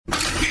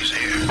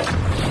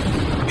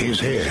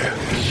here.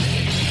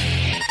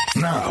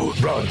 Now,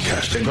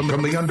 broadcasting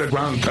from the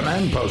underground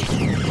command post,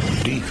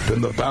 deep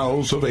in the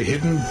bowels of a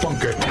hidden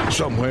bunker,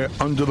 somewhere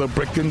under the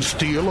brick and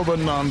steel of a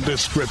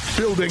nondescript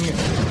building,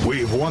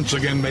 we've once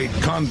again made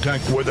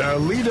contact with our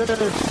leader,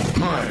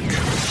 Mark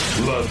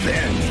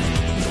Levin.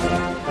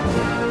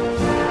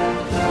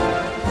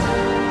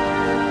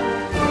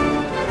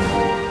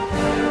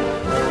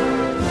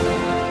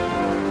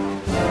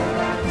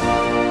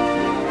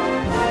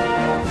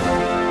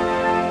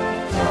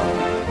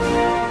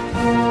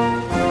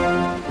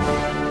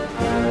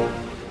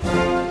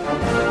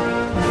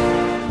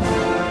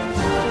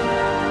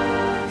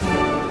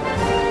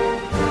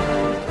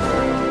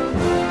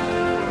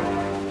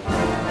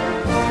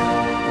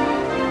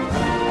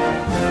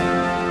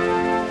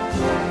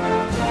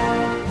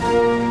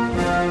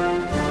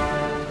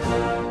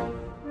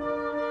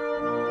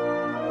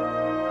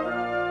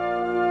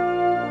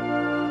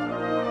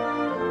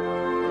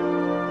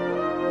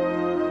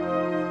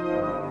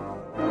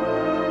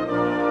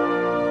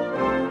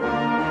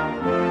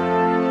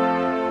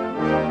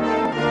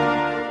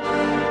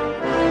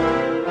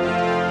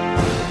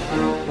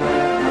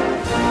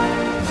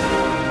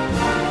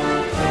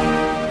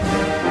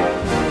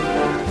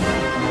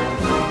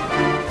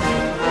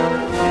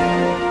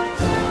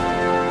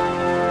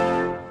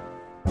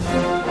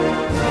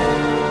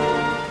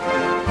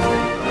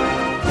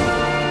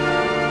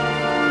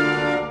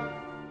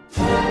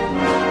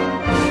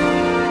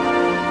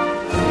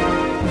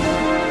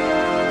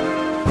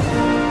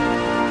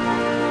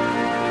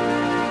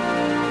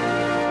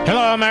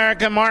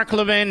 America, Mark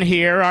Levin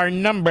here. Our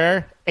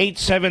number,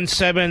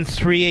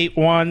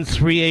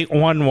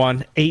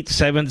 877-381-3811,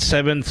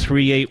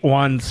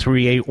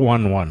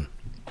 877-381-3811.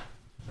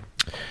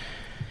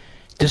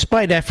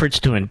 Despite efforts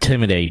to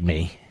intimidate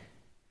me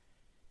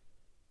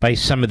by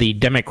some of the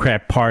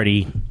Democrat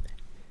Party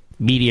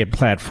media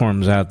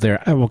platforms out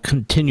there, I will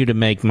continue to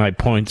make my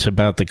points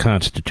about the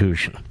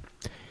Constitution,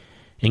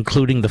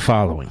 including the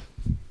following.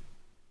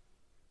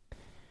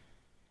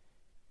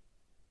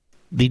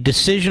 The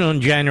decision on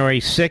January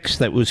 6th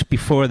that was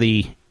before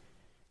the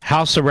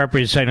House of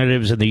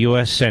Representatives and the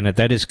U.S. Senate,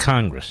 that is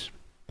Congress,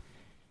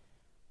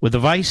 with the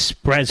Vice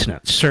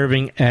President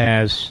serving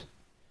as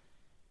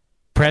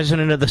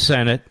President of the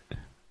Senate,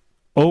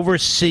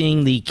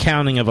 overseeing the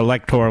counting of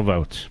electoral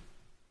votes,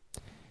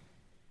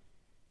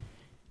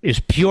 is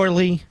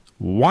purely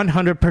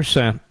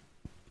 100%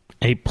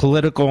 a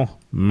political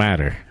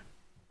matter.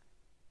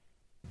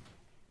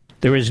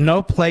 There is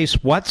no place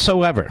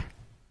whatsoever,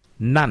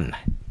 none,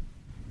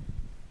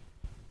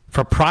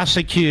 for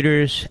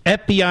prosecutors,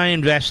 FBI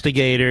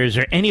investigators,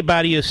 or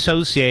anybody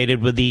associated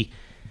with the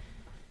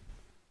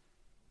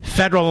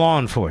federal law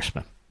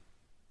enforcement.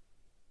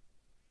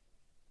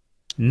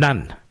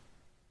 None.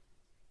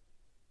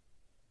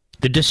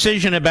 The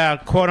decision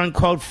about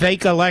quote-unquote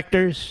fake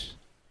electors,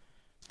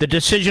 the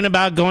decision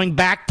about going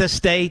back to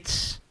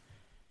states,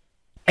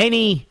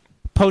 any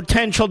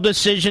potential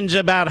decisions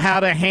about how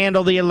to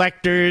handle the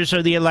electors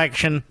or the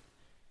election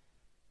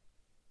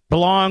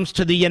belongs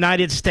to the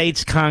United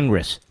States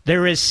Congress.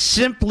 There is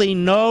simply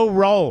no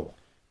role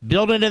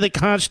built into the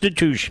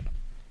Constitution.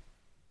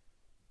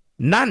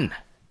 None.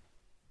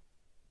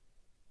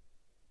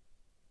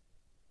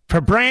 For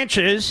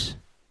branches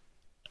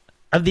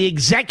of the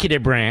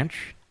executive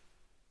branch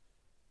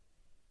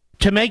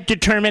to make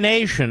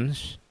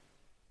determinations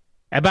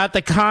about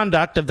the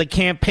conduct of the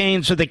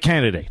campaigns of the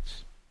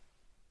candidates.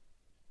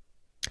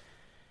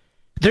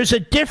 There's a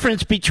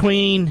difference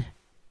between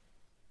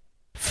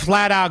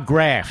flat-out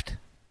graft,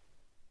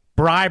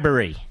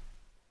 bribery,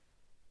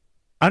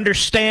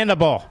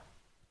 understandable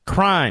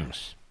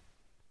crimes,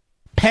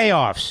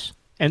 payoffs,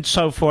 and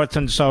so forth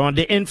and so on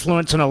to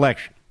influence an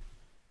election.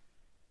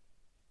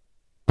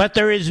 But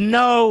there is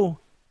no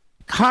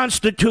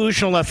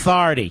constitutional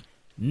authority,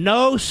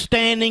 no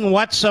standing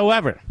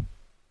whatsoever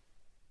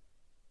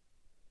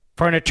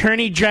for an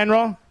attorney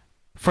general,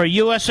 for a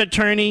U.S.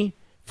 attorney,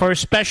 for a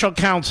special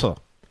counsel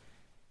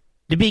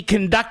to be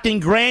conducting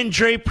grand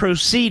jury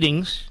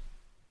proceedings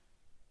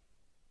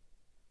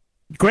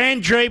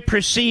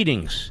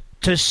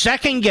to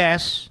second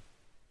guess,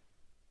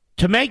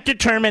 to make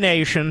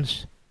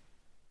determinations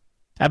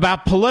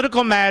about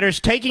political matters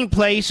taking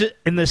place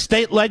in the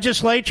state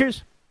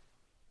legislatures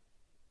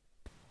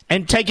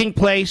and taking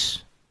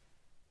place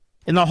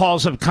in the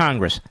halls of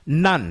Congress.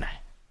 None.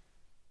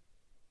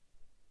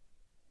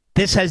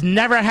 This has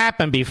never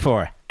happened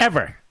before,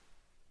 ever.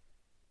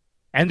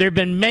 And there have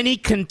been many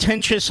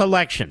contentious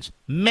elections,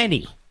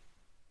 many,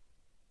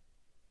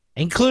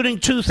 including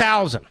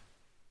 2000,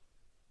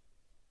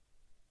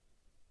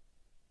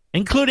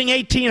 including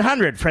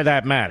 1800 for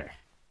that matter.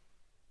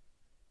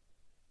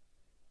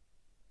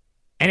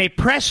 And a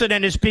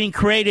precedent is being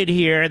created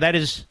here that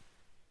is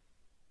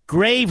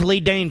gravely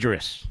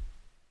dangerous,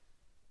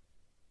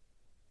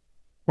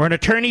 where an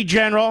attorney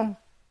general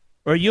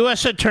or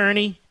U.S.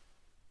 attorney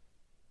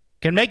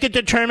can make a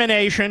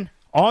determination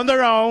on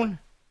their own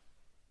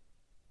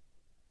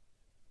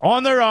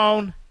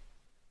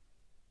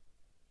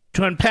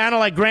to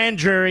impanel a grand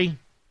jury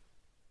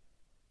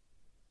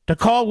to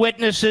call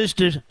witnesses,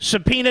 to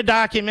subpoena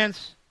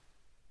documents,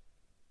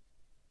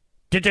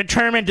 to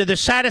determine to the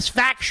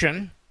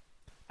satisfaction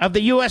of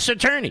the U.S.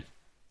 attorney,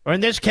 or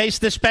in this case,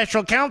 the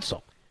special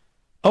counsel,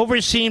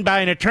 overseen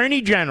by an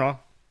attorney general,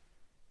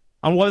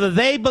 on whether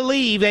they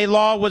believe a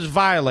law was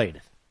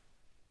violated.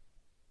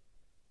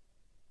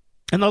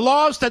 And the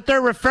laws that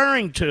they're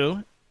referring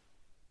to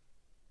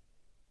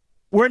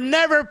were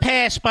never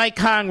passed by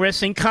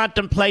Congress in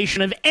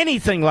contemplation of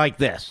anything like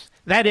this.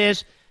 That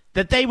is,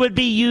 that they would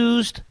be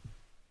used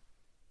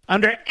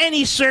under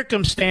any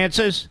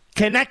circumstances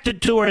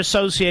connected to or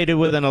associated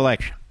with an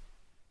election.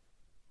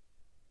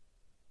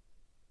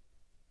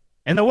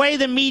 And the way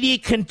the media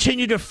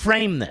continue to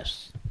frame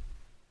this,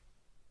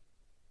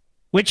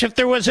 which if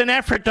there was an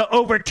effort to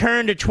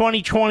overturn the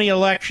 2020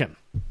 election,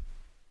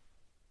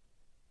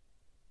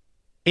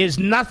 is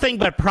nothing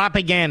but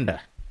propaganda.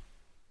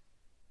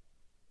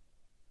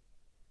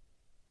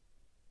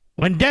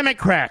 When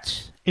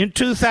Democrats in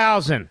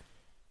 2000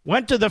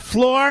 went to the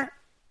floor,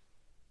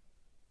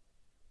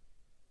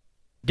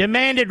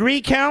 demanded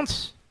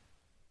recounts,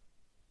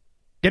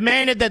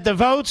 demanded that the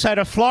votes out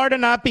of Florida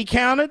not be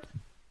counted,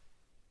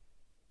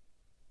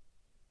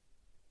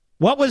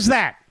 what was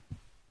that?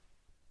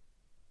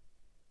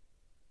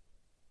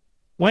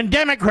 When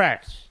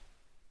Democrats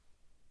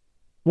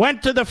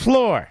went to the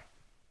floor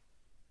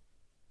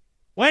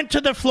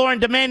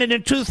and demanded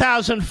in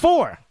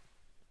 2004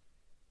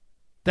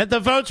 that the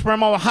votes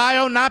from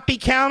Ohio not be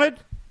counted,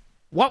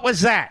 what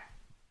was that?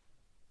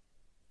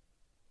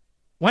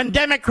 When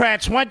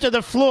Democrats went to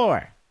the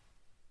floor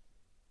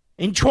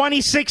in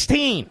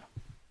 2016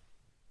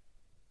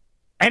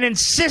 and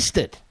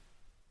insisted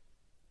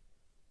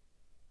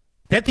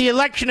that the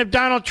election of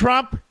Donald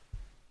Trump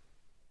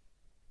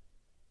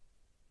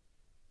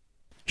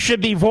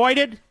should be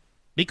voided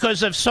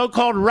because of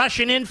so-called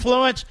Russian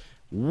influence,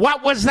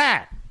 what was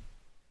that?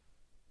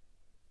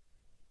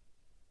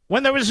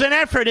 When there was an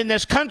effort in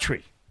this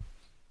country,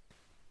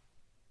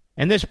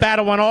 and this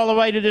battle went all the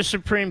way to the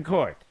Supreme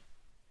Court,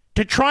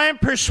 to try and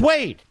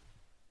persuade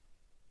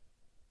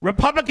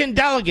Republican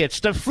delegates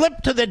to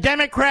flip to the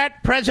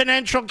Democrat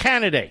presidential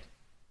candidate.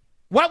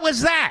 What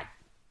was that?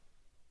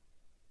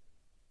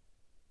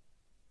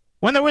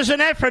 When there was an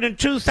effort in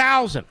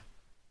 2000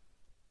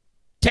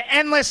 to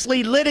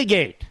endlessly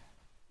litigate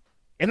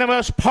in the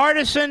most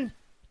partisan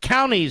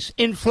counties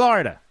in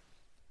Florida,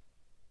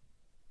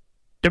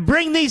 to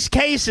bring these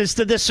cases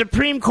to the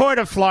Supreme Court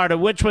of Florida,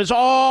 which was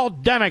all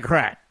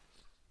Democrat,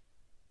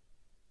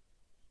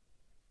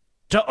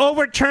 to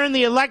overturn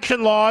the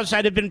election laws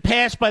that had been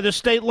passed by the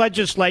state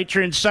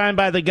legislature and signed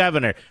by the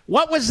governor.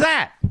 What was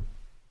that?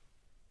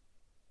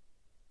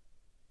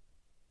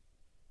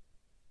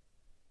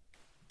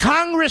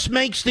 Congress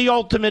makes the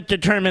ultimate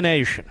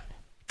determination.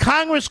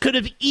 Congress could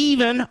have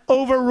even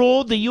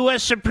overruled the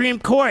U.S. Supreme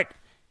Court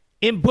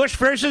in Bush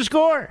versus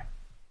Gore,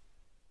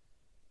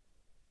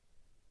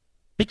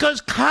 because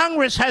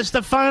Congress has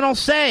the final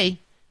say,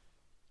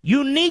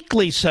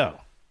 uniquely so,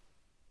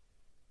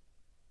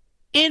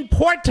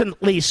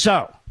 importantly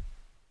so,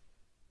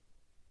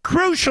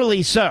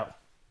 crucially so,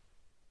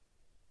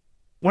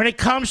 when it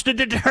comes to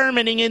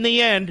determining in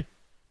the end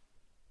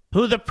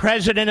who the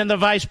president and the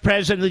vice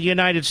president of the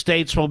United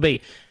States will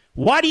be.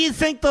 Why do you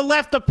think the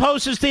left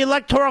opposes the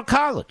Electoral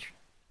College?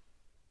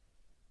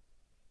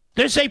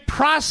 There's a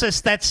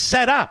process that's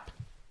set up.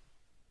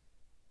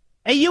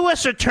 A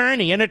U.S.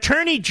 attorney, an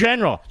attorney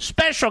general,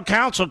 special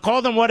counsel,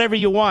 call them whatever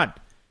you want,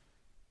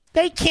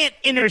 they can't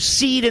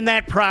intercede in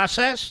that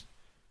process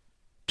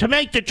to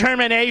make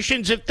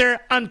determinations if they're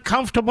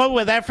uncomfortable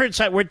with efforts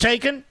that were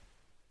taken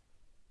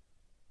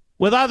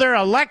with other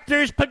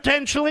electors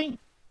potentially.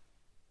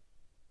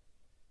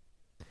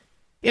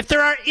 If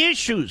there are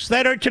issues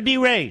that are to be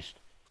raised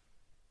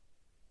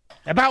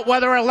about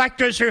whether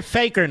electors are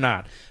fake or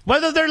not,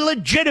 whether they're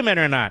legitimate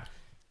or not,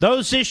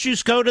 those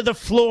issues go to the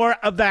floor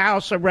of the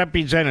House of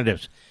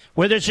Representatives,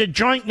 where there's a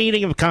joint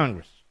meeting of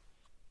Congress.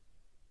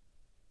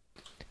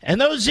 And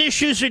those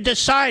issues are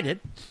decided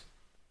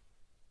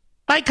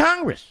by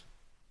Congress.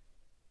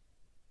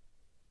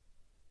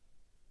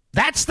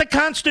 That's the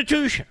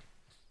Constitution.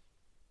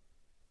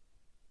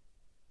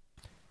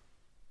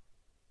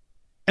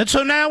 And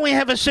so now we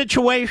have a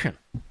situation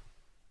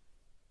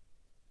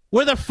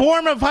where the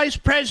former Vice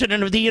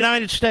President of the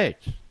United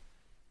States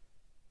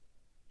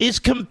is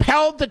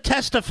compelled to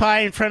testify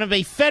in front of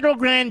a federal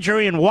grand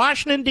jury in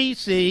Washington,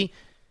 D.C.,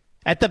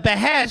 at the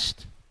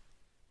behest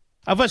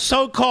of a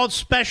so-called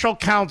special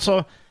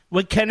counsel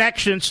with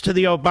connections to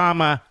the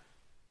Obama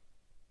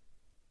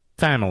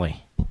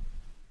family.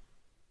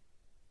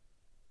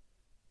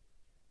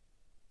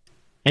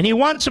 And he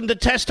wants him to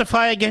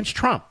testify against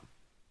Trump.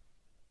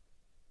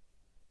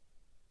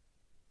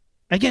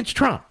 Against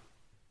Trump.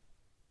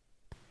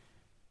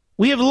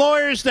 We have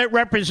lawyers that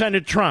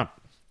represented Trump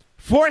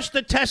forced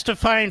to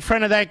testify in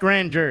front of that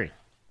grand jury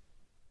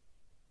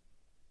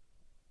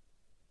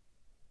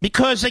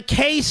because a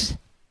case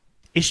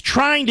is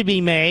trying to be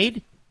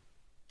made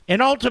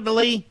and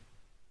ultimately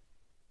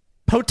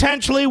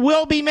potentially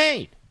will be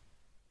made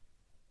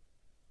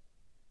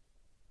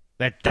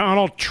that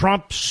Donald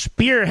Trump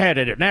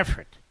spearheaded an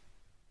effort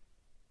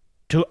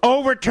to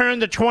overturn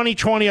the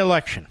 2020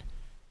 election,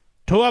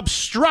 to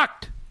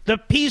obstruct the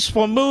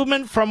peaceful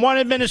movement from one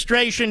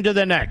administration to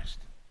the next.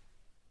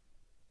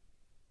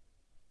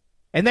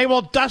 And they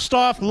will dust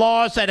off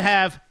laws that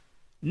have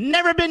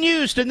never been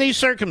used in these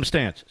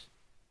circumstances.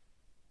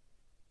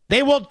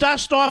 They will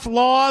dust off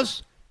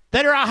laws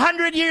that are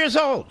 100 years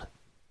old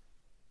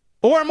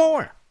or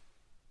more.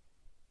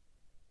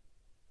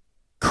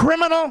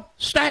 Criminal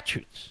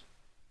statutes.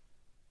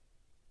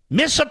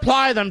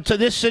 Misapply them to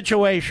this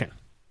situation.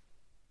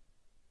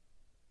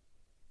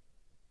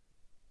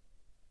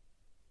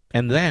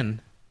 And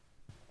then,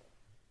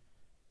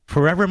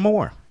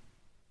 forevermore,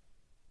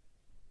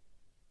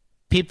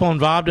 people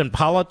involved in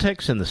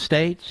politics in the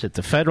states, at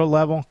the federal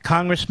level,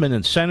 congressmen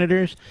and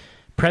senators,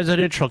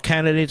 presidential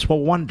candidates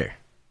will wonder.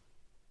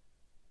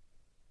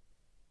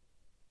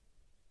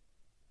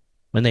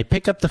 When they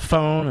pick up the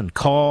phone and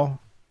call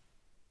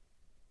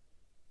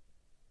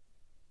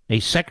a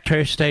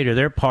secretary of state or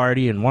their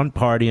party and one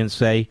party and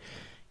say,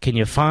 can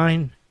you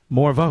find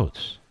more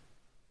votes?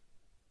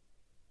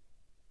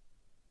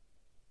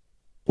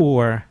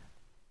 Or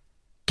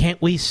can't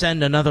we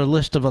send another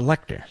list of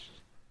electors?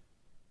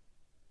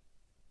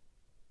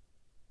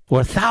 Or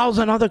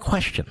 1,000 other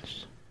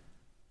questions.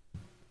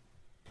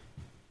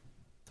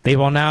 They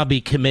will now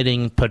be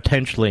committing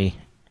potentially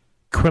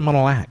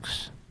criminal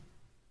acts.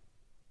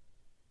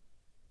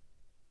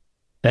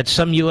 That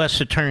some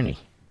U.S. attorney,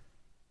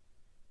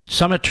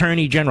 some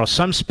attorney general,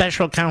 some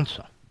special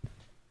counsel,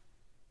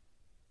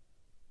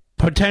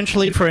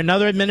 potentially for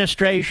another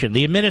administration,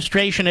 the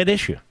administration at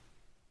issue,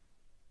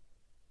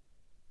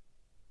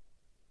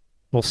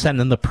 will send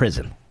them to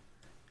prison.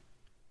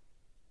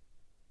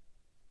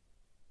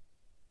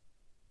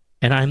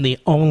 And I'm the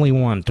only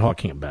one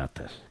talking about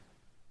this.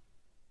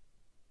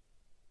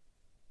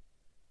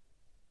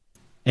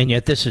 And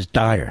yet this is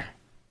dire.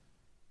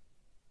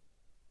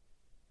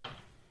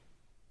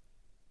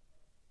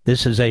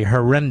 This is a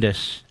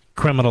horrendous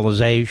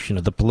criminalization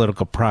of the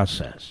political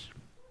process.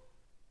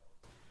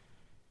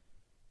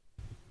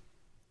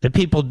 The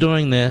people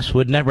doing this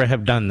would never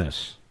have done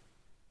this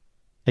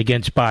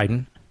against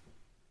Biden,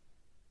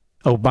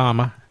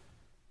 Obama,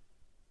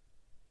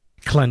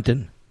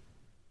 Clinton,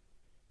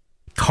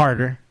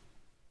 Carter,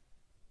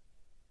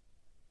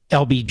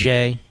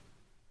 LBJ,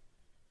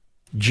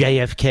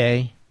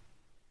 JFK.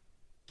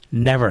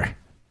 Never,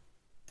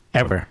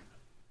 ever.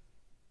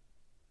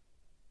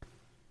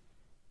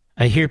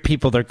 I hear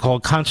people that are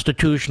called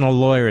constitutional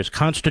lawyers,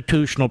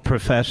 constitutional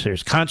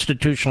professors,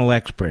 constitutional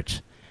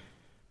experts,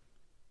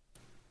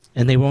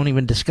 and they won't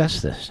even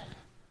discuss this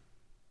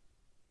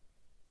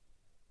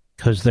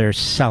because they're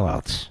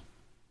sellouts.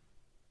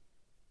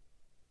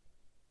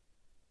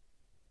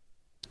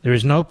 There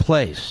is no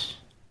place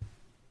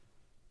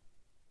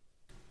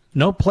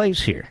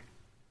here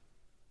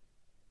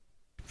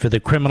for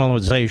the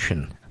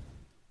criminalization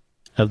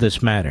of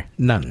this matter.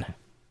 None.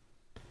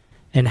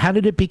 And how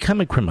did it become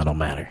a criminal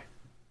matter?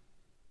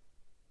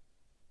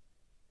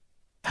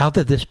 How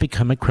did this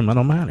become a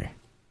criminal matter?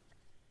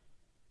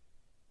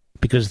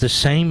 Because the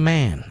same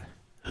man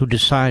who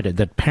decided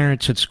that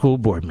parents at school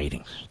board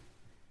meetings,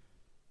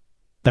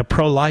 that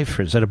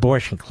pro-lifers at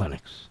abortion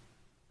clinics,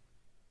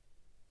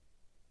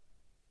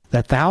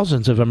 that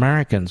thousands of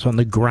Americans on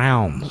the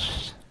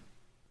grounds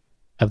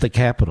of the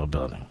Capitol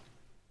building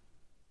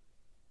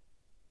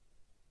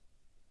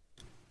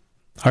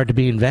are to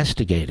be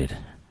investigated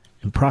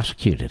and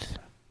prosecuted,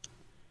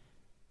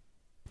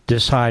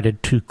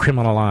 decided to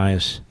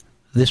criminalize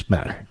this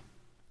matter.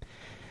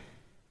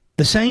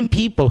 The same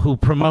people who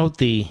promote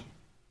the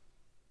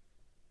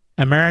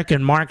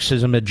American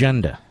Marxism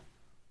agenda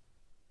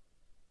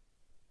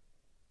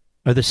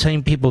are the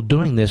same people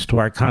doing this to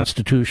our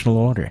constitutional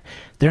order.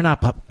 They're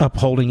not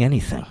upholding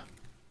anything.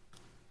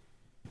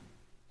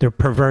 They're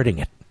perverting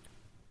it.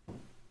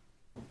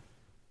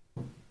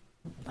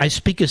 I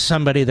speak as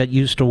somebody that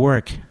used to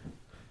work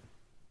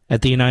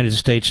at the United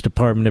States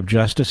Department of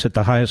Justice at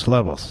the highest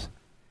levels,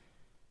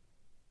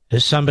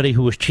 as somebody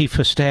who was chief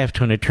of staff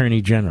to an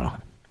attorney general,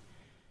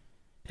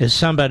 as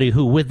somebody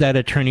who with that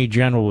attorney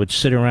general would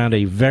sit around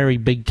a very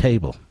big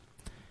table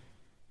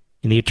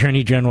in the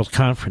attorney general's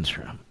conference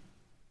room,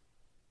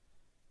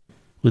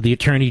 with the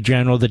attorney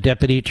general, the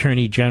deputy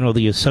attorney general,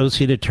 the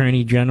associate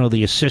attorney general,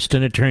 the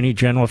assistant attorney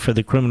general for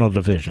the criminal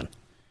division,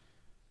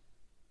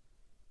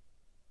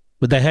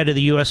 with the head of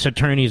the U.S.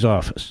 Attorney's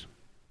Office,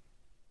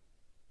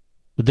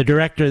 with the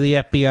director of the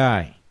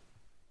FBI,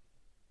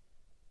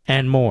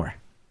 and more.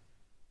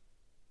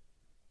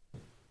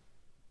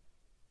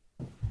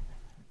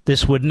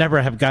 This would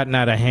never have gotten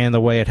out of hand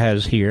the way it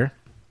has here.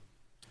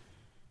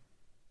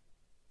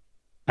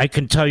 I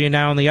can tell you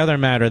now on the other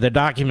matter, the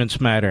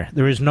documents matter.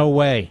 There is no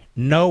way,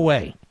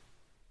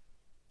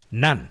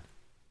 none,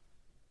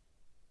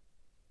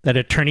 that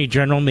Attorney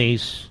General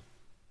Meese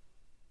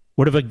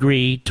would have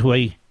agreed to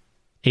a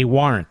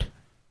warrant,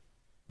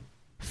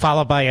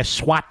 followed by a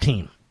SWAT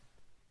team,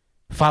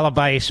 followed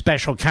by a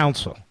special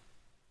counsel,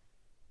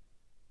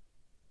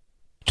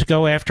 to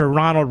go after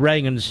Ronald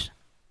Reagan's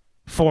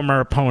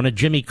former opponent,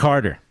 Jimmy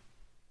Carter,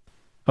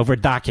 over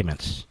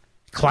documents,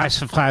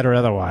 classified or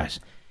otherwise.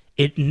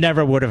 It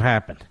never would have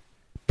happened.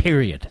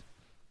 Period.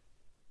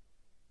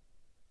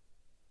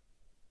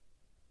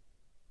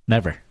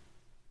 Never.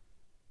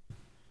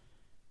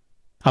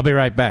 I'll be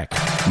right back.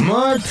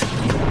 Mark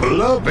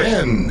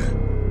Levin.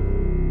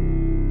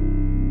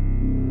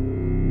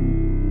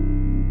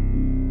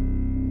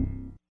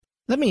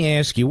 Let me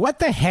ask you, what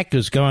the heck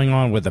is going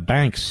on with the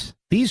banks?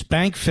 These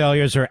bank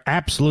failures are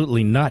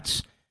absolutely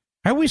nuts.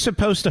 How are we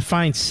supposed to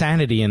find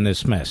sanity in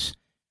this mess?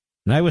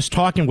 And I was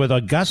talking with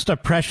Augusta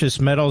Precious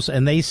Metals,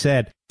 and they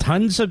said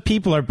tons of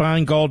people are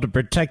buying gold to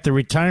protect their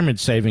retirement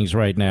savings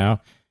right now.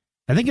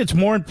 I think it's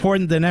more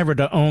important than ever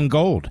to own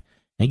gold.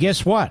 And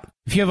guess what?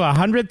 If you have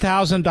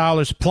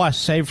 $100,000 plus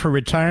saved for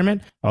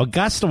retirement,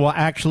 Augusta will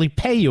actually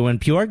pay you in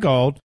pure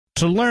gold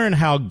to learn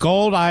how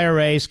gold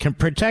IRAs can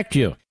protect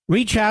you.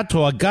 Reach out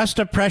to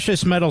Augusta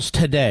Precious Metals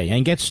today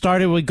and get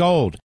started with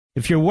gold.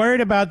 If you're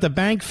worried about the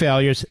bank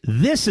failures,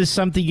 this is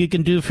something you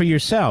can do for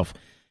yourself.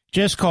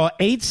 Just call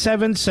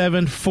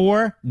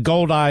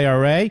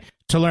 877-4-GOLD-IRA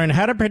to learn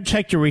how to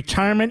protect your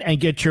retirement and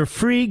get your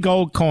free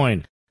gold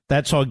coin.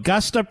 That's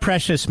Augusta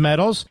Precious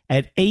Metals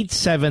at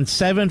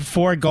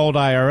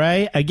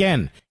 877-4-GOLD-IRA.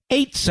 Again,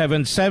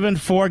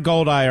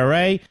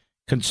 877-4-GOLD-IRA.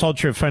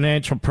 Consult your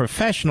financial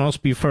professionals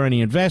before any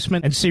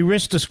investment and see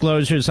risk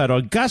disclosures at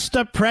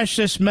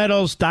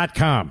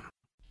AugustaPreciousMetals.com.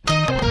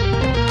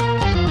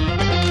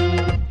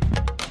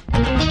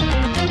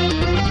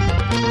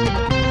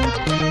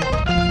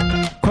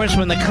 Of course,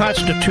 when the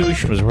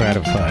Constitution was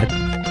ratified,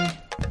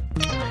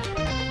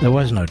 there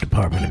was no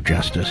Department of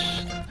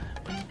Justice,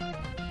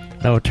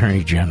 no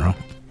Attorney General,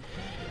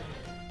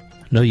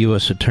 no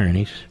U.S.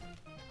 attorneys,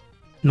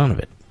 none of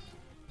it.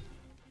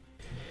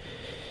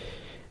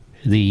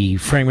 The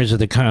framers of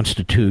the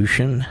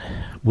Constitution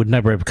would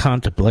never have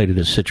contemplated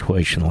a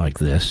situation like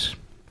this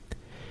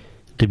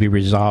to be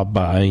resolved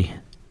by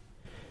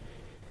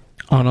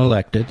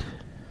unelected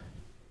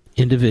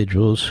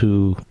individuals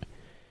who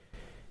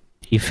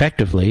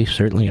effectively,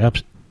 certainly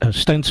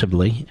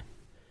ostensibly,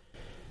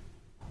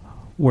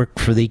 worked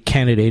for the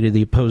candidate of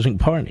the opposing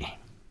party.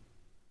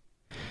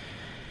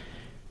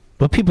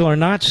 What people are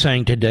not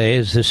saying today,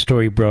 as this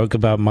story broke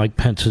about Mike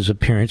Pence's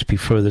appearance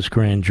before this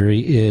grand jury,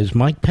 is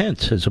Mike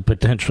Pence is a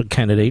potential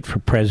candidate for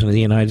president of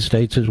the United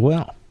States as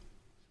well.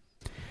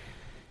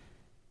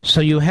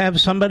 So you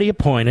have somebody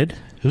appointed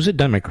who's a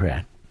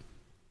Democrat,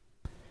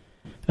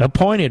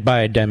 appointed by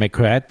a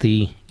Democrat,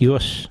 the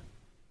U.S.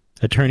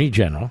 Attorney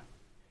General,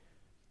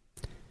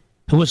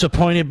 who was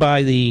appointed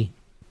by the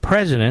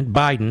President,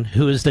 Biden,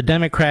 who is the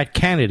Democrat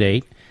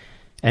candidate.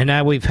 And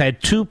now we've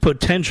had two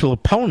potential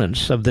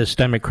opponents of this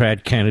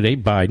Democrat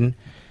candidate, Biden.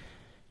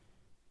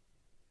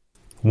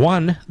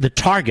 One, the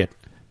target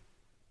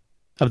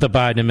of the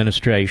Biden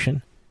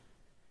administration.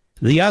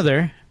 The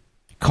other,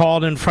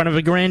 called in front of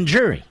a grand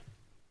jury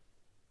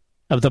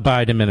of the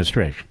Biden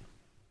administration.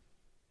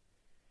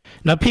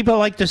 Now, people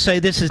like to say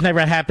this has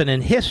never happened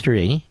in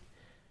history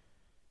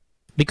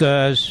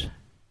because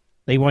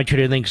they want you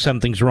to think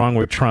something's wrong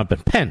with Trump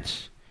and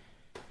Pence.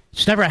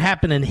 It's never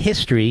happened in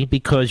history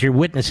because you're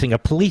witnessing a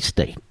police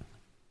state.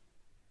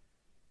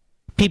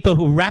 People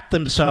who wrap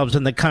themselves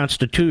in the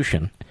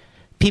Constitution,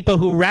 people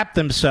who wrap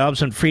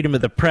themselves in freedom of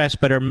the press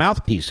but are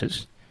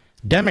mouthpieces,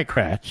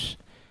 Democrats,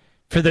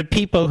 for the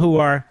people who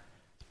are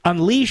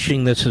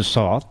unleashing this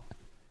assault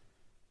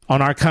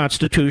on our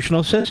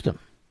constitutional system.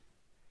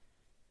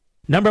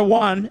 Number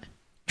one,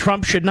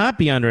 Trump should not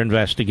be under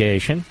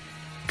investigation.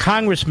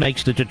 Congress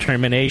makes the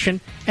determination,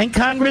 and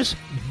Congress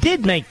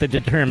did make the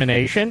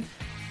determination.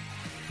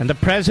 And the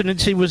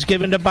presidency was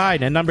given to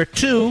Biden. And number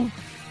two,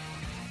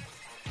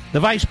 the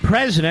vice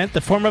president,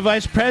 the former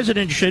vice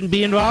president, shouldn't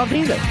be involved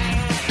either.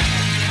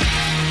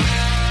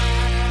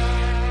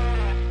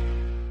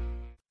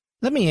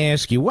 Let me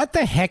ask you, what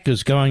the heck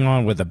is going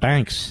on with the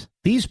banks?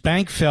 These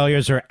bank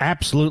failures are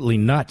absolutely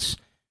nuts.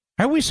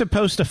 How are we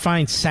supposed to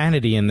find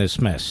sanity in this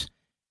mess?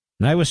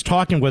 And I was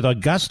talking with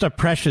Augusta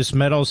Precious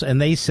Metals, and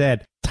they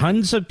said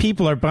tons of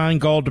people are buying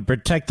gold to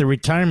protect their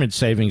retirement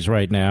savings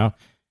right now.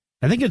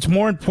 I think it's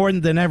more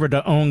important than ever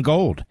to own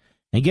gold.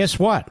 And guess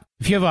what?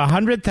 If you have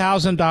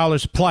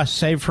 $100,000 plus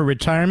saved for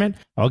retirement,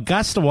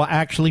 Augusta will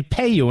actually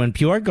pay you in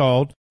pure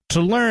gold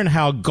to learn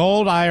how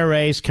gold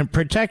IRAs can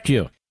protect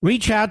you.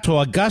 Reach out to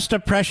Augusta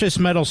Precious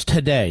Metals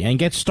today and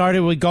get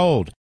started with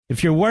gold.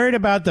 If you're worried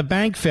about the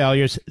bank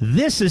failures,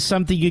 this is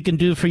something you can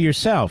do for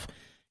yourself.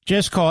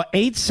 Just call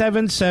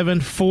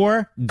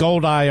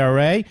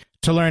 877-4-GOLD-IRA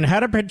to learn how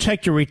to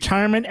protect your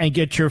retirement and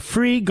get your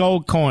free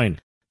gold coin.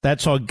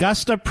 That's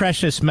Augusta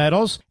Precious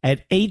Metals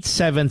at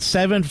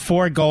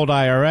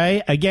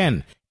 877-4-GOLD-IRA.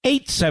 Again,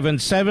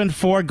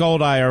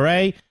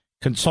 877-4-GOLD-IRA.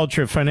 Consult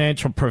your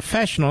financial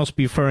professionals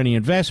before any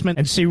investment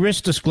and see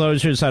risk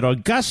disclosures at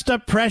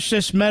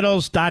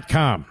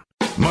AugustaPreciousMetals.com.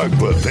 Mark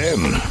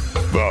Levin,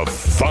 the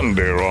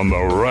thunder on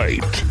the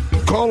right.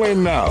 Call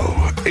in now,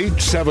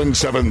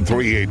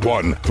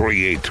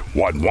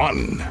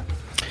 877-381-3811.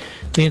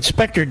 The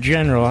Inspector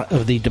General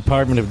of the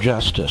Department of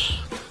Justice,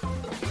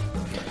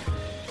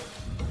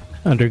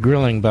 under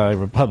grilling by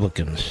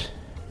Republicans,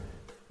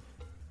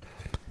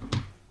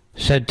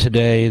 said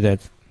today that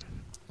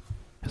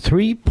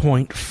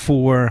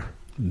 3.4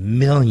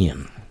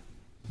 million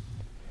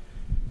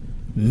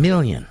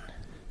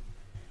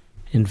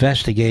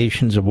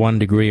investigations of one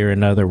degree or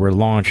another were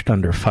launched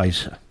under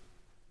FISA.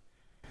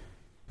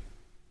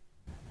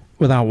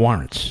 Without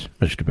warrants,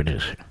 Mr.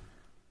 Producer.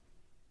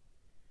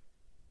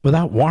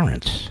 Without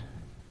warrants.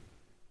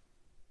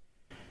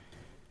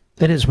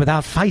 That is,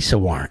 without FISA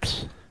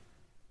warrants.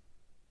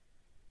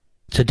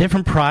 It's a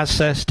different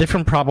process,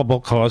 different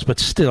probable cause, but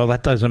still,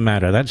 that doesn't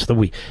matter. That's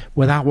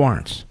without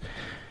warrants.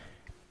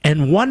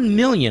 And 1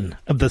 million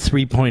of the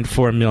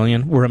 3.4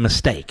 million were a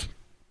mistake.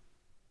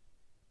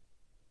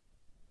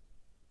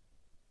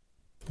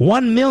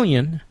 1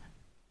 million,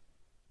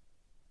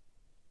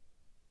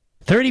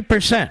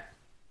 30%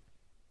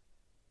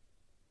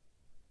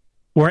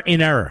 were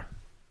in error.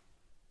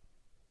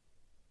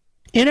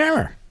 In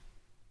error.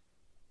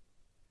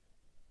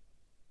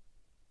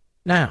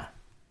 Now,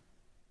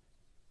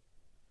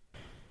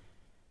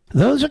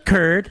 those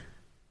occurred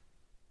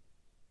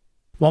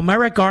while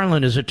Merrick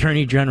Garland is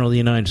Attorney General of the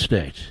United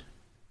States.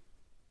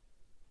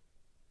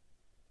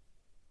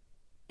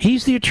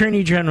 He's the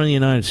Attorney General of the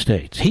United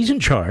States. He's in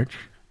charge.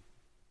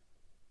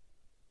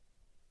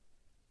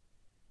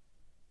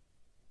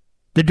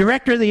 The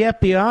director of the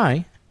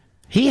FBI,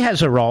 he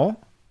has a role.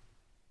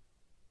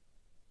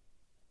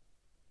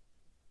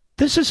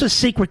 This is a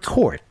secret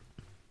court.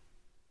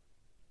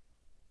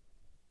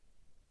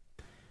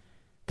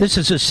 This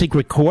is a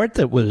secret court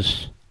that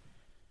was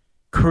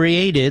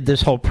created,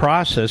 this whole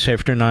process,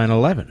 after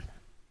 9/11.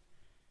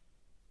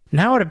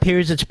 Now it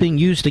appears it's being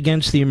used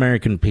against the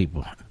American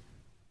people.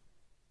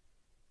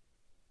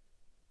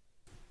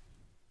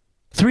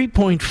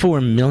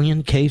 3.4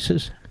 million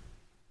cases.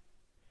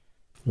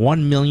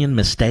 1 million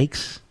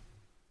mistakes.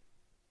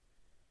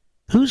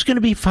 Who's going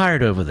to be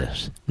fired over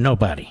this?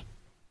 Nobody.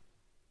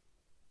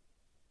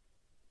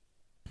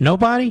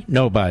 Nobody?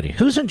 Nobody.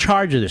 Who's in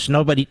charge of this?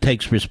 Nobody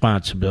takes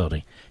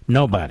responsibility.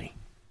 Nobody.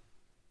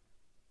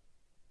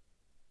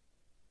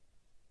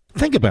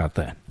 Think about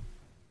that.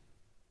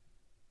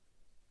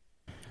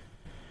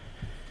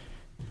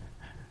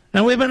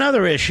 Now, we have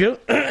another issue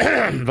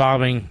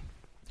involving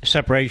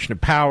separation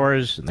of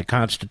powers and the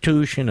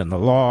Constitution and the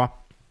law.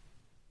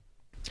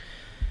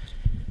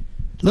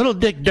 Little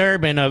Dick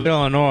Durbin of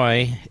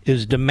Illinois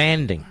is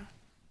demanding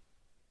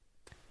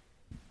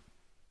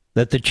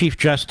that the Chief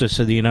Justice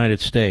of the United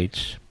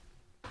States,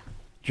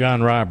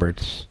 John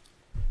Roberts,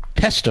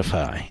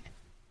 testify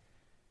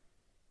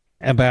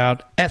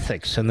about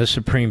ethics in the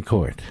Supreme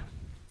Court.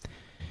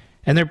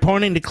 And they're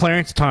pointing to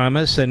Clarence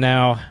Thomas and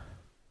now,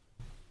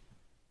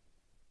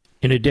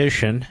 in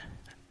addition,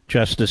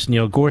 Justice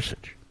Neil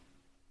Gorsuch.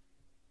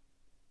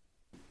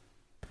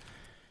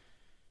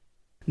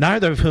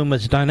 Neither of whom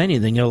has done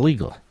anything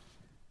illegal.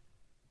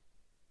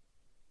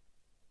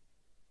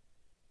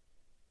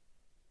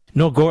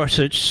 Neil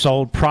Gorsuch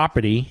sold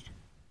property,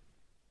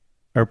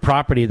 or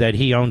property that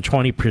he owned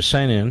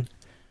 20% in,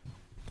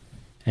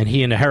 and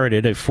he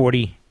inherited a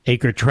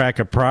 40-acre tract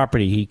of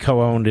property he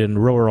co-owned in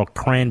rural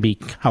Cranby,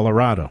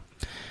 Colorado.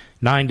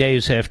 9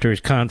 days after his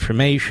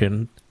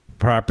confirmation,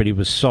 property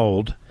was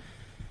sold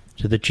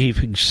to the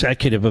chief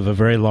executive of a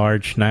very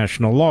large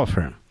national law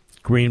firm,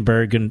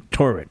 Greenberg and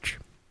Torridge.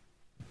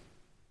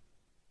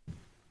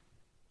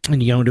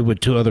 And he owned it with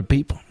two other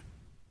people.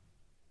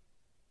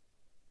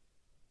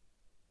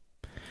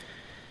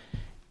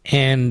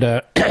 And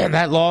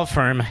that law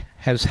firm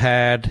has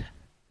had,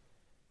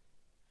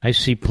 I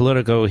see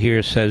Politico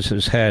here says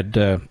has had,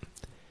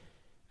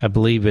 I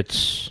believe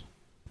it's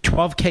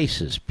 12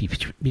 cases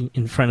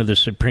in front of the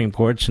Supreme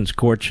Court since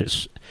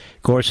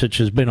Gorsuch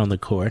has been on the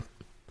court.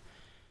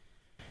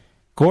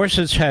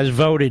 Gorsuch has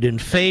voted in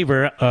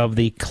favor of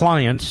the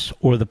clients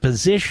or the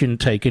position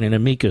taken in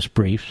amicus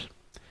briefs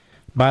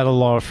by the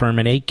law firm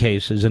in 8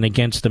 cases and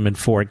against them in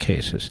 4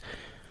 cases.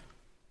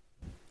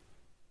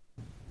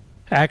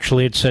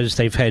 Actually, it says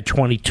they've had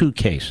 22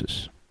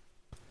 cases.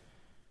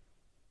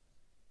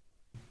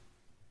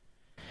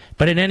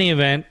 But in any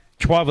event,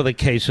 12 of the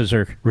cases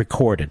are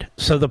recorded.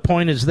 So the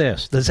point is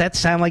this. Does that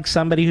sound like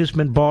somebody who's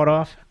been bought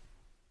off?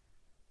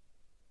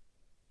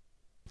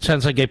 It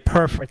sounds like a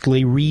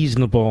perfectly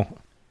reasonable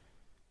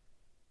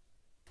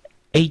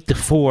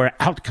 8-4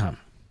 outcome.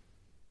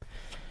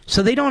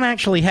 So they don't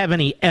actually have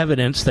any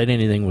evidence that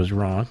anything was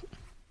wrong.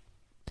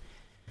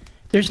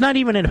 There's not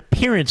even an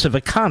appearance of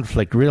a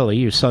conflict, really.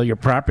 You sell your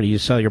property, you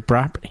sell your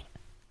property.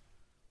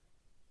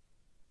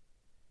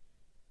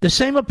 The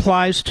same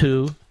applies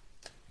to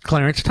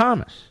Clarence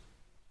Thomas.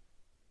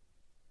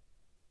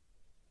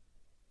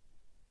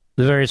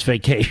 The various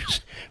vacations,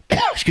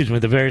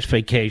 the various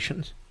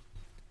vacations,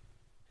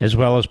 as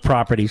well as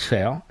property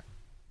sale.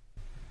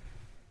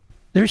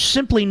 There's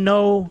simply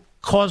no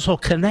causal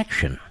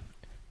connection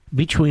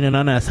between an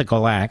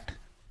unethical act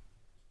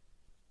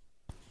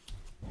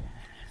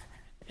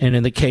and,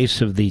 in the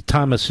case of the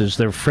Thomases,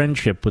 their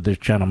friendship with this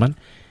gentleman,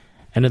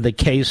 And in the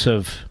case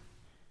of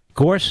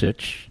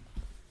Gorsuch,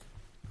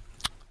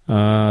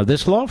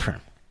 this law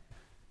firm.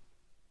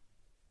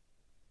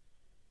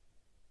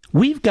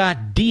 We've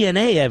got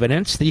DNA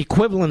evidence, the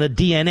equivalent of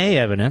DNA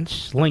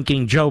evidence,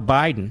 linking Joe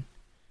Biden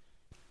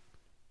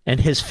and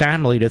his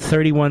family to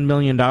 $31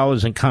 million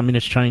in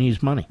communist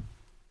Chinese money.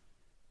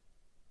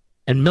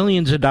 And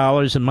millions of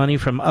dollars in money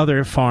from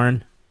other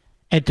foreign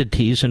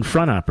entities and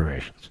front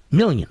operations.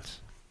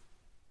 Millions.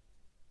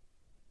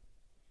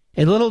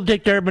 And little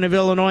Dick Durbin of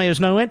Illinois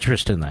has no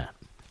interest in that.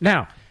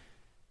 Now,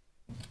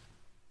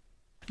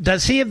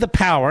 does he have the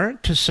power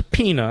to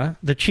subpoena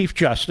the Chief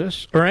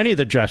Justice or any of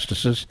the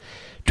justices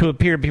to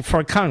appear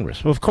before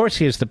Congress? Well, of course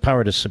he has the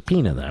power to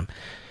subpoena them.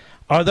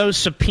 Are those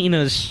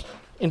subpoenas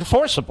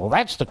enforceable?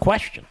 That's the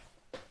question.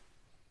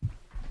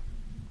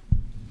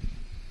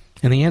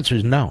 And the answer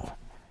is no.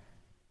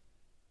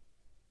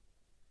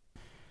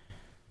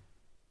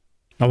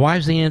 Now, why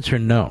is the answer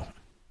no?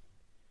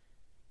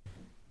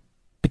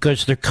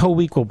 Because they're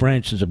co-equal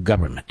branches of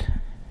government.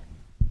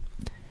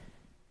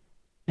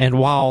 And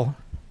while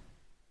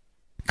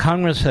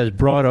Congress has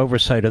broad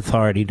oversight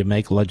authority to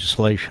make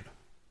legislation,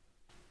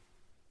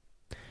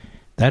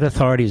 that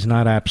authority is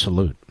not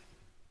absolute.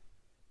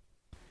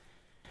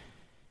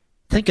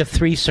 Think of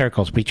three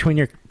circles between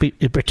your...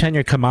 Pretend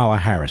you're Kamala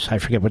Harris. I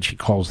forget what she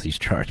calls these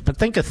charts. But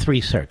think of three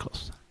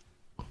circles.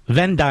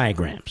 Venn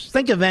diagrams.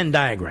 Think of Venn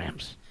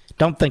diagrams.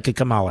 Don't think of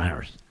Kamala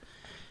Harris.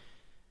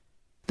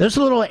 Those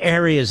little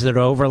areas that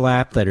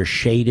overlap, that are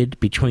shaded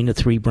between the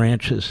three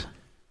branches,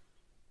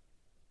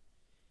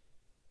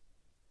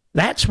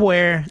 that's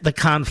where the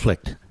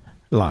conflict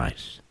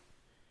lies.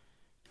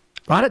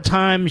 A lot of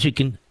times you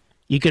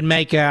can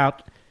make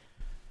out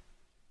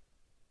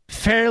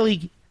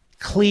fairly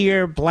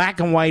clear black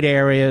and white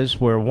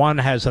areas where one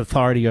has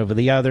authority over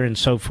the other and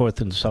so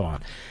forth and so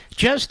on.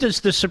 Just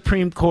as the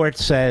Supreme Court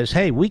says,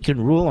 hey, we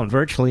can rule on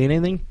virtually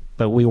anything,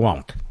 but we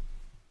won't.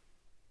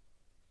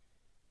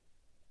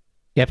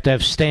 You have to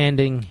have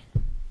standing.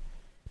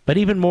 But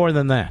even more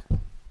than that,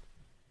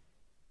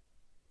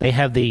 they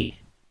have the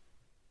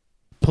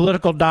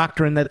political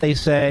doctrine that they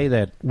say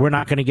that we're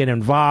not going to get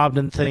involved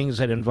in things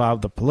that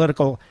involve the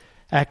political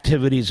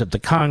activities of the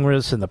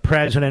Congress and the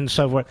president and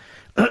so forth.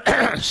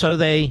 So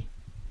they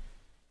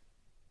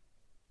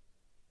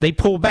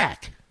pull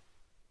back.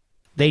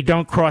 They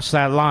don't cross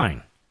that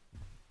line.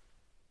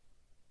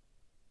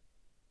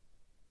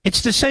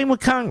 It's the same with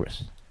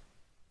Congress.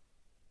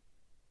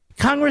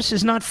 Congress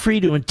is not free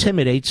to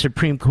intimidate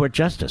Supreme Court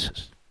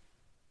justices.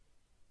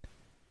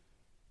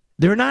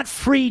 They're not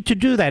free to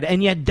do that,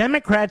 and yet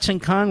Democrats in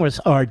Congress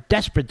are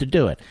desperate to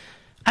do it.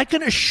 I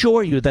can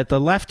assure you that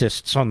the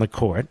leftists on the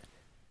court,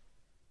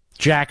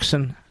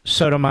 Jackson,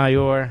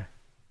 Sotomayor,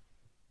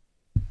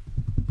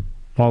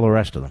 all the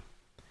rest of them,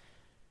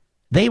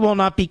 they will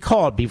not be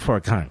called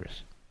before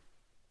Congress.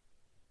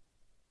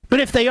 But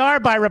if they are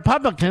by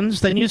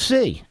Republicans, then you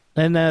see,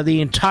 then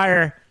the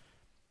entire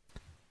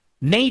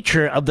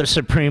nature of the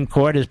Supreme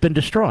Court has been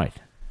destroyed.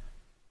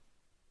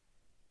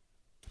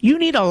 You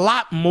need a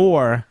lot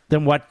more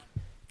than what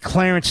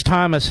Clarence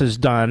Thomas has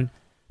done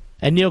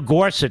and Neil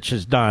Gorsuch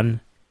has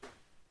done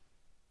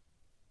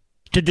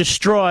to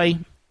destroy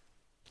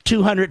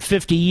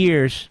 250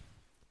 years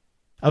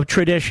of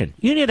tradition.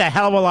 You need a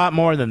hell of a lot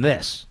more than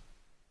this.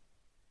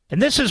 And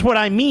this is what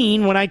I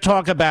mean when I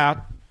talk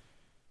about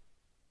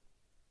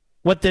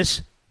what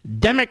this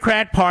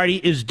Democrat Party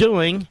is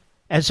doing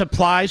as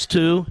applies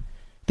to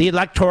the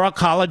Electoral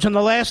College in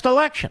the last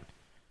election.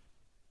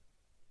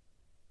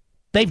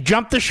 They've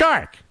jumped the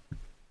shark.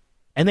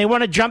 And they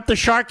want to jump the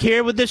shark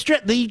here with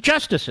the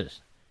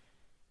justices.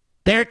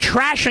 They're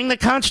trashing the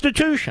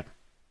Constitution.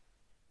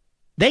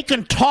 They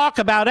can talk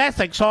about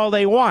ethics all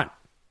they want.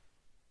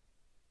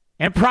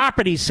 And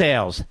property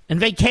sales and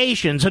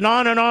vacations and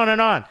on and on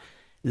and on.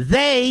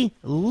 They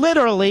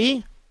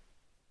literally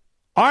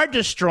are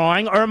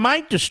destroying or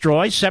might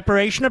destroy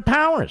separation of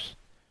powers.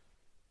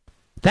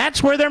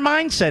 That's where their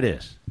mindset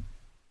is.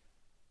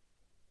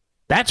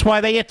 That's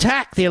why they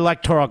attack the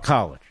Electoral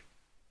College.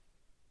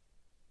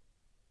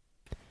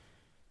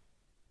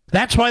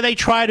 That's why they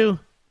try to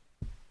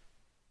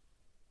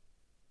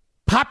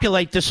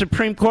populate the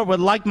Supreme Court with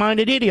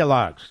like-minded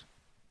ideologues.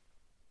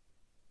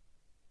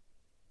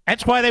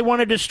 That's why they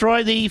want to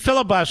destroy the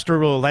filibuster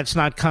rule. That's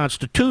not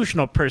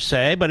constitutional per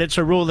se, but it's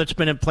a rule that's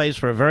been in place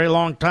for a very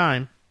long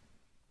time.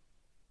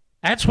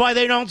 That's why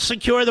they don't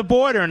secure the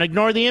border and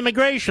ignore the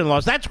immigration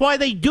laws. That's why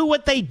they do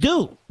what they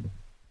do.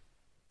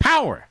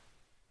 Power.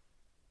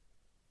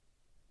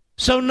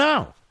 So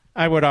no,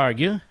 I would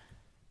argue,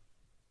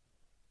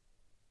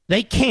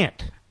 they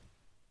can't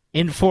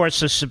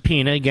enforce a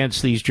subpoena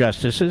against these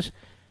justices.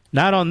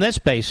 Not on this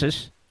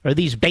basis, or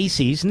these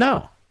bases,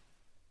 no.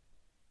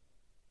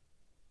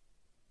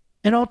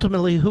 And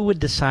ultimately, who would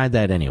decide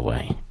that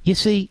anyway? You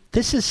see,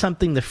 this is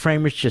something the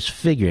framers just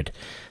figured,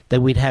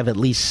 that we'd have at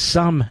least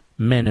some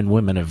men and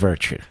women of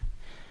virtue.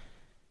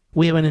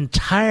 We have an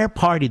entire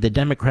party, the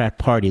Democrat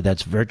Party,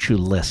 that's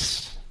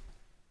virtueless.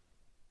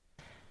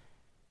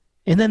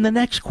 And then the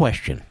next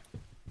question.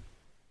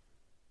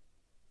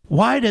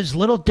 Why does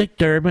little Dick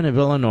Durbin of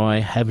Illinois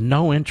have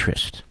no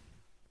interest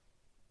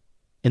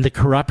in the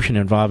corruption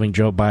involving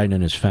Joe Biden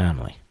and his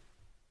family?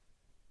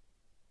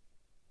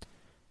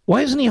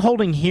 Why isn't he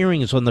holding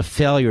hearings on the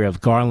failure of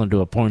Garland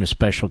to appoint a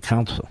special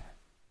counsel?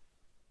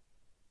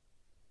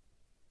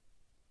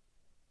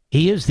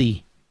 He is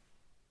the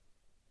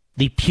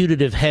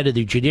putative head of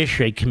the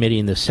Judiciary Committee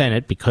in the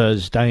Senate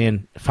because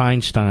Dianne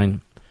Feinstein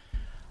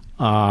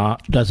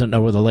doesn't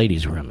know where the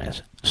ladies' room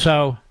is.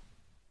 So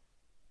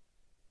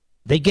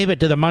they gave it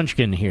to the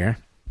munchkin here.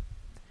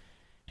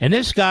 And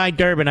this guy,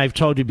 Durbin, I've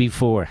told you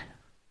before.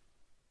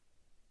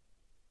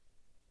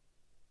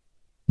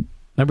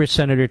 Remember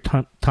Senator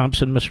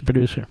Thompson, Mr.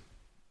 Producer?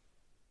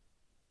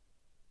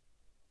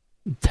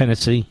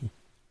 Tennessee.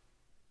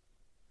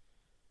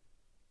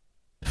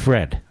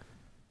 Fred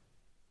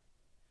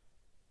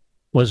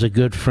was a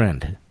good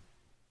friend.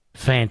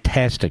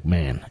 Fantastic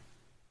man.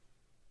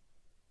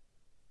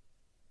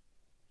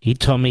 He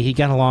told me he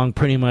got along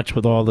pretty much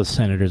with all the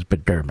senators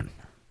but Durbin.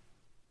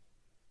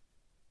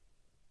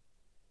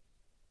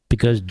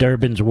 Because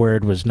Durbin's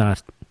word was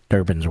not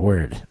Durbin's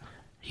word.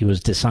 He was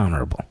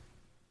dishonorable.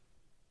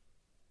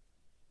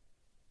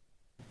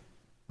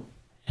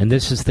 And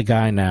this is the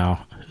guy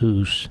now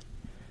who's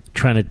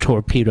trying to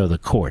torpedo the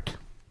court.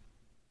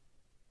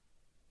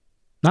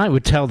 Now I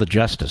would tell the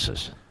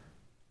justices,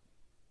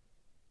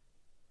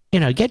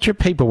 get your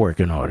paperwork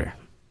in order.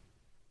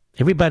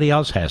 Everybody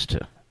else has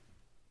to.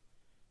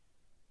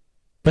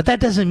 But that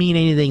doesn't mean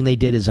anything they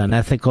did is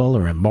unethical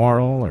or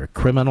immoral or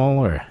criminal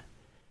or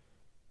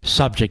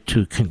subject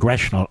to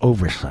congressional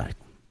oversight.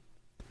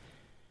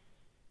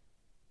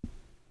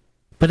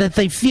 But if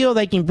they feel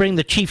they can bring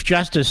the Chief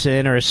Justice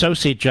in or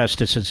Associate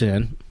Justices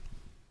in,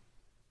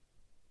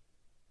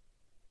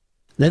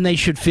 then they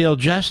should feel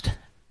just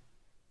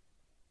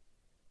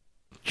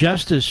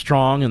as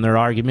strong in their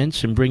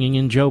arguments in bringing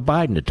in Joe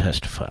Biden to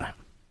testify.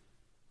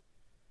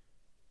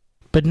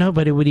 But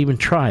nobody would even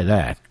try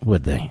that,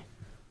 would they?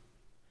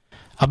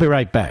 I'll be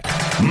right back.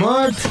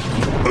 Mark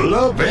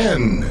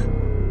Levin.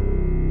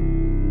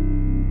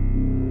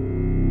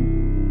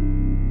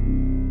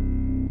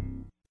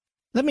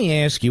 Let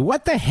me ask you,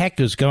 what the heck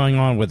is going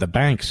on with the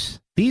banks?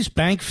 These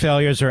bank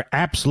failures are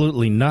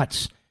absolutely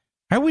nuts.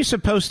 How are we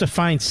supposed to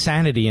find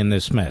sanity in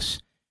this mess?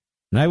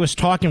 And I was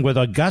talking with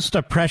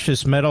Augusta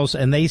Precious Metals,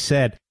 and they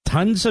said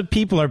tons of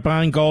people are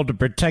buying gold to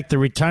protect their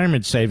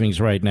retirement savings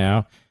right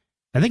now.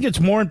 I think it's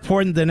more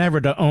important than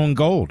ever to own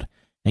gold.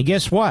 And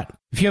guess what?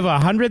 If you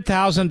have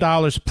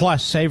 $100,000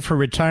 plus saved for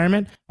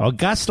retirement,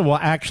 Augusta will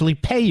actually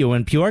pay you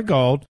in pure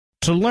gold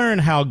to learn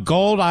how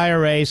gold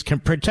IRAs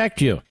can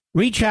protect you.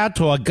 Reach out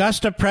to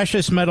Augusta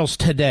Precious Metals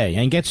today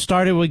and get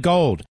started with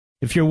gold.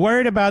 If you're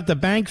worried about the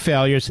bank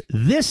failures,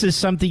 this is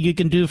something you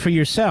can do for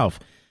yourself.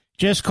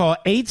 Just call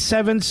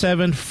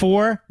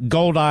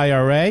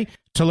 877-4-GOLD-IRA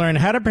to learn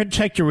how to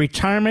protect your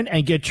retirement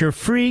and get your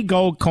free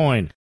gold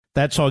coin.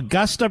 That's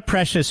Augusta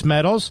Precious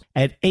Metals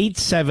at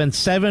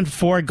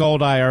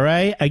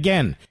 877-4-GOLD-IRA.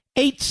 Again,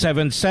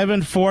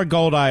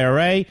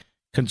 877-4-GOLD-IRA.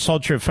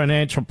 Consult your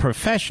financial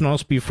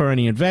professionals before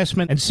any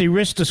investment and see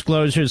risk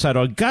disclosures at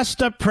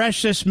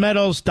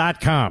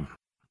AugustaPreciousMetals.com.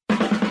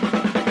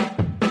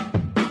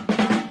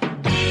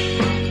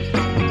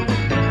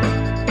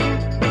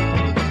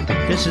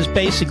 This has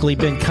basically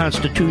been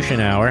Constitution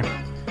Hour,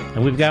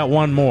 and we've got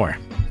one more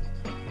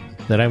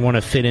that I want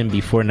to fit in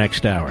before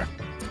next hour.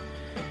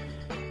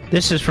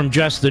 This is from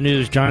Just the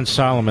News, John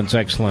Solomon's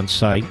excellent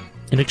site.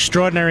 An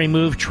extraordinary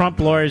move, Trump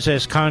lawyers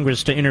ask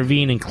Congress to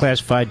intervene in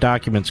classified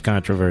documents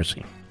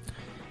controversy.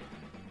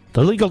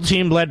 The legal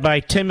team led by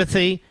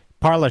Timothy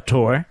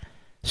Parlatore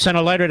sent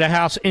a letter to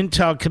House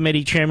Intel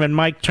Committee Chairman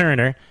Mike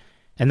Turner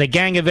and the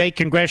Gang of Eight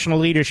congressional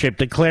leadership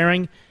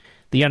declaring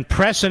the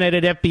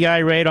unprecedented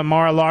FBI raid on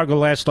Mar-a-Lago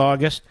last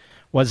August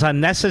was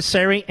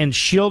unnecessary and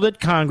shielded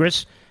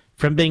Congress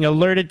from being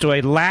alerted to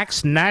a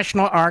lax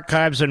National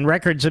Archives and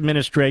Records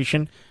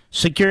Administration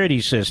security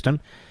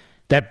system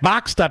that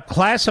boxed up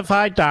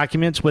classified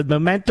documents with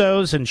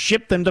mementos and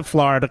shipped them to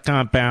Florida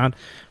compound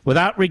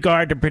without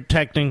regard to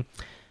protecting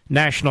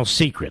national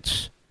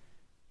secrets.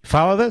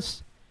 Follow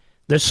this?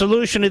 The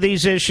solution to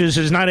these issues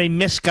is not a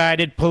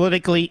misguided,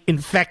 politically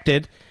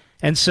infected,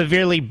 and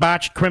severely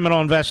botched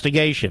criminal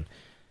investigation,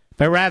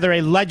 but rather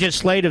a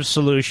legislative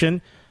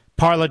solution,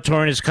 Parlatore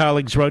and his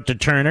colleagues wrote to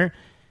Turner.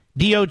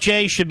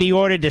 DOJ should be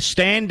ordered to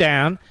stand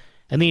down,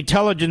 and the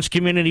intelligence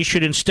community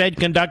should instead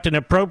conduct an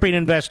appropriate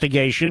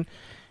investigation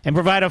and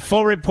provide a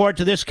full report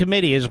to this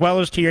committee as well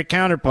as to your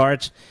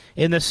counterparts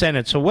in the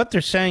Senate. So what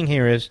they're saying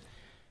here is,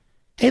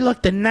 hey,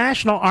 look, the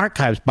National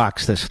Archives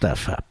boxed this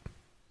stuff up.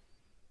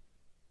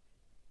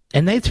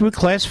 And they threw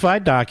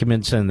classified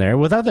documents in there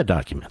with other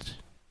documents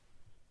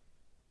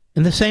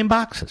in the same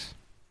boxes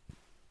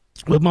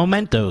with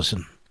mementos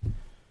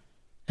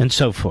and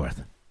so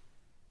forth.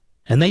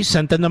 And they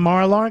sent them to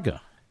Mar-a-Lago.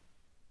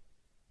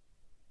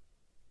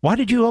 Why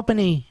did you open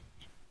the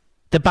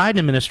Biden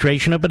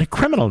administration opened a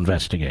criminal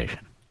investigation?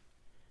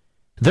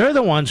 They're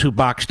the ones who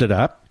boxed it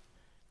up.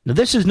 Now,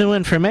 this is new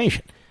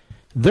information.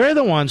 They're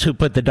the ones who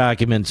put the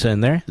documents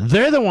in there.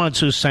 They're the ones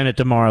who sent it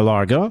to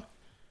Mar-a-Lago.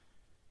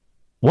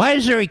 Why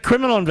is there a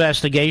criminal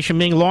investigation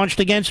being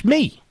launched against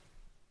me?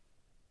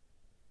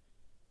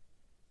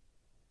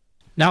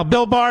 Now,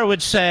 Bill Barr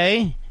would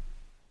say,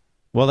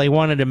 well, they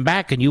wanted him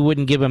back and you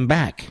wouldn't give him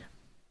back.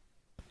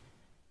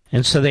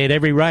 And so they had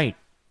every right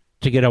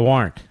to get a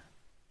warrant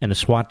and a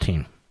SWAT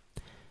team.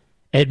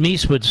 Ed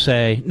Meese would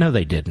say, no,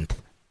 they didn't.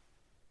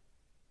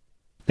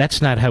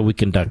 That's not how we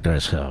conduct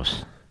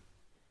ourselves.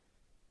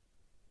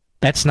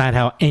 That's not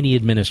how any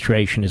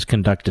administration has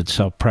conducted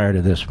itself prior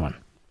to this one.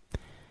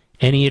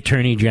 Any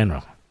attorney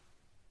general,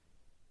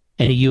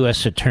 any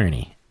U.S.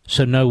 attorney.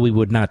 So no, we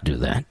would not do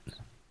that.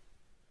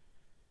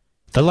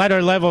 The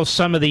letter levels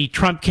some of the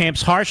Trump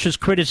camp's harshest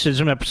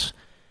criticism of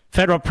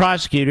federal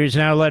prosecutors,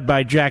 now led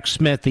by Jack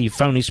Smith, the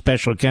phony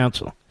special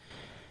counsel,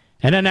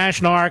 and the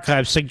National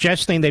Archives,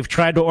 suggesting they've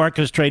tried to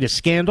orchestrate a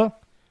scandal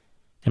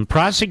and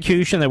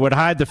prosecution that would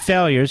hide the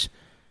failures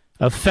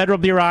of federal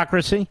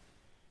bureaucracy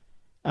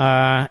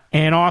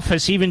and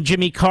office, even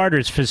Jimmy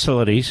Carter's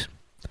facilities.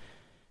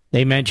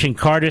 They mentioned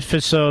Carter's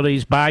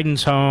facilities,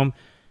 Biden's home,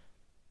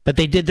 but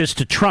they did this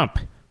to Trump.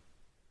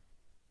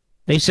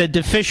 They said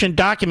deficient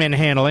document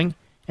handling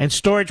and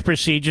storage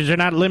procedures are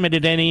not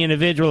limited to any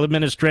individual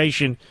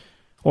administration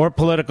or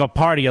political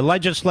party. A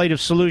legislative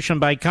solution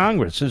by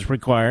Congress is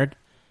required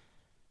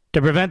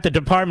to prevent the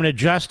Department of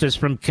Justice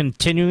from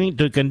continuing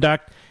to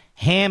conduct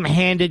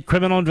ham-handed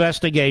criminal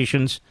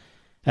investigations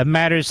of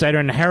matters that are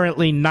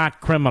inherently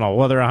not criminal.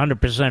 Well, they're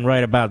 100%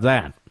 right about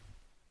that.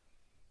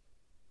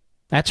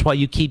 That's why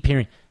you keep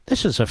hearing,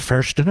 this is a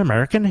first in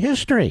American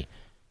history.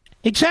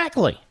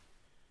 Exactly.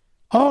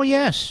 Oh,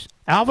 yes.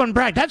 Alvin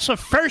Bragg, that's a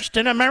first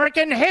in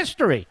American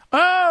history.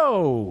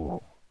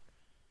 Oh!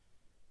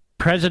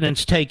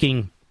 Presidents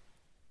taking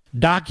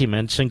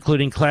documents,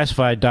 including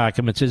classified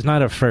documents, is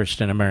not a first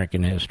in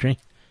American history.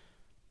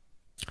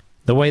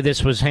 The way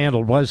this was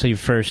handled was a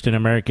first in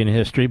American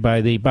history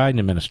by the Biden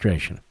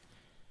administration.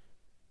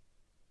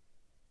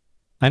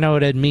 I know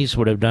what Ed Meese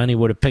would have done. He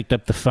would have picked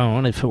up the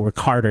phone, if it were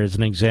Carter as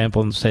an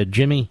example, and said,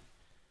 Jimmy,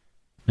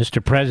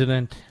 Mr.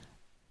 President,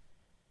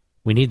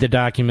 we need the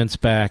documents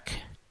back.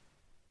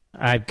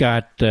 I've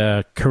got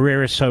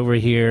careerists over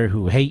here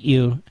who hate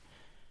you,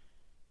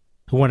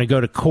 who want to go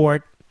to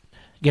court,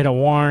 get a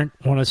warrant,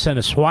 want to send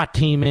a SWAT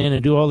team in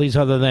and do all these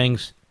other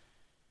things.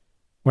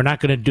 We're not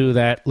going to do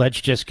that.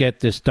 Let's just get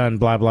this done,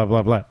 blah, blah,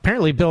 blah, blah.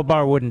 Apparently, Bill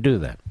Barr wouldn't do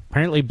that.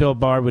 Apparently, Bill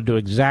Barr would do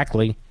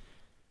exactly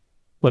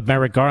what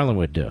Merrick Garland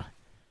would do.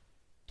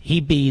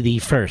 He'd be the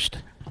first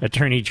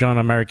attorney general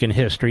in American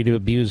history to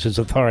abuse his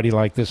authority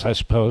like this, I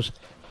suppose.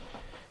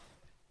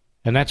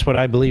 And that's what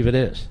I believe it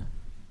is.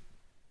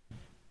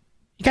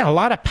 You got a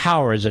lot of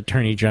power as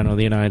Attorney General of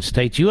the United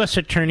States. U.S.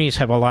 attorneys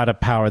have a lot of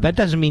power. That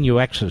doesn't mean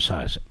you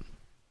exercise it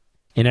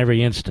in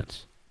every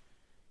instance.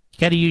 You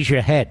got to use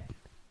your head.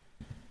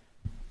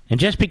 And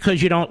just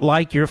because you don't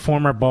like your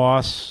former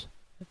boss,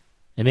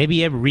 and maybe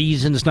you have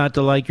reasons not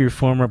to like your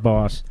former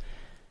boss,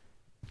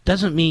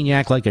 doesn't mean you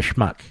act like a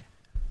schmuck.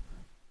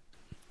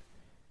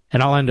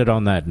 And I'll end it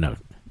on that note.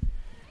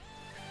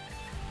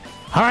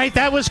 All right,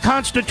 that was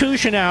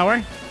Constitution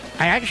Hour.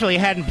 I actually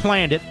hadn't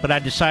planned it, but I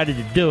decided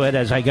to do it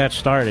as I got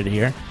started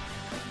here.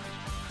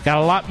 Got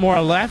a lot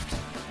more left.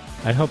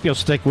 I hope you'll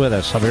stick with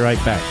us. I'll be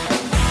right back.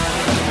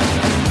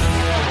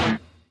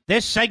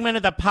 This segment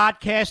of the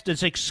podcast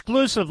is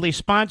exclusively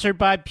sponsored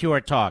by Pure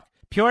Talk.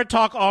 Pure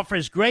Talk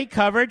offers great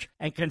coverage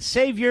and can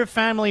save your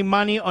family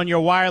money on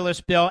your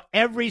wireless bill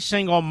every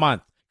single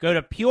month. Go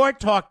to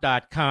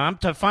puretalk.com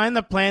to find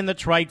the plan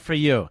that's right for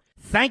you.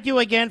 Thank you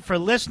again for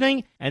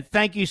listening, and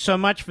thank you so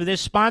much for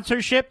this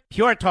sponsorship,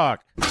 Pure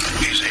Talk.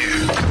 He's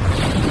here.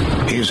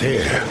 He's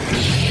here.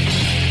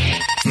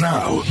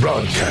 Now,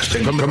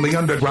 broadcasting from the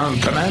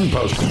underground command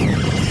post,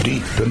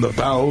 deep in the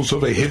bowels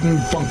of a hidden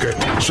bunker,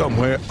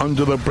 somewhere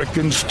under the brick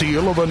and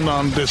steel of a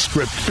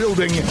nondescript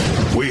building,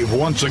 we've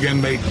once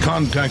again made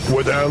contact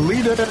with our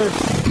leader,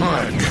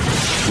 Mark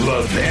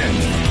Levin.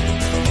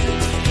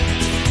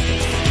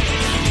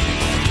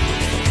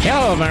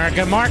 Hello,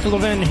 America. Mark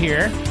Levin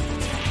here.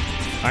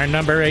 Our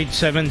number,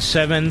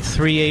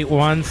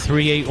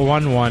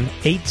 877-381-3811.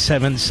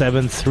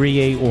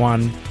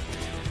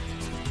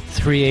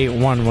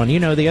 877-381-3811. You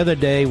know, the other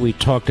day we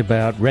talked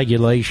about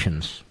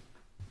regulations.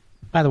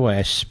 By the way,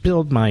 I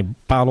spilled my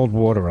bottled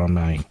water on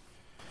my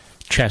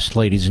chest,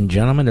 ladies and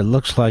gentlemen. It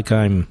looks like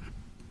I'm...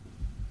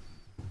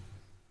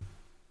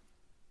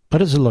 What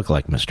does it look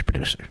like, Mr.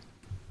 Producer?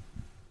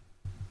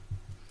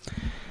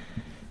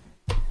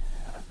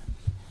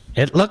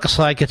 It looks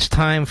like it's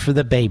time for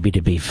the baby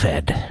to be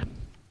fed.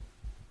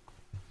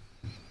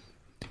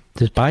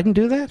 Does Biden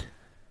do that?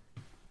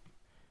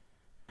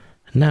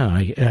 No,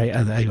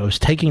 I was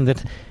taking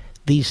that.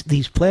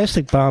 These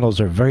plastic bottles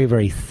are very,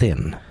 very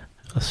thin.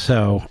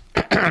 So,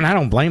 and I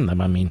don't blame them.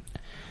 I mean,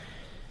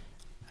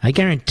 I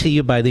guarantee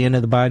you by the end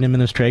of the Biden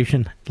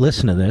administration,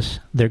 listen to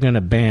this, they're going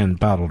to ban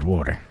bottled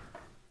water.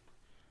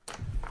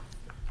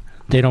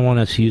 They don't want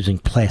us using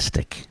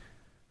plastic.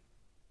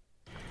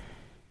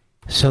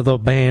 So they'll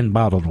ban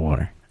bottled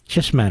water. It's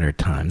just a matter of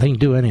time. They can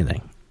do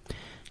anything.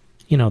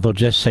 You know, they'll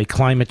just say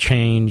climate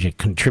change, it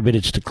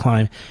contributes to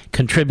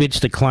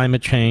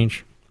climate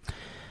change.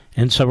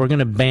 And so we're going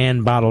to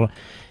ban bottled.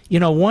 You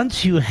know,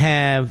 once you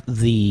have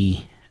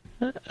the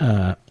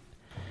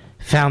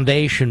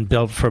foundation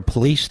built for a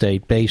police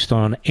state based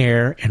on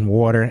air and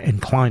water and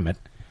climate,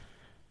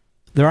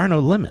 there are no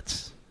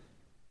limits.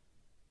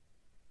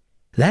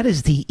 That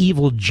is the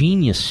evil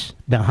genius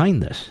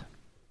behind this.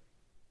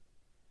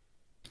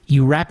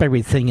 You wrap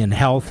everything in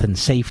health and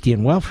safety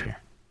and welfare.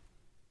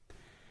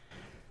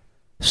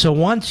 So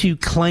once you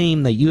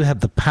claim that you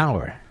have the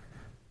power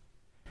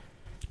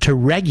to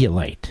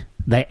regulate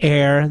the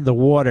air, the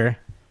water,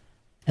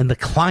 and the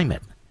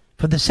climate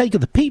for the sake of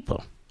the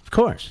people, of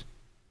course,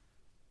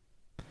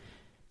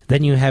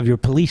 then you have your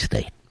police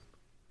state.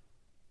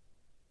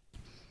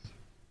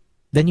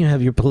 Then you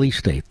have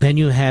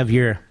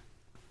your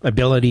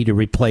ability to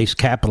replace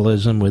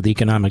capitalism with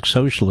economic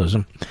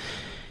socialism.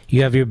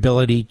 You have your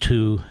ability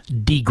to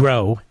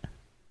degrow,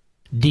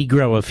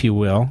 if you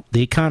will,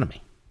 the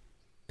economy.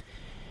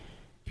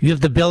 You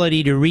have the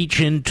ability to reach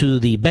into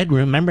the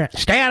bedroom. Remember,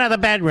 stay out of the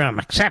bedroom,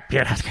 except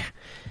you.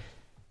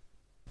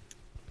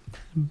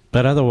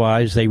 But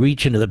otherwise, they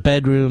reach into the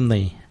bedroom,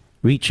 they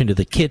reach into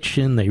the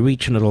kitchen, they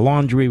reach into the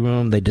laundry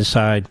room, they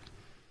decide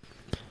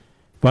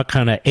what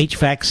kind of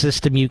HVAC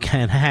system you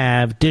can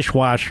have,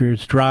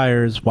 dishwashers,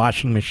 dryers,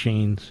 washing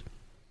machines.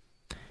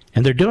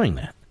 And they're doing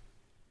that.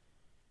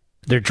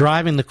 They're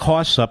driving the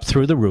costs up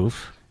through the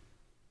roof.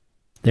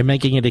 They're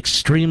making it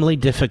extremely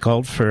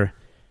difficult for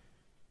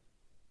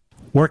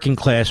working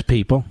class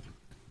people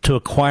to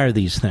acquire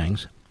these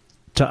things,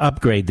 to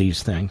upgrade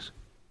these things.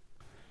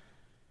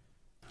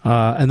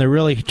 And they're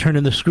really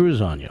turning the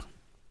screws on you,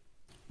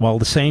 while at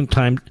the same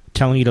time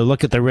telling you to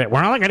look at the rich.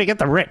 We're only going to get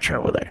the rich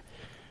over there.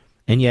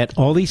 And yet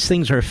all these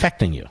things are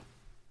affecting you.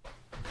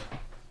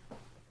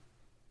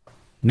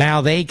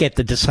 Now they get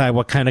to decide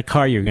what kind of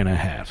car you're going to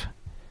have.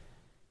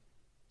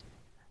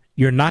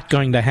 You're not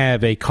going to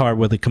have a car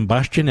with a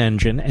combustion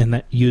engine and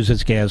that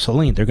uses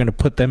gasoline. They're going to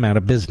put them out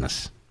of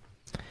business.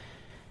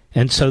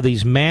 And so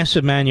these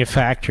massive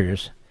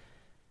manufacturers,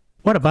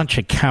 what a bunch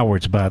of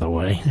cowards, by the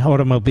way,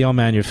 automobile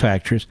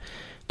manufacturers,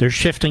 they're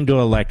shifting to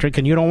electric,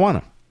 and you don't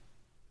want them.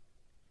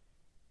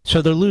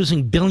 So they're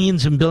losing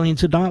billions and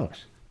billions of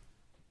dollars.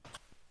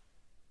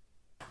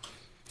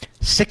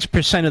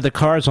 6% of the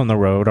cars on the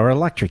road are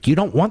electric. You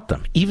don't want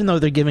them, even though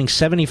they're giving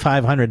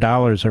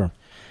 $7,500 or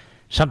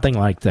something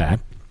like that.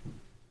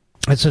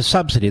 It's a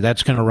subsidy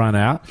that's going to run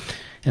out.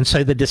 And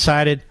so they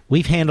decided,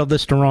 we've handled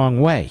this the wrong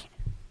way.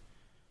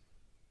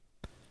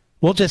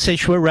 We'll just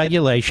issue a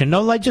regulation,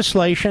 no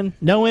legislation,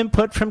 no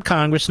input from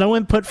Congress, no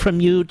input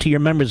from you to your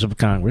members of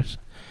Congress,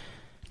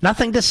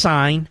 nothing to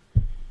sign.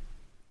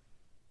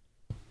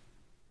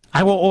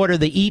 I will order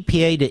the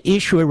EPA to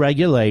issue a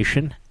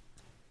regulation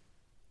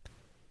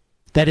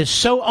that is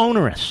so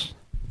onerous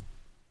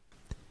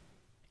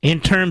in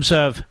terms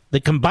of the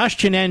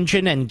combustion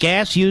engine and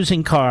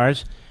gas-using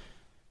cars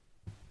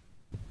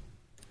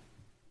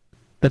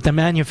that the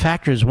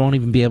manufacturers won't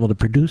even be able to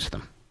produce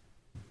them.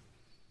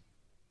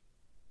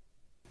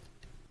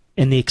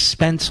 And the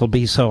expense will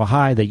be so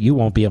high that you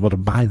won't be able to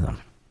buy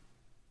them.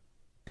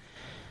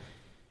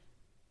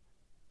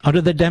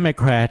 Under the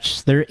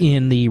Democrats, they're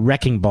in the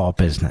wrecking ball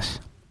business.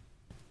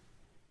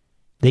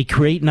 They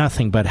create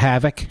nothing but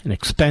havoc and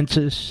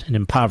expenses and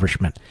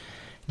impoverishment.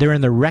 They're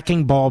in the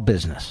wrecking ball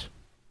business.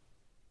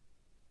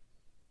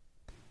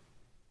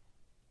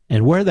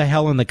 And where the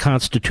hell in the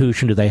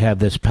Constitution do they have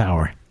this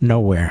power?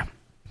 Nowhere.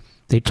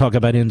 They talk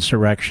about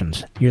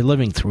insurrections. You're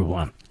living through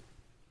one.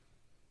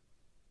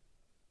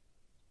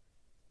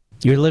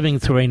 You're living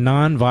through a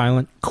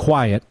nonviolent,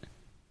 quiet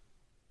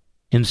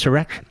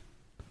insurrection.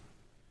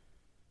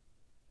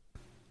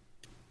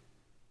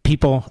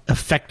 People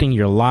affecting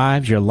your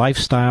lives, your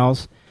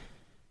lifestyles,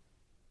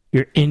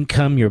 your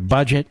income, your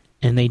budget,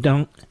 and they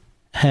don't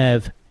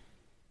have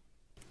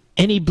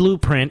any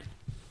blueprint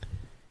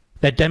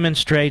that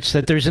demonstrates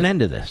that there's an end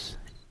to this.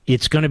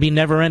 It's going to be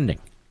never ending.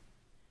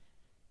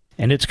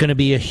 And it's going to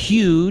be a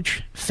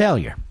huge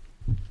failure.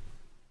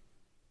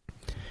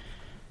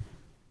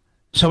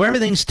 So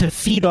everything's to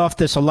feed off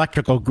this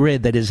electrical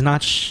grid that is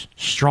not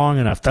strong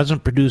enough,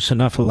 doesn't produce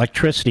enough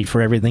electricity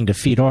for everything to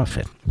feed off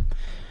it.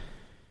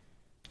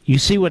 You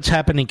see what's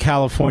happened in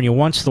California.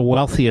 Once the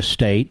wealthiest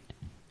state,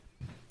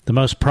 the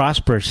most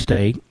prosperous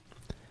state,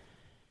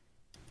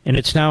 and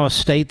it's now a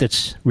state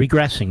that's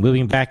regressing,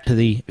 moving back to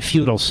the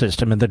feudal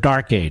system in the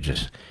Dark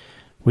Ages.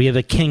 We have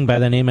a king by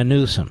the name of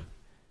Newsom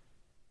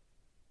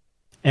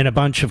and a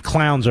bunch of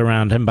clowns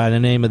around him by the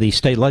name of the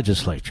state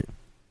legislature,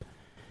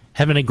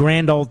 having a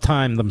grand old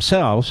time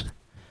themselves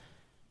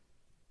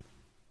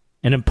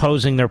and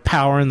imposing their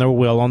power and their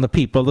will on the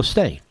people of the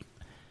state.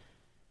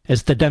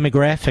 As the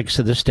demographics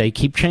of the state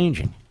keep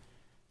changing,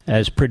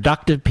 as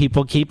productive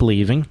people keep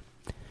leaving,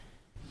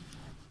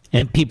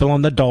 and people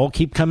on the dole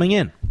keep coming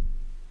in.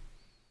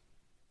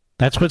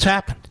 That's what's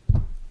happened.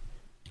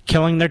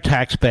 Killing their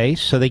tax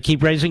base, so they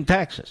keep raising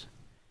taxes.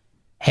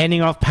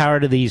 Handing off power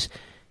to these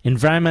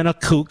environmental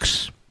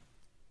kooks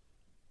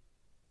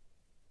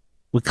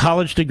with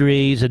college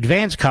degrees,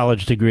 advanced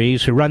college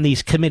degrees, who run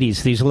these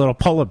committees, these little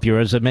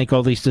Politburos that make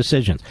all these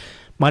decisions,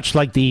 much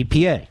like the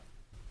EPA.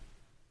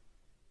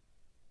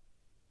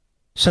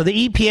 So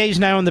the EPA is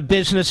now in the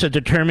business of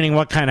determining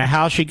what kind of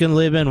house you can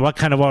live in, what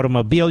kind of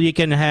automobile you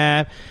can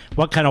have,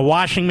 what kind of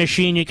washing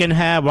machine you can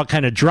have, what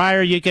kind of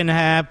dryer you can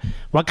have,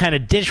 what kind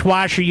of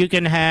dishwasher you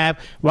can have,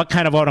 what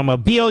kind of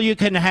automobile you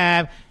can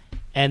have,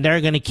 and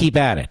they're going to keep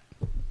at it.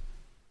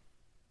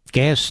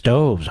 Gas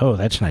stoves, oh,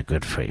 that's not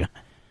good for you.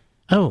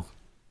 Oh,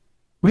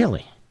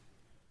 really?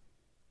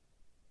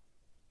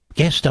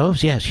 Gas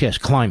stoves? Yes,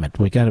 climate.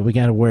 We got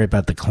to worry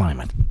about the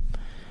climate.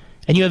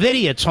 And you have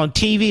idiots on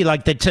TV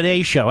like the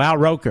Today Show, Al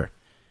Roker.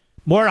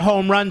 More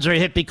home runs are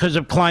hit because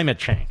of climate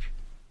change.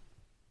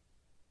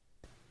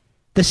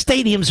 The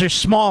stadiums are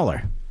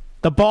smaller.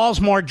 The ball's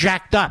more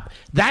jacked up.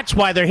 That's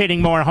why they're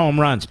hitting more home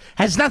runs.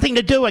 Has nothing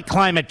to do with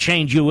climate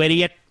change, you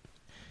idiot.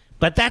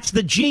 But that's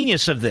the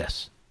genius of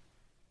this.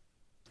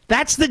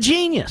 That's the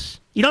genius.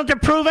 You don't have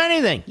to prove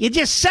anything. You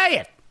just say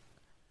it.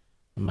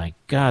 Oh my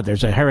God,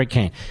 there's a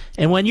hurricane.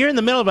 And when you're in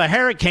the middle of a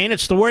hurricane,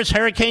 it's the worst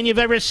hurricane you've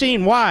ever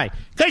seen. Why?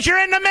 Because you're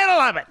in the middle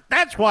of it.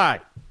 That's why.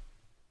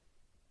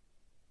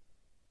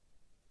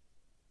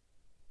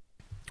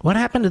 What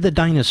happened to the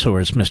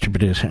dinosaurs, Mr.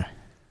 Producer?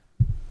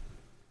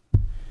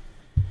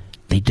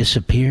 They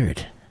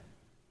disappeared.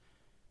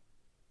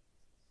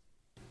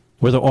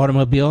 Were there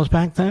automobiles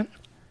back then?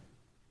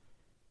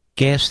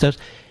 Gas stoves?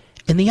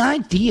 And the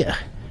idea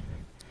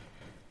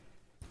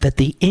that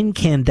the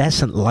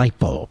incandescent light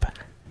bulb,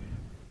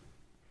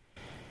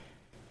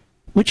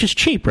 which is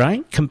cheap,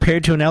 right,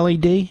 compared to an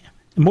LED,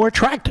 more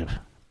attractive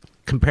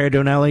compared to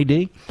an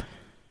LED,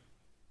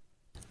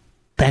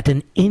 that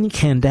an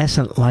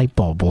incandescent light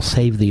bulb will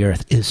save the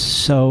earth is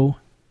so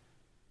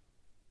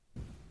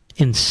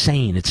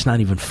insane, it's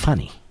not even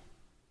funny.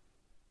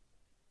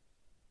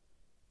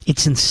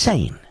 It's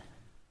insane.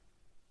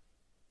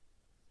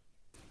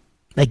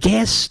 A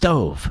gas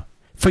stove,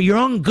 for your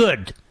own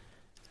good.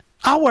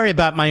 I'll worry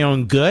about my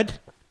own good.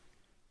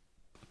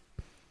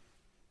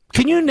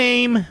 Can you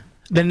name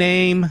the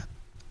name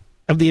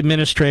of the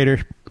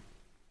administrator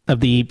of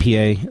the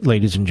EPA,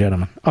 ladies and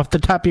gentlemen? Off the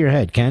top of your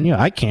head, can you?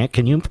 I can't.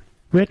 Can you,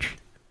 Rich?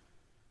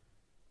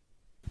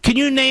 Can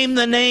you name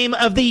the name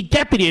of the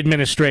deputy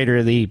administrator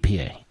of the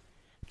EPA?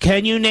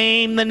 Can you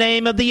name the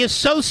name of the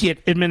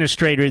associate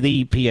administrator of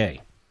the EPA?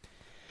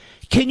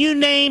 Can you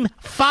name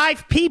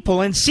 5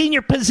 people in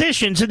senior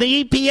positions in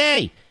the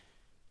EPA?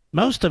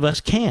 Most of us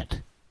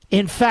can't.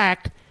 In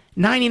fact,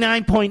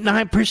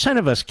 99.9%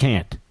 of us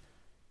can't.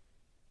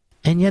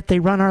 And yet they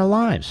run our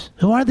lives.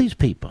 Who are these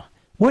people?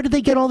 Where did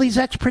they get all these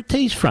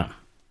expertise from?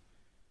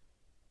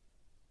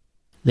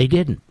 They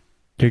didn't.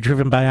 They're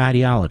driven by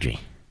ideology.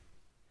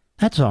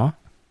 That's all.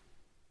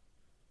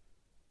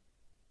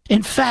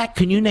 In fact,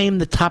 can you name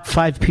the top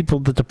 5 people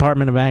at the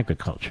Department of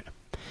Agriculture?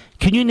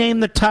 Can you name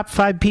the top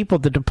 5 people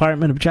at the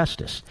Department of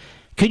Justice?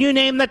 Can you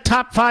name the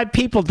top 5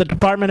 people at the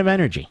Department of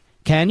Energy?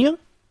 Can you?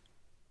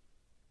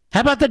 How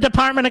about the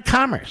Department of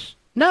Commerce?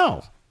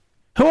 No.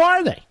 Who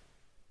are they?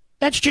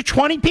 That's just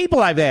 20 people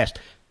I've asked.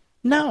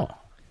 No.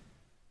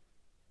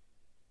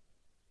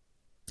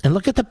 And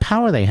look at the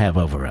power they have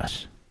over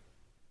us.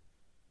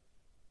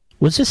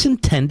 Was this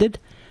intended?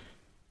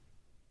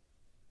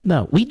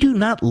 No. We do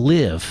not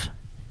live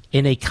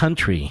in a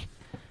country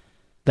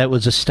that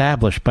was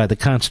established by the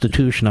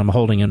Constitution I'm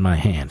holding in my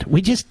hand.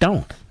 We just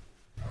don't.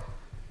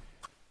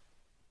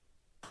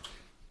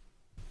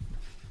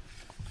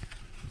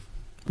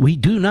 We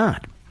do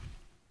not.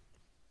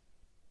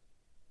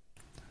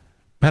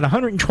 About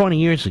 120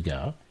 years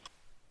ago,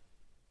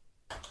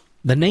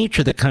 the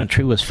nature of the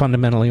country was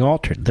fundamentally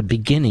altered, the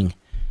beginning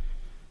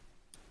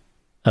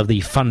of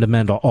the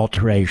fundamental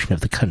alteration of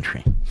the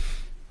country.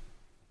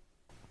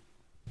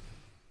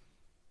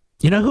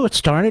 You know who it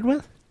started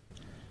with?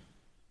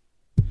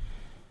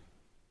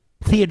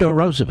 Theodore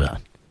Roosevelt.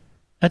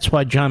 That's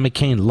why John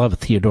McCain loved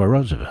Theodore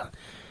Roosevelt.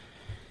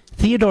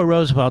 Theodore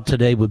Roosevelt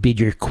today would be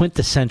your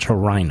quintessential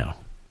rhino.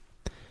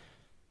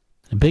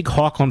 A big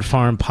hawk on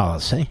foreign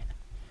policy,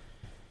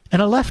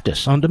 and a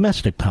leftist on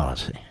domestic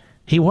policy.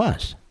 He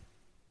was.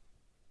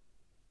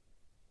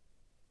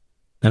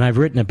 And I've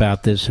written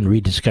about this in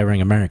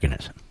Rediscovering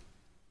Americanism.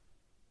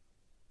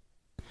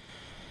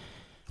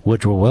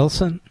 Woodrow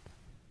Wilson,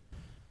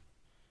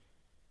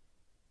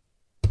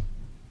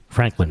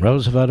 Franklin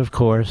Roosevelt, of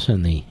course,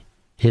 and the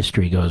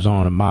history goes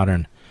on in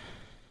modern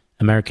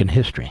American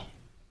history.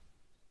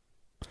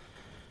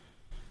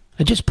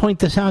 I just point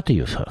this out to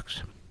you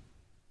folks.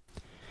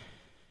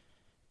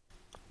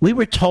 We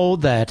were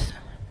told that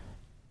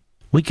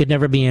we could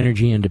never be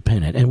energy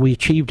independent, and we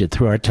achieved it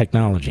through our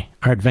technology,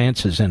 our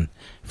advances in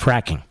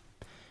fracking.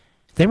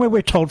 Then we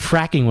were told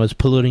fracking was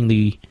polluting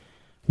the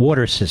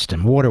water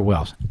system, water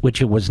wells,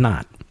 which it was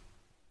not.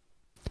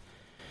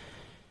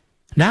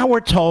 Now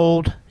we're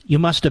told you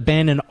must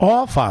abandon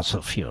all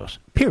fossil fuels,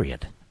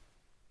 period,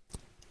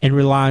 and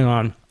rely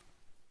on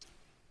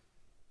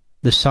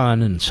the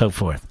sun and so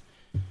forth,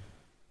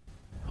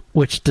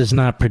 which does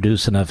not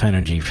produce enough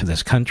energy for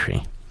this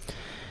country.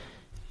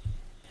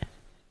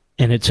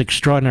 And it's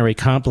extraordinarily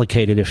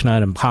complicated, if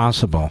not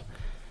impossible,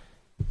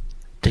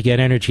 to get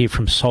energy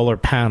from solar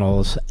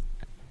panels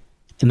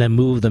and then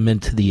move them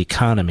into the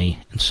economy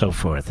and so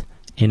forth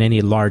in any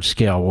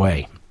large-scale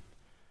way.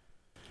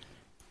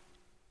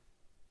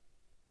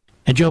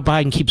 And Joe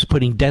Biden keeps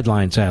putting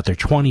deadlines out there,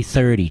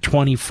 2030,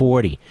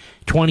 2040,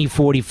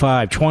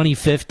 2045,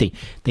 2050.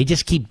 They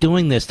just keep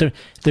doing this.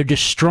 They're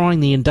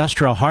destroying the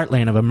industrial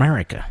heartland of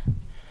America.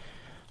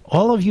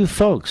 All of you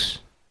folks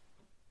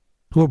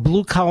who are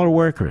blue-collar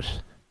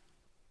workers,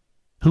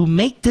 who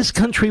make this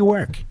country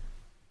work,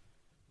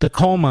 the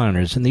coal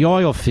miners and the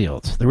oil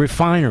fields, the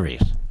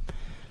refineries,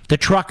 the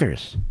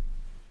truckers,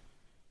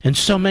 and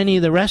so many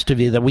of the rest of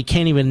you that we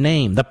can't even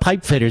name, the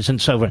pipe fitters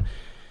and so forth,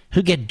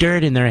 who get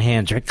dirt in their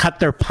hands or cut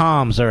their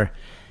palms or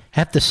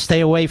have to stay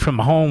away from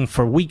home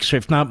for weeks or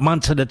if not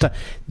months at a time.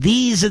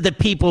 These are the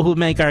people who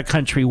make our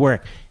country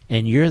work,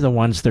 and you're the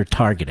ones they're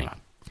targeting.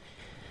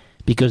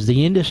 Because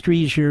the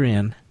industries you're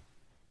in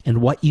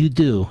and what you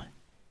do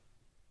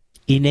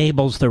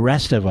enables the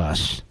rest of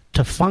us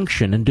to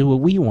function and do what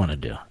we want to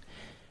do.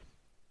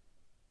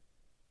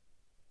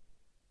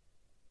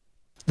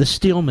 The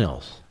steel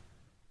mills,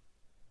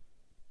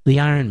 the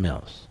iron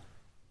mills,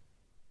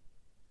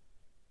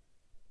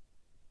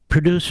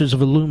 producers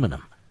of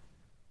aluminum.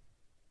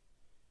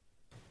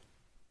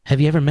 Have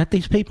you ever met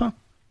these people?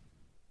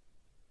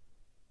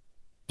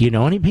 Do you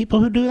know any people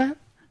who do that?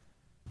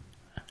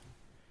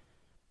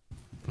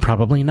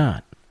 Probably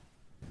not.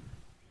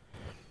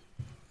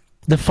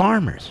 The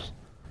farmers,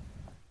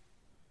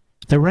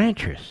 the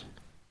ranchers,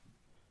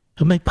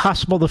 who make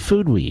possible the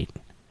food we eat.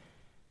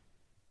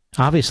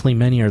 Obviously,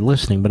 many are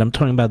listening, but I'm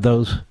talking about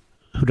those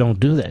who don't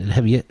do that.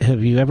 Have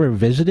you ever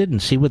visited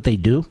and see what they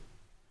do?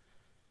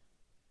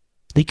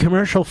 The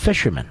commercial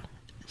fishermen.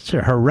 It's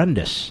a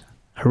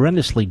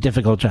horrendously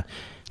difficult job.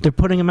 They're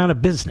putting them out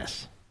of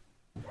business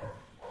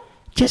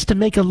just to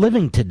make a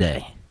living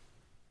today.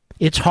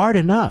 It's hard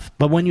enough,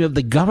 but when you have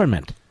the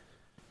government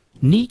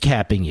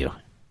kneecapping you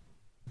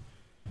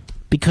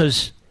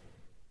because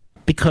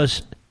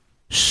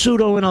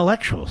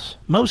pseudo-intellectuals,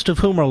 most of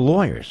whom are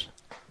lawyers,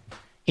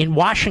 in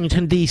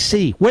Washington,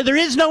 D.C., where there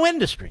is no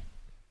industry.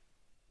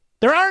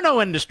 There are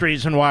no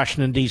industries in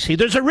Washington, D.C.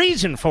 There's a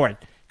reason for it,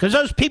 because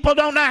those people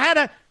don't know how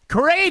to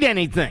create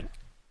anything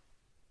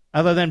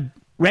other than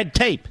red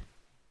tape.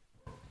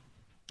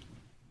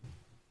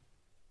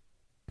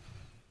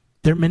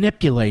 They're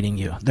manipulating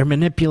you. They're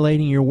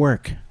manipulating your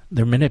work.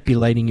 They're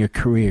manipulating your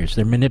careers.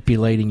 They're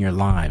manipulating your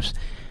lives.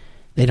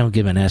 They don't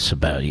give an S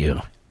about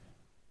you.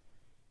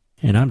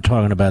 And I'm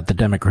talking about the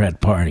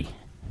Democrat Party.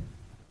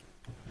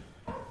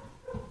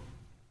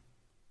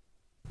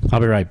 I'll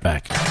be right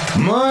back.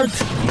 Mark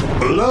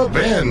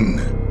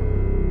Levin.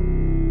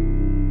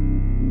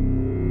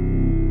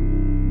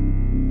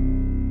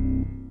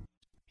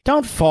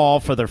 Don't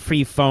fall for the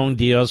free phone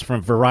deals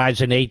from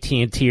Verizon,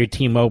 AT&T, or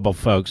T-Mobile,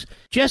 folks.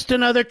 Just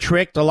another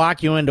trick to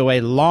lock you into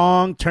a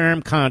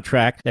long-term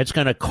contract that's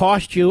going to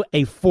cost you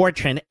a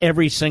fortune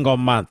every single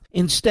month.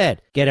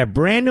 Instead, get a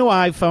brand new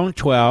iPhone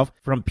 12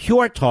 from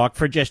Pure Talk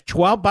for just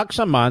 $12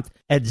 a month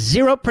at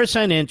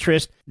 0%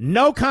 interest,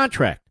 no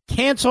contract.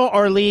 Cancel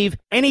or leave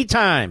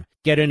anytime.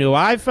 Get a new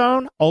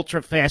iPhone,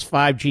 ultra-fast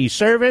 5G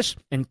service,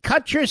 and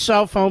cut your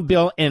cell phone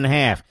bill in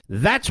half.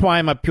 That's why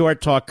I'm a Pure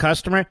Talk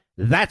customer.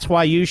 That's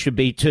why you should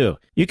be, too.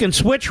 You can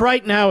switch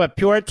right now at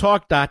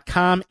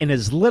puretalk.com in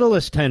as little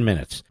as 10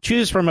 minutes.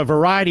 Choose from a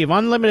variety of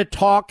unlimited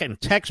talk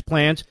and text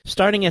plans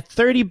starting at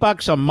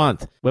 $30 a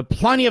month with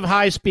plenty of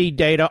high-speed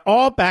data,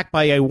 all backed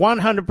by a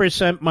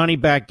 100%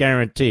 money-back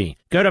guarantee.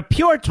 Go to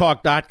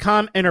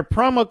puretalk.com, enter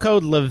promo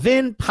code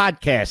Levin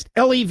Podcast,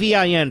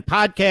 Levin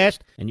Podcast,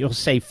 and you'll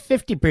save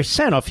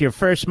 50% off your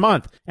first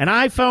month. An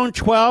iPhone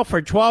 12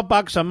 for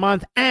 $12 a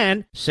month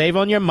and save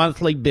on your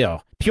monthly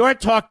bill.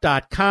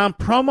 puretalk.com,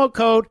 promo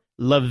code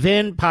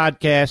Levin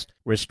Podcast.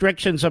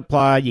 Restrictions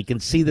apply. You can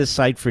see the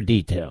site for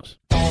details.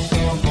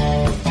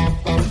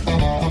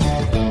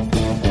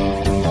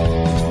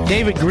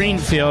 David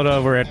Greenfield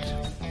over at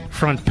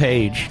Front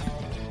Page.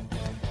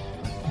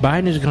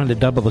 Biden is going to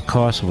double the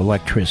cost of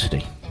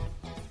electricity.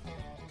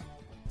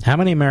 How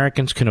many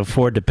Americans can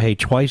afford to pay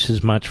twice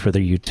as much for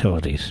their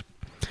utilities?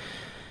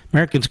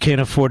 Americans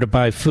can't afford to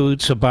buy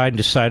food, so Biden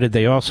decided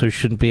they also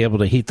shouldn't be able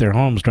to heat their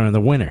homes during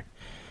the winter.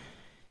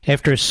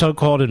 After a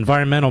so-called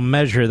environmental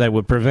measure that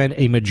would prevent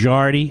a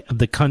majority of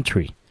the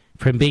country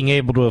from being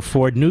able to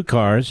afford new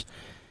cars,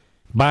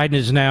 Biden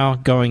is now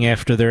going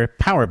after their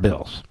power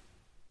bills.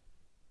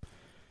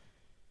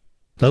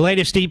 The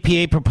latest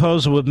EPA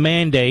proposal would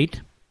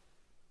mandate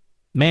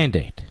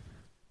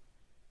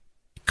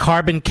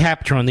carbon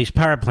capture on these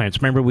power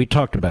plants. Remember, we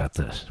talked about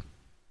this.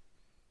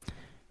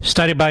 A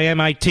study by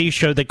MIT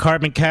showed that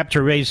carbon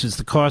capture raises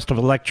the cost of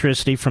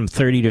electricity from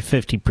 30 to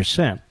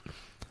 50%.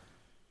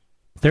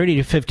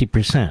 30 to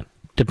 50%,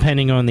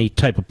 depending on the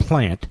type of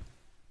plant.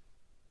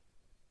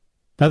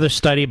 Another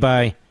study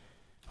by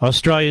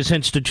Australia's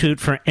Institute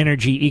for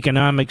Energy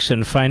Economics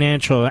and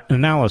Financial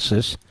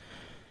Analysis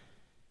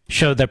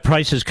showed that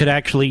prices could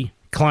actually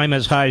climb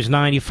as high as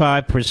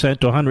 95%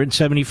 to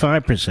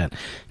 175%.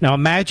 Now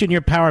imagine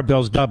your power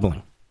bills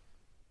doubling.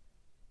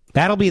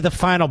 That'll be the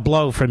final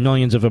blow for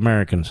millions of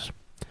Americans.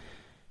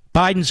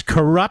 Biden's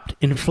corrupt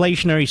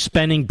inflationary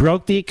spending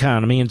broke the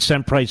economy and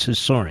sent prices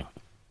soaring.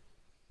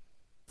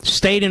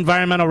 State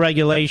environmental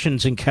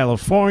regulations in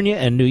California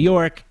and New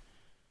York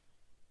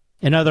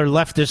and other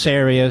leftist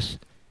areas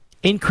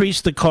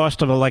increased the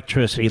cost of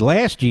electricity.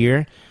 Last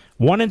year,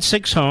 1 in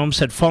 6 homes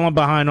had fallen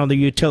behind on their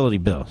utility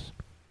bills.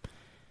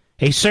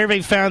 A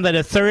survey found that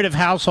a third of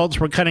households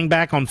were cutting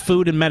back on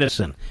food and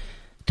medicine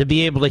to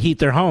be able to heat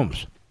their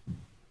homes.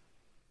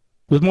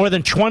 With more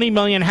than 20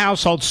 million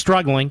households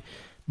struggling,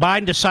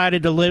 Biden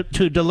decided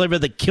to deliver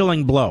the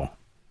killing blow.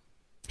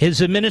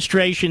 His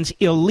administration's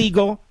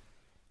illegal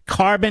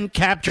carbon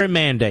capture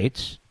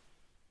mandates,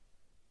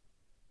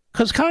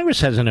 because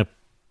Congress hasn't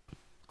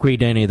agreed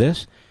to any of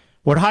this,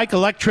 would hike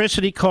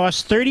electricity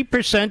costs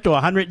 30% to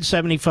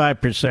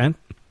 175%,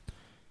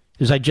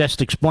 as I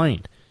just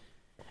explained.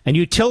 And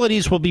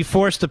utilities will be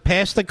forced to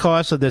pass the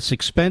cost of this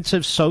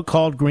expensive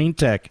so-called green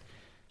tech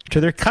to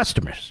their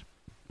customers,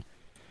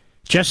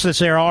 just as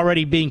they're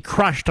already being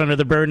crushed under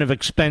the burden of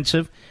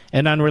expensive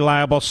and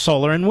unreliable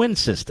solar and wind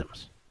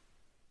systems.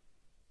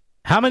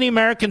 How many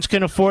Americans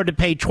can afford to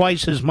pay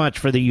twice as much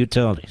for the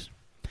utilities?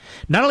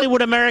 Not only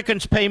would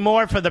Americans pay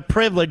more for the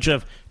privilege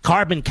of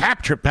carbon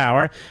capture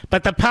power,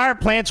 but the power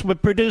plants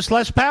would produce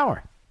less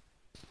power.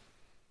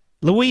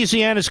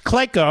 Louisiana's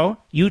Cleco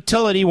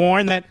utility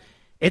warned that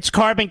its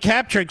carbon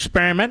capture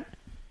experiment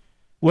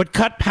would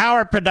cut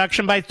power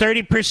production by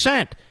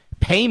 30%.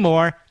 Pay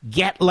more,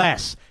 get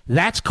less.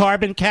 That's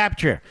carbon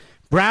capture.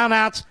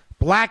 Brownouts,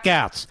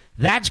 blackouts.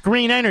 That's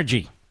green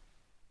energy.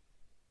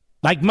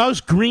 Like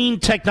most green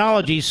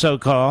technologies,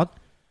 so-called,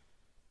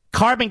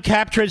 carbon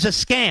capture is a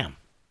scam.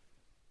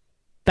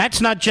 That's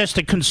not just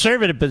a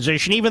conservative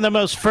position. Even the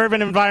most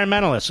fervent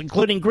environmentalists,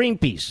 including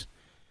Greenpeace,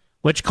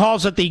 which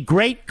calls it the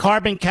Great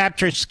Carbon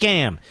Capture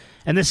Scam,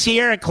 and the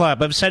Sierra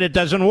Club have said it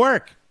doesn't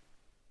work.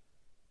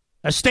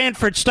 A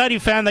Stanford study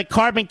found that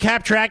carbon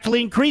capture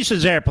actually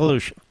increases air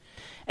pollution.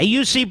 A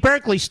UC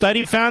Berkeley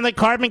study found that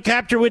carbon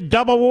capture would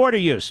double water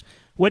use,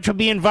 which would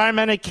be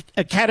environmentally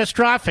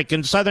catastrophic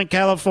in Southern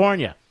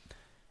California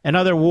and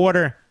other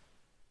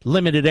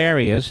water-limited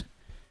areas.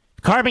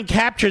 Carbon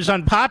capture is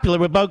unpopular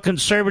with both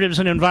conservatives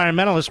and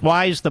environmentalists.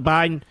 Why is the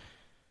Biden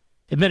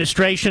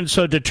administration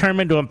so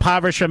determined to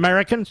impoverish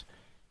Americans,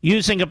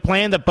 using a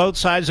plan that both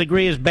sides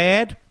agree is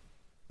bad?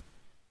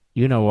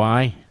 You know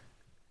why.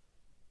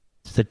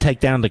 It's to take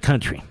down the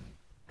country.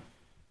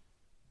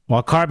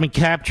 While carbon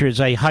capture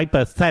is a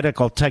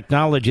hypothetical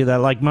technology that,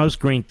 like most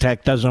green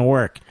tech, doesn't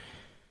work,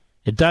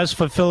 it does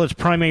fulfill its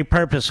primary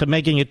purpose of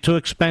making it too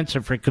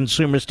expensive for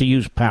consumers to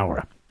use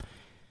power.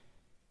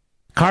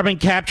 Carbon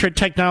capture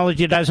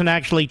technology doesn't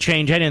actually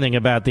change anything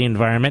about the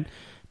environment,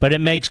 but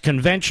it makes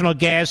conventional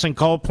gas and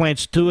coal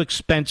plants too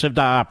expensive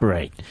to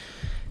operate.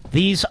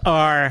 These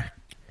are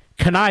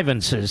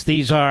connivances.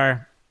 These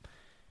are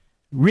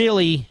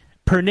really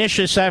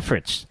pernicious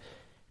efforts.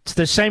 It's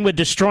the same with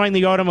destroying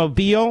the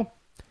automobile.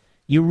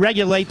 You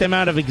regulate them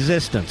out of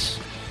existence.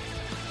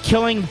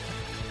 Killing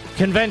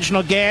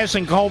conventional gas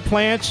and coal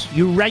plants,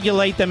 you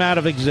regulate them out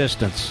of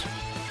existence.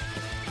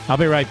 I'll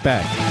be right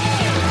back.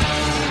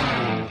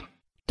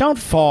 Don't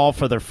fall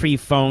for the free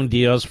phone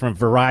deals from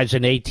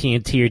Verizon,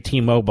 AT&T, or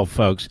T-Mobile,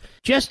 folks.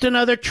 Just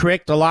another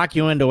trick to lock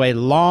you into a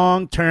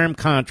long-term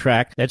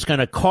contract that's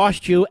going to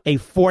cost you a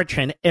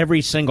fortune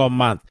every single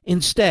month.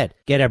 Instead,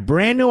 get a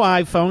brand new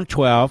iPhone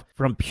 12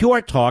 from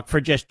Pure Talk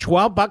for just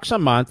 $12 a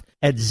month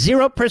at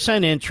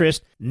 0%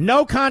 interest,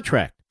 no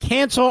contract.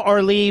 Cancel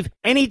or leave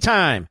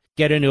anytime.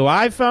 Get a new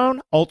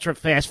iPhone,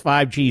 ultra-fast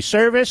 5G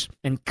service,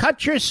 and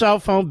cut your cell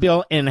phone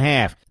bill in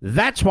half.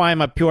 That's why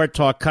I'm a Pure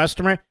Talk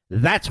customer.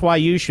 That's why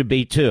you should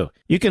be, too.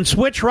 You can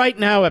switch right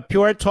now at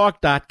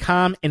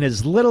puretalk.com in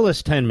as little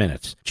as 10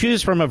 minutes.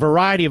 Choose from a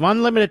variety of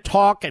unlimited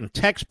talk and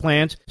text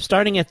plans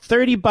starting at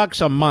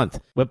 $30 a month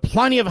with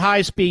plenty of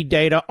high-speed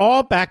data,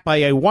 all backed by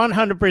a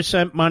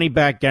 100%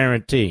 money-back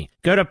guarantee.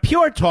 Go to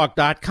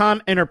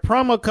puretalk.com, enter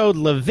promo code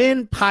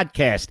Levin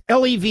Podcast,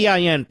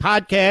 Levin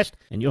Podcast,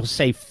 and you'll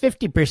save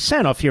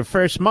 50% off your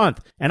first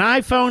month. An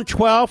iPhone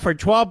 12 for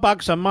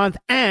 $12 a month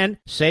and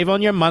save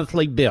on your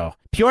monthly bill.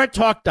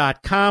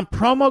 puretalk.com,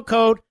 promo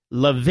code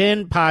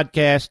Levin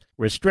Podcast.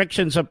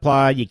 Restrictions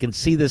apply. You can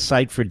see the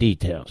site for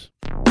details.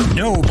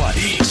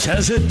 Nobody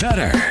says it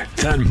better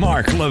than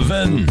Mark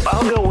Levin.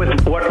 I'll go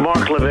with what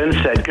Mark Levin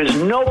said, because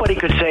nobody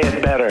could say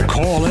it better.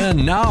 Call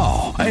in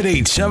now at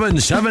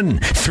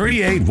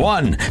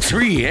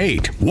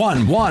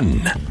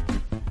 877-381-3811.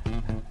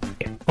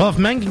 Well, if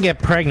men can get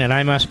pregnant,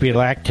 I must be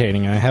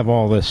lactating. I have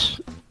all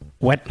this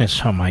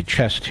wetness on my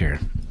chest here.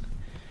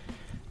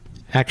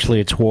 Actually,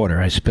 it's water.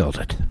 I spilled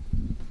it.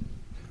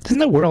 Isn't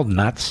the world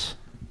nuts?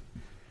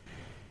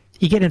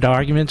 You get into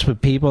arguments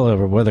with people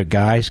over whether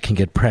guys can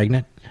get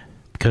pregnant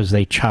because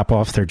they chop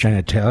off their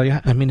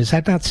genitalia. I mean, is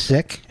that not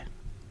sick?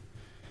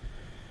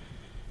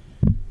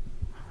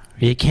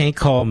 You can't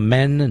call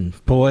men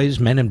and boys,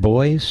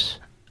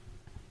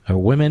 Or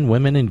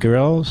women and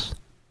girls?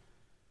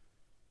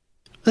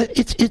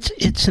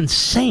 It's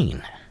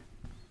insane.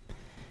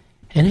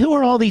 And who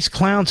are all these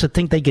clowns that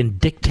think they can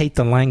dictate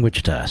the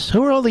language to us?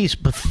 Who are all these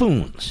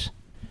buffoons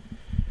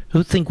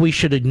who think we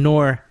should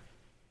ignore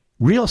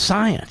real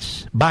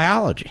science,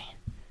 biology,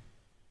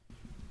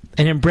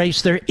 and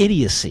embrace their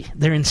idiocy,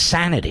 their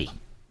insanity?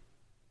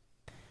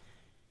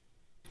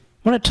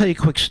 I want to tell you a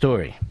quick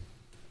story.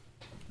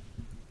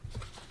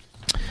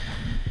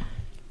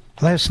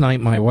 Last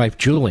night, my wife,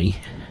 Julie,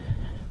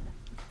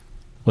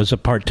 was a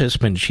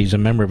participant. She's a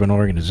member of an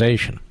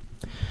organization.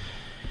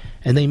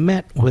 And they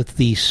met with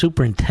the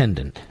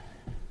superintendent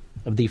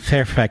of the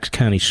Fairfax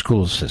County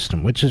school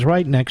system, which is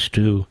right next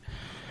to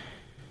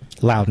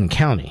Loudoun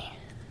County.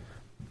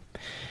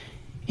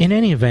 In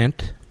any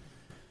event,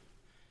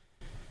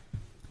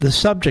 the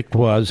subject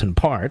was, in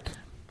part,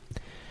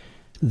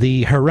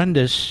 the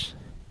horrendous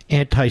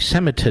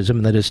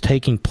anti-Semitism that is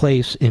taking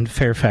place in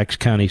Fairfax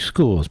County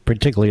schools,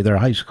 particularly their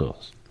high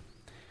schools.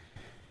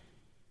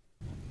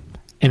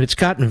 And it's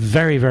gotten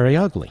very, very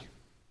ugly.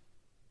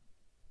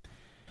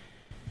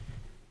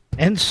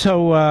 And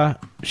so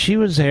she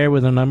was there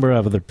with a number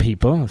of other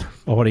people.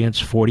 Audience,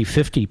 40,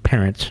 50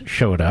 parents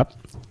showed up.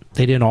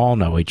 They didn't all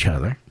know each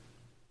other.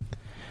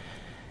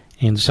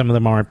 And some of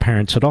them aren't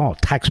parents at all,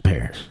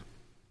 taxpayers.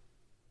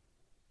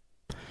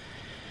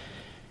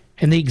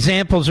 And the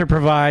examples are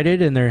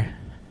provided, and they're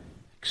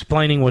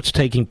explaining what's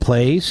taking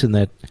place, and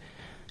that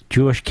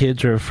Jewish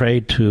kids are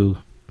afraid to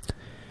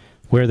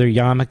wear their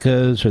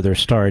yarmulkes or their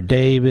Star of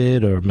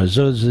David or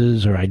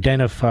mezuzahs or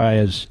identify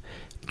as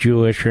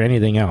Jewish or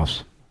anything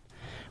else,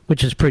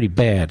 which is pretty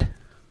bad.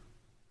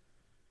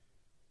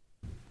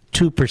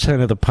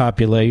 2% of the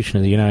population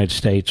of the United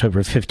States,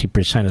 over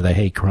 50% of the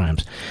hate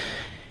crimes.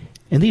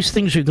 And these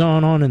things are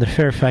going on in the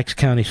Fairfax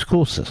County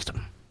school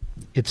system.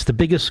 It's the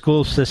biggest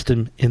school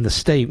system in the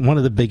state, one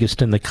of the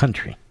biggest in the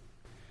country.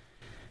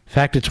 In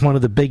fact, it's one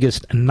of the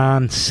biggest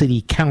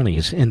non-city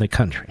counties in the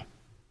country.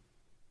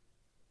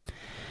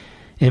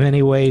 In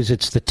many ways,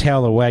 it's the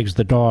tail that wags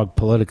the dog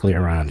politically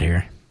around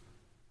here.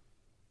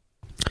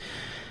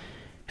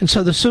 And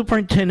so the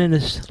superintendent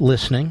is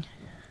listening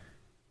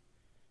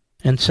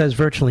and says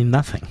virtually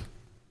nothing.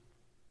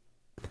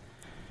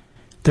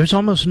 There's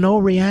almost no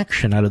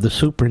reaction out of the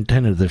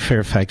superintendent of the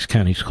Fairfax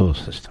County school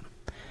system,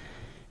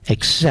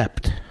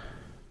 except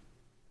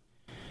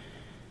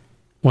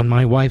when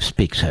my wife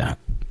speaks out.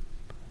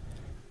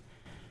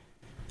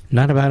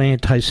 Not about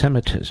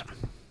anti-Semitism.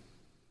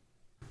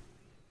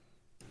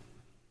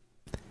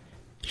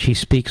 She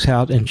speaks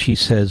out and she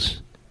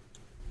says,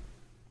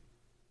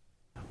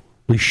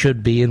 we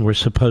should be and we're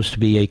supposed to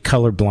be a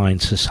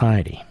colorblind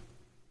society.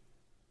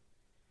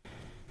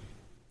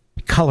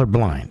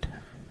 Colorblind.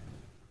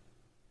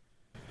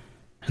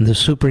 And the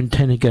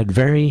superintendent got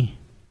very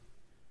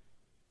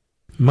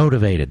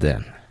motivated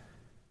then.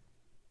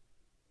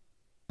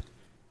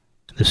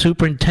 The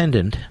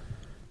superintendent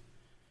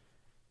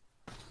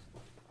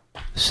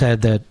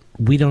said that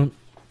we don't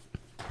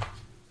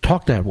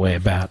talk that way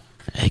about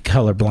a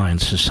colorblind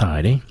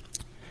society.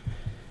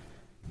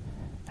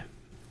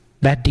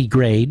 That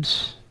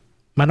degrades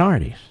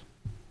minorities.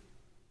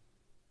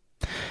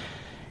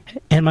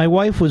 And my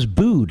wife was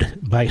booed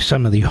by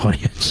some of the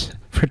audience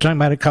for talking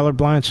about a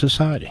colorblind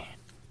society.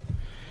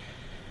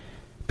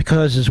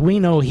 Because as we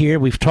know here,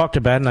 we've talked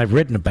about it and I've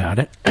written about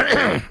it,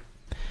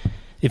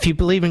 if you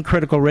believe in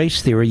critical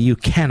race theory, you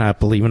cannot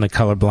believe in a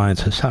colorblind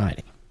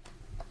society.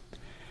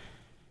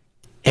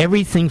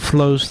 Everything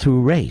flows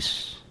through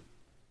race,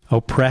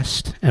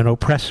 oppressed and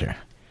oppressor.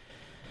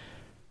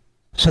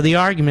 So the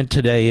argument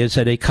today is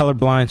that a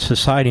colorblind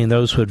society and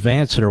those who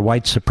advance it are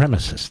white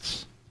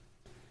supremacists,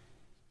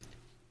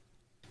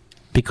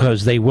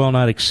 because they will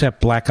not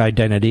accept black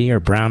identity or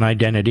brown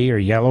identity or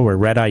yellow or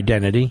red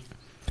identity.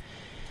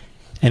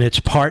 And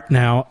it's part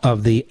now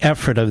of the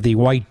effort of the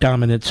white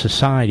dominant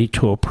society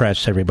to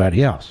oppress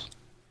everybody else.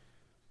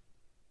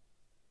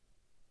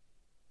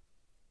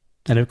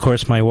 And of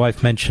course, my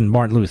wife mentioned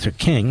Martin Luther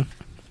King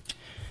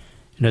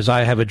in his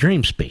I Have a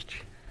Dream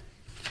speech.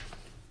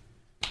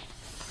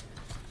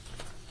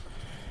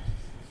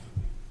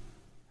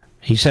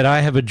 He said,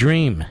 I have a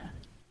dream.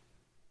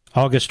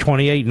 August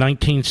 28,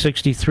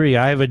 1963,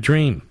 I have a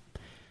dream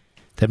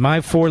that my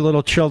 4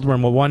 little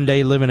children will one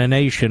day live in a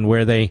nation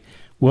where they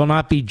will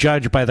not be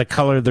judged by the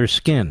color of their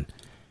skin,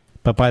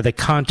 but by the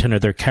content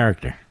of their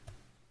character.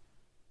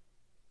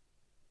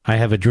 I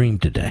have a dream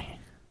today.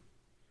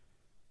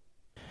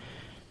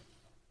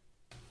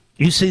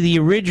 You see, the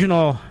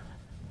original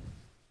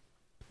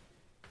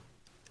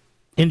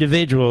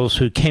individuals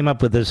who came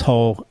up with this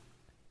whole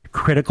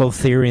critical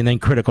theory and then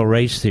critical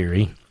race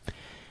theory,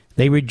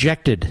 they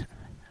rejected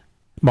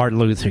Martin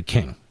Luther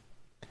King.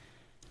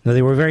 Now,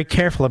 they were very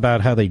careful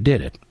about how they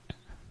did it,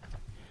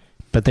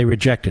 but they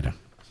rejected him.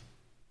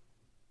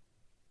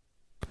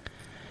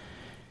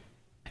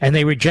 And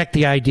they reject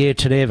the idea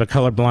today of a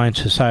colorblind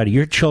society.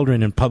 Your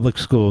children in public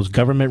schools,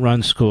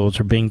 government-run schools,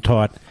 are being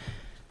taught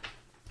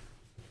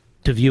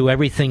to view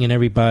everything and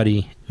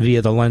everybody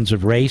via the lens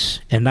of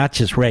race, and not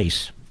just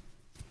race,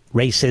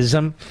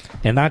 racism,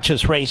 and not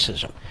just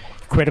racism,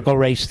 critical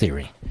race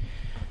theory,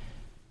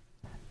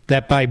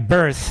 that by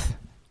birth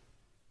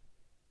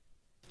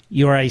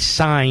you are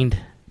assigned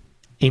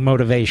a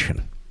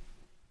motivation.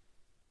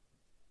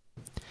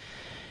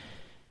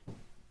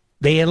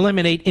 They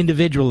eliminate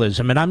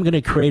individualism, and I'm going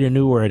to create a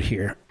new word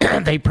here.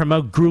 They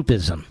promote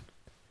groupism.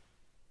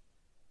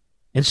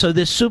 And so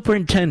this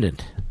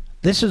superintendent,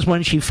 this is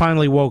when she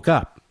finally woke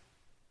up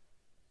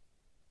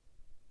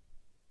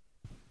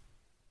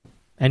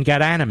and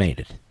got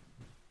animated.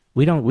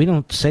 We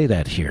don't say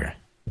that here,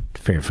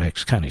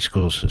 Fairfax County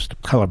School System,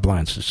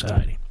 colorblind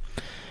society.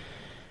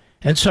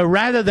 And so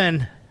rather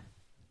than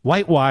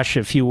whitewash,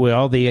 if you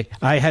will, the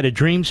I Had a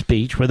Dream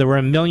speech where there were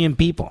 1 million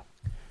people,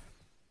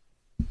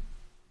 1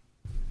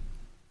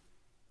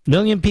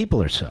 million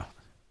people or so,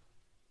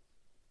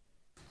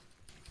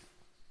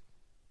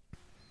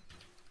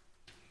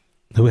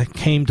 who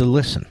came to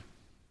listen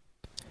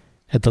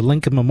at the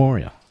Lincoln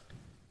Memorial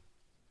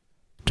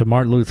to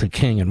Martin Luther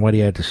King and what he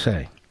had to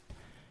say.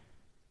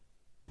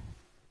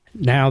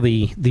 Now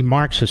the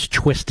Marxists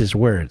twist his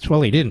words.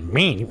 Well, he didn't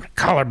mean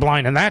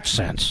colorblind in that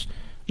sense.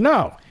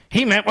 No,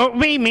 he meant what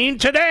we mean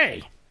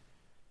today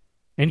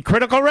in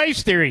critical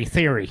race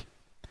theory.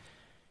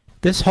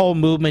 This whole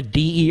movement,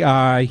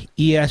 DEI,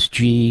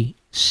 ESG,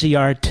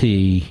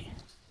 CRT,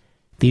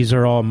 these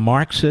are all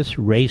Marxist,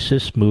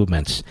 racist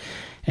movements,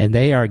 and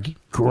they are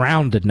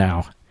grounded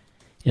now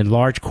in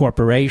large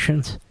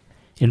corporations,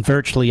 in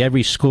virtually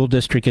every school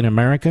district in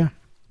America,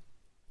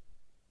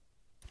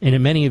 and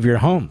in many of your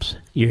homes.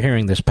 You're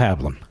hearing this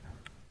pablum.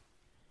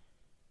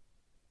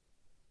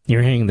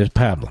 You're hearing this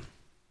pablum.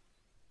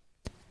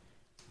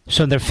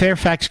 So the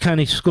Fairfax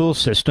County school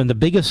system, the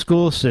biggest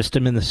school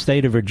system in the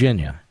state of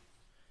Virginia,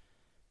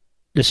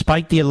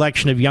 despite the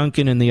election of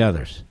Youngkin and the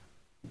others,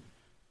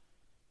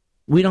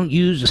 we don't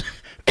use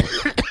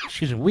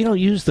we don't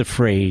use the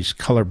phrase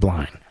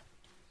colorblind.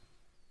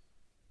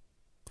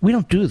 We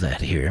don't do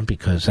that here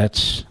because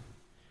that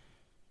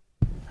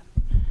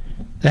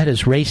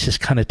has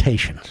racist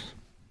connotations.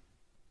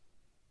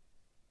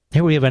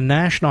 Here we have a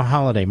national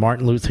holiday,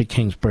 Martin Luther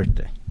King's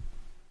birthday.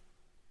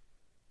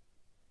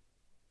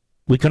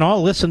 We can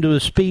all listen to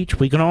his speech.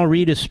 We can all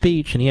read his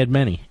speech, and he had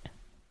many.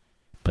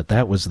 But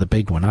that was the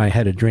big one. I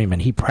Had a Dream,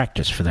 and he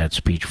practiced for that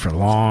speech for a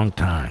long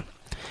time.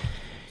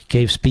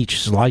 Gave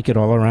speeches like it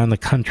all around the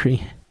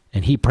country,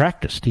 and he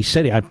practiced. He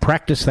said, I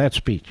practiced that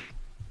speech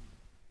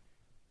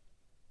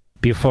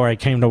before I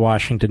came to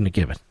Washington to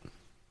give it.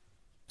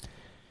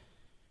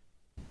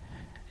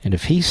 And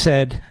if he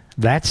said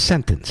that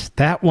sentence,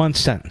 that one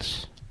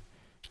sentence,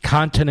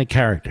 content and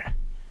character,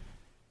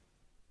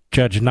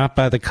 judged not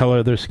by the color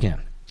of their skin,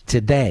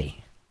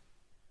 today,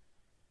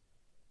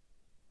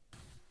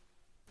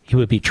 he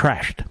would be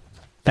trashed.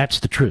 That's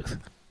the truth.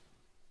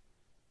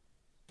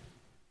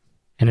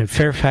 And in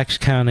Fairfax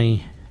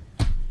County,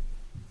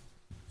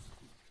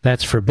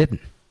 that's forbidden.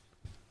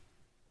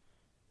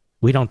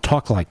 We don't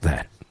talk like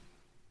that.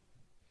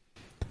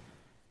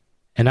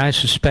 And I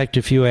suspect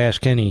if you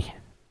ask any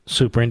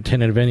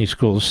superintendent of any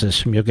school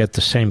system, you'll get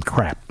the same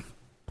crap.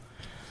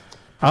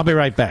 I'll be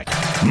right back.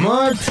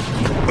 Mark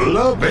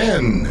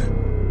Levin.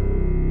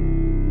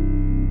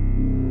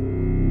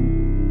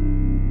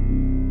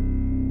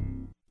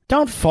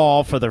 Don't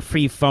fall for the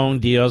free phone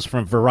deals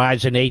from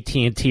Verizon,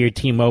 AT&T, or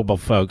T-Mobile,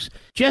 folks.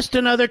 Just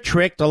another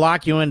trick to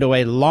lock you into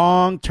a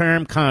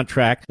long-term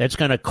contract that's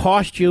going to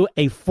cost you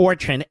a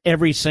fortune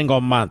every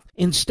single month.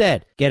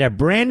 Instead, get a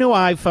brand new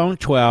iPhone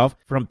 12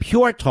 from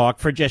Pure Talk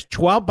for just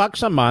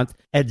 $12 a month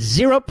at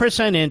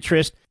 0%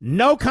 interest,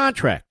 no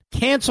contract.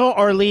 Cancel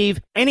or leave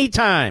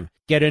anytime.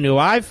 Get a new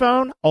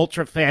iPhone,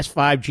 ultra-fast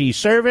 5G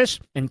service,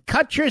 and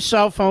cut your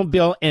cell phone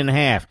bill in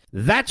half.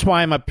 That's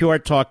why I'm a Pure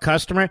Talk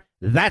customer.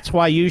 That's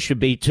why you should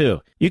be,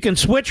 too. You can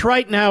switch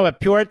right now at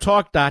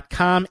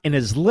puretalk.com in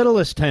as little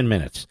as 10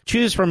 minutes.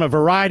 Choose from a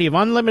variety of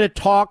unlimited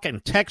talk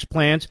and text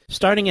plans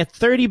starting at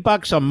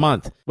 $30 a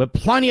month with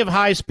plenty of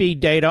high-speed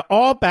data,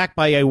 all backed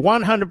by a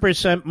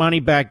 100%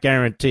 money-back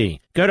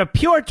guarantee. Go to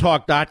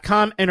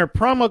puretalk.com, enter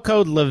promo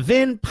code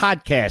Levin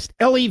Podcast,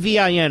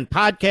 Levin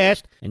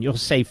Podcast, and you'll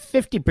save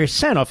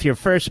 50% off your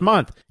first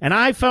month. An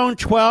iPhone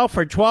 12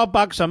 for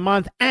 $12 a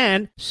month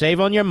and save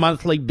on your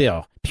monthly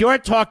bill.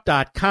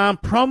 puretalk.com,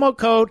 promo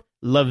code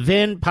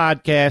Levin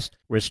Podcast.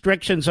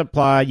 Restrictions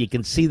apply. You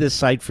can see the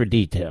site for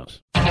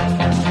details.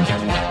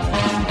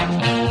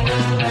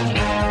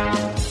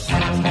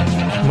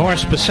 More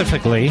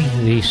specifically,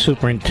 the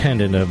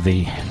superintendent of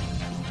the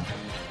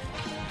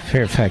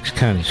Fairfax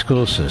County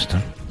school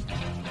system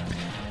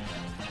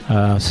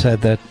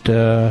said that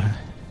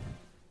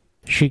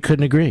she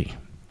couldn't agree.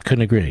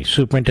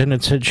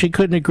 Superintendent said she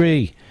couldn't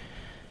agree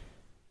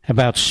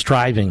about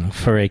striving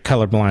for a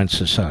colorblind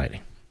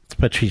society.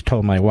 But she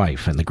told my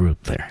wife and the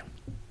group there.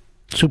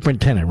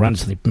 Superintendent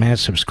runs the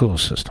massive school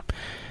system.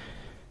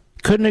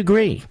 Couldn't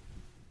agree.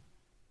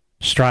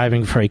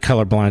 Striving for a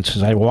colorblind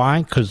society.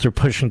 Why? Because they're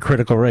pushing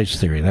critical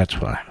race theory. That's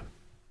why.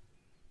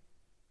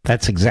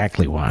 That's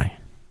exactly why.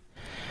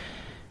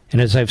 And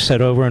as I've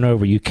said over and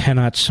over, you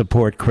cannot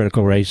support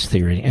critical race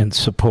theory and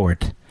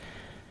support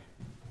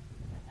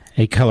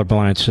a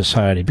colorblind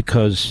society,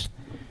 because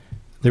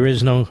there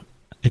is no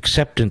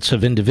acceptance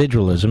of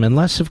individualism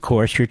unless, of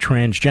course, you're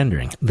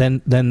transgendering.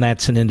 Then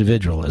that's an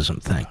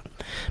individualism thing.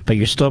 But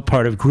you're still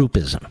part of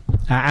groupism.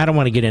 I don't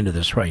want to get into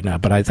this right now,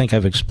 but I think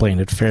I've explained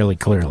it fairly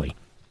clearly.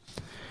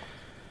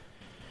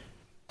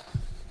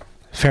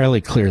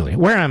 Fairly clearly.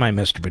 Where am I,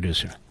 Mr.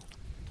 Producer?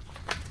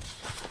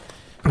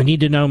 I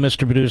need to know,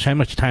 Mr. Producer, how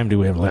much time do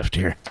we have left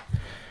here?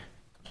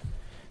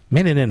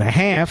 Minute and a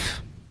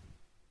half.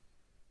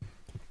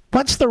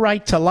 What's the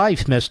right to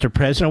life, Mr.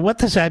 President? What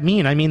does that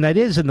mean? I mean, that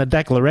is in the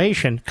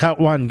Declaration. Cut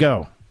one,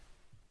 go.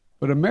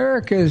 But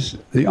America is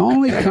the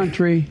only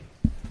country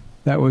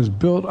that was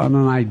built on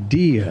an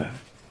idea.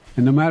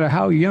 And no matter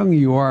how young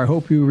you are, I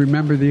hope you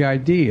remember the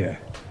idea.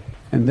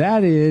 And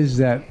that is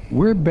that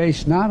we're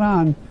based not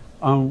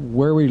on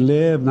where we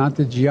live, not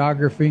the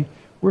geography.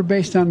 We're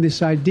based on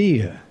this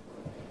idea.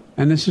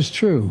 And this is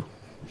true.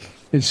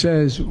 It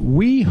says,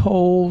 we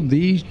hold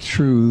these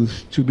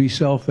truths to be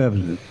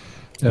self-evident,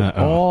 that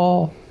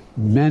all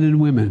men and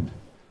women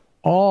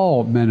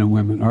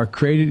are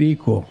created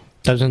equal.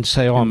 Doesn't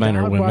say all men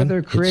are women.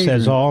 It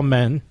says all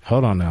men.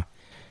 Hold on now.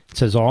 It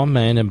says all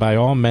men, and by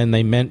all men,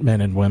 they meant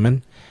men and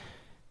women.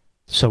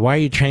 So why are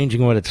you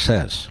changing what it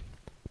says?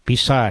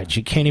 Besides,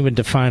 you can't even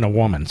define a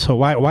woman. So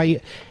why you...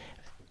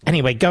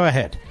 Anyway, go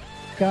ahead.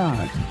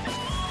 God,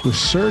 with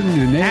certain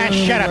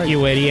innate... shut up,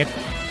 you idiot.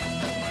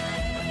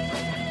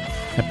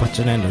 That puts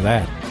an end to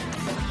that.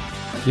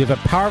 We have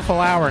a powerful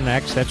hour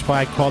next. That's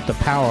why I call it the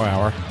Power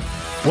Hour.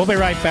 We'll be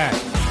right back.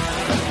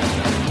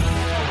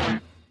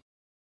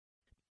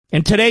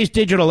 In today's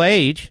digital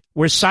age,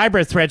 where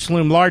cyber threats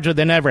loom larger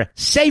than ever,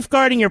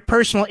 safeguarding your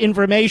personal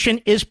information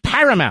is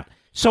paramount.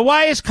 So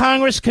why is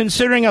Congress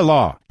considering a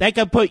law that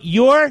could put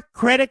your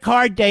credit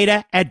card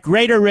data at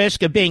greater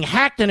risk of being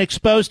hacked and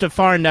exposed to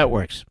foreign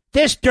networks?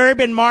 This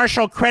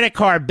Durbin-Marshall credit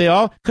card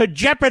bill could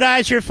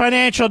jeopardize your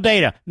financial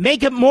data,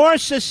 make it more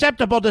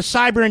susceptible to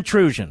cyber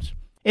intrusions.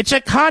 It's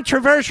a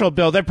controversial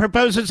bill that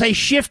proposes a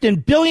shift in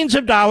billions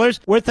of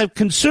dollars worth of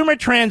consumer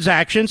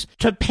transactions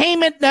to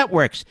payment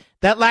networks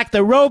that lack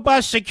the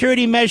robust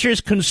security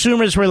measures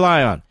consumers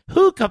rely on.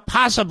 Who could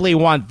possibly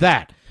want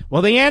that?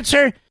 Well, the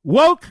answer?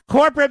 Woke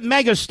corporate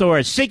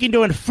megastores seeking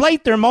to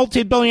inflate their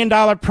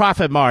multi-billion-dollar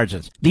profit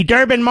margins. The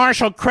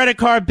Durbin-Marshall credit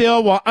card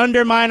bill will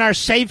undermine our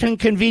safe and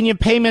convenient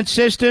payment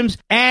systems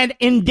and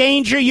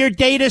endanger your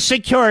data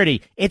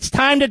security. It's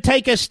time to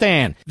take a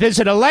stand.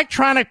 Visit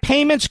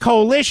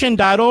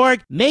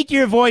electronicpaymentscoalition.org. Make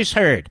your voice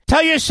heard.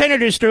 Tell your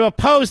senators to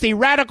oppose the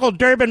radical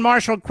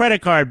Durbin-Marshall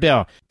credit card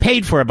bill,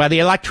 paid for by the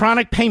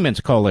Electronic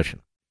Payments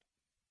Coalition.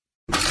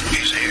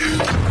 He's here.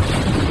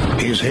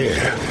 He's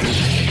here.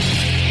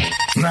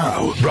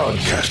 Now,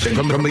 broadcasting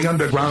from the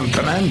underground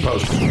command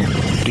post,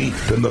 deep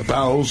in the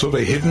bowels of a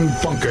hidden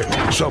bunker,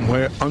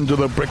 somewhere under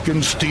the brick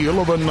and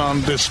steel of a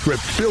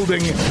nondescript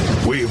building,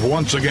 we've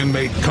once again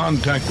made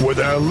contact with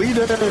our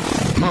leader,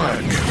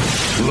 Mark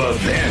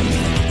Levin.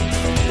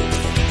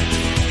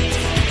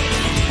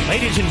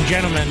 Ladies and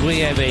gentlemen, we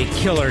have a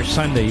killer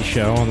Sunday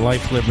show on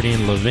Life, Liberty,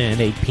 and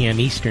Levin, 8 p.m.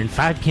 Eastern,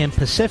 5 p.m.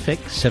 Pacific,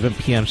 7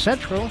 p.m.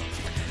 Central.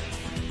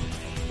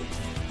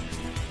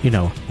 You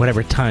know,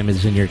 whatever time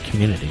is in your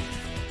community.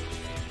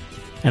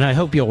 And I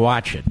hope you'll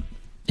watch it.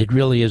 It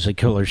really is a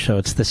killer show.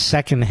 It's the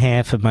second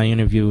half of my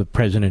interview with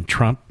President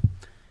Trump.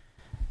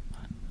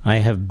 I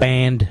have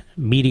banned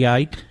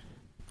Mediaite,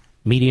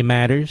 Media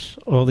Matters,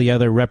 all the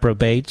other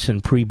reprobates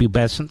and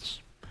prepubescents,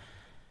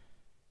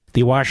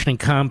 the Washington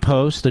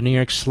Compost, the New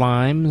York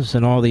Slimes,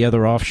 and all the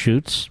other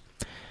offshoots.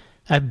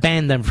 I've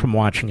banned them from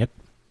watching it.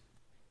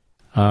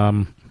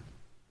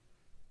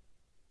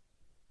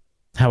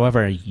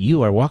 However,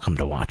 you are welcome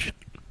to watch it.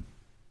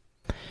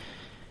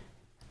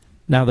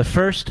 Now, the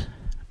first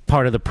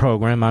part of the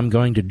program, I'm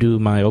going to do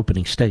my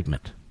opening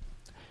statement.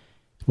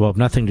 Well, have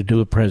nothing to do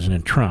with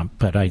President Trump,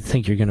 but I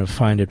think you're going to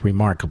find it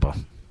remarkable.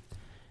 In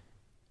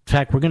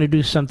fact, we're going to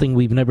do something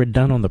we've never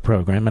done on the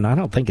program, and I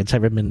don't think it's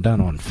ever been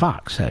done on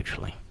Fox,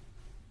 actually,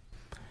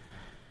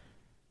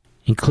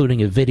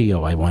 including a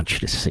video I want you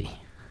to see.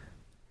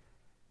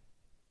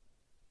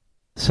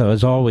 So,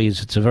 as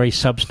always, it's a very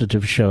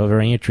substantive show, a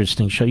very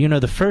interesting show. You know,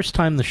 the first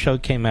time the show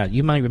came out,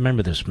 you might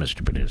remember this,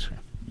 Mr. Producer.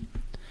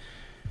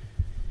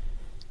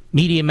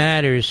 Media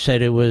Matters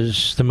said it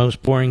was the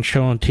most boring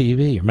show on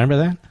TV. Remember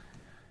that?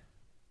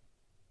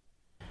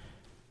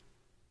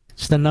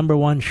 It's the number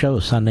one show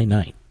Sunday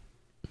night.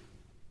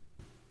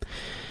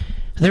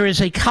 There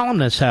is a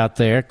columnist out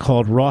there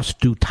called Ross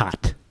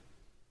Douthat.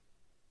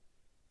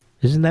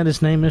 Isn't that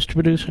his name, Mr.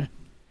 Producer?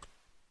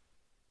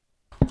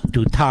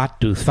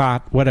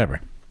 Douthat,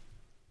 whatever.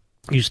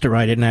 Used to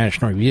write at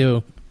National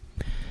Review.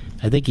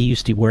 I think he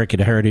used to work at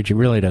Heritage. It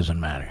really doesn't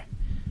matter.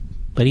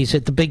 But he's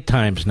at the big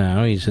times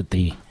now. He's at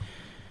the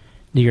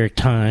New York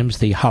Times,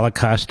 the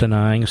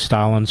Holocaust-denying,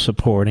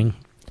 Stalin-supporting,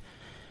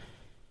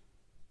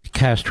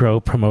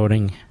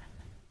 Castro-promoting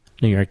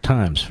New York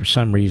Times. For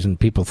some reason,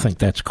 people think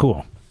that's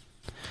cool.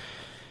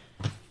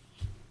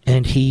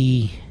 And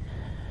he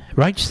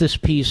writes this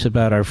piece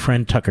about our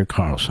friend Tucker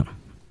Carlson.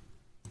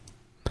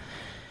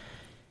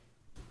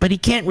 But he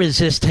can't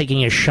resist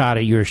taking a shot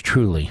at yours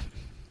truly.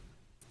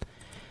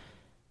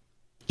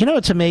 You know,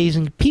 it's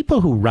amazing.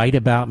 People who write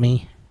about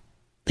me,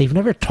 they've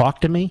never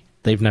talked to me.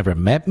 They've never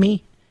met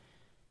me.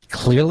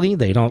 Clearly,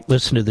 they don't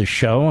listen to the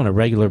show on a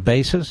regular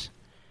basis.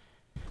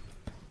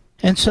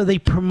 And so they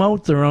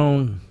promote their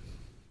own,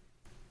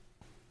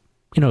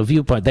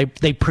 viewpoint.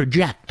 They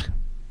project.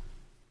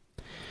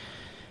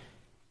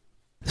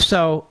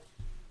 So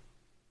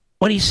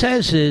what he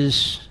says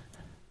is,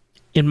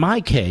 in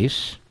my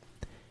case,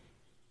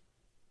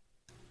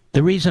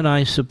 the reason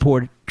I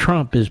support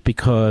Trump is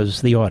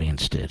because the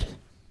audience did.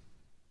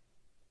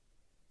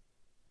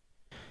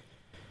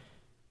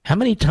 How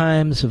many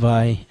times have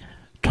I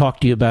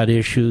talked to you about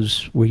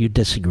issues where you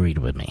disagreed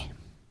with me?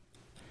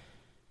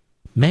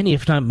 Many,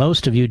 if not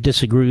most of you,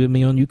 disagree with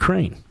me on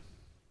Ukraine.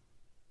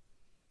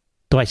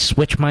 Do I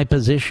switch my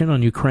position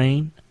on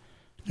Ukraine?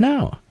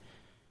 No.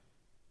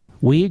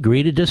 We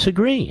agree to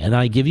disagree, and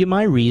I give you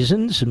my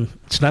reasons, and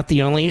it's not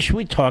the only issue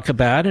we talk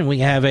about, and we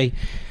have a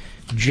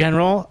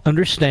general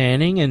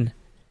understanding and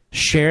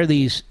share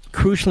these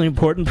crucially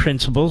important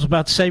principles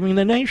about saving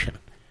the nation.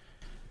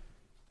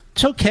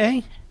 It's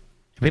okay.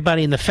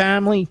 Everybody in the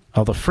family,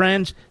 all the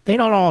friends, they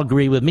don't all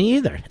agree with me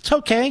either. It's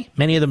okay.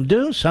 Many of them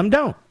do, some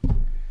don't.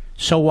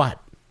 So what?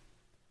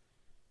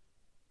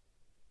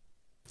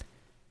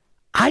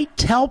 I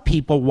tell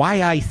people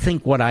why I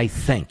think what I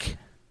think,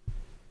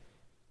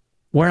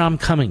 where I'm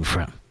coming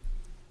from.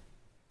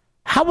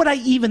 How would I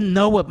even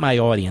know what my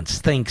audience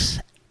thinks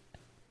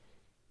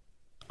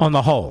on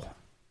the whole?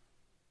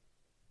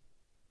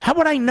 How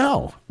would I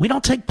know? We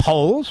don't take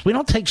polls. We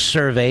don't take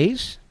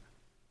surveys.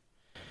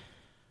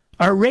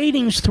 Our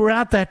ratings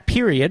throughout that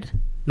period,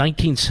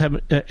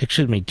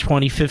 2015,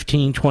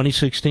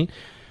 2016,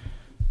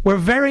 were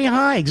very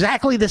high,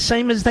 exactly the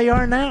same as they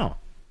are now.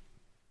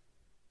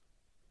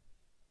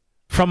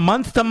 From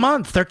month to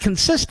month, they're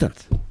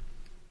consistent.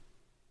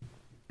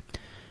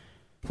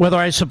 Whether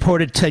I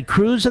supported Ted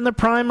Cruz in the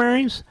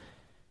primaries,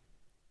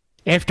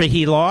 after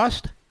he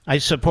lost, I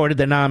supported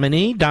the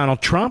nominee,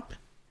 Donald Trump.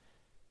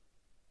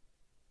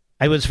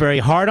 I was very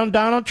hard on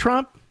Donald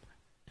Trump.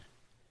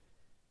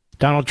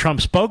 Donald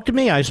Trump spoke to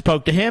me. I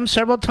spoke to him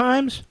several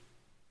times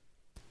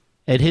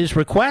at his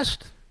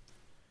request.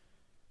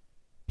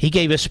 He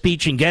gave a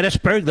speech in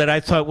Gettysburg that I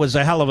thought was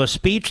a hell of a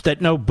speech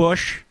that no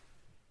Bush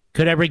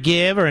could ever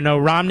give, or no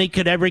Romney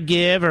could ever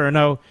give, or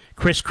no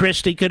Chris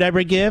Christie could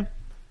ever give.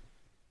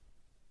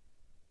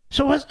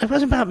 So it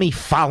wasn't about me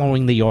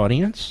following the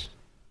audience.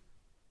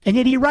 And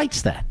yet he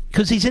writes that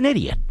because he's an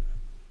idiot.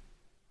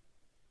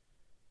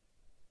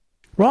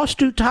 Ross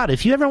Dutat,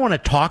 if you ever want to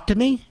talk to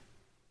me,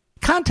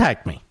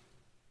 contact me.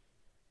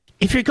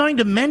 If you're going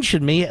to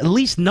mention me, at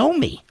least know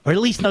me, or at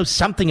least know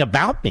something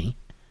about me.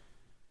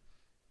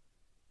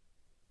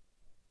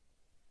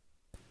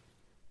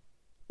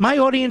 My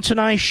audience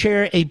and I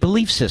share a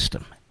belief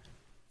system.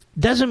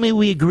 Doesn't mean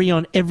we agree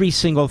on every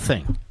single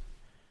thing.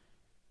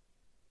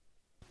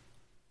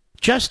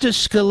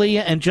 Justice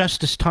Scalia and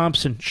Justice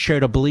Thompson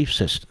shared a belief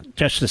system.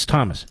 Justice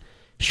Thomas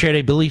shared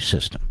a belief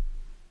system.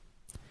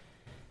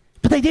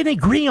 But they didn't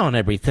agree on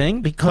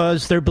everything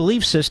because their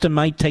belief system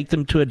might take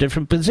them to a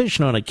different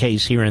position on a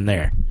case here and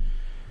there.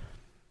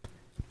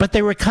 But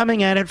they were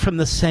coming at it from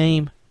the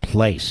same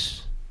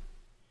place.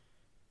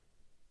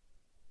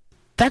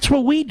 That's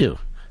what we do.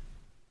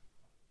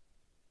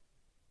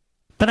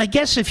 But I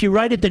guess if you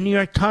write at the New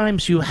York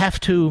Times, you have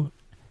to,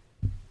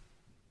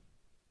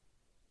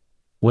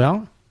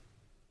 you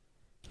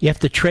have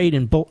to trade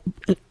in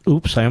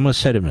oops, I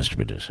almost said it, Mr.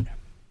 Producer.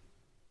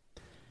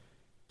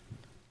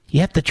 You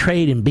have to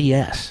trade in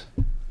BS.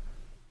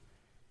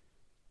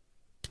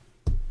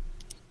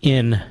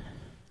 You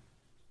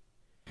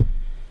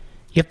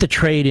have to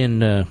trade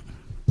in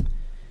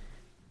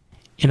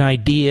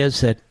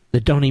ideas that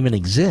don't even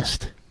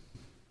exist,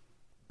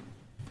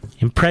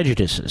 in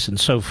prejudices and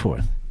so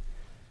forth.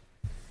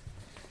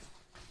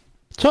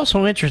 It's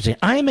also interesting.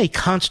 I am a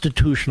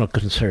constitutional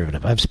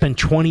conservative. I've spent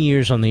 20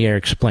 years on the air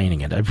explaining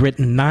it. I've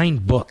written 9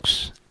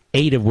 books,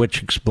 8 of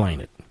which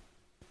explain it.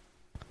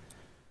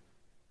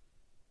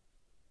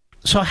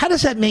 So how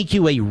does that make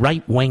you a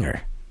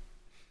right-winger?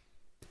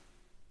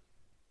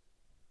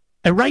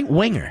 A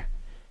right-winger.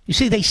 You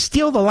see, they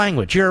steal the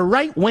language. You're a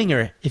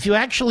right-winger if you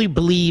actually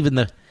believe in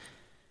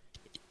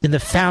the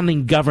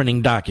founding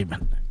governing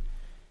document.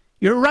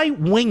 You're a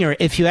right-winger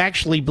if you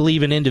actually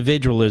believe in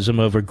individualism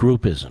over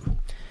groupism.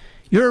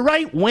 You're a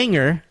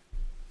right-winger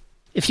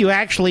if you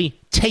actually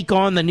take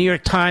on the New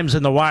York Times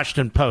and the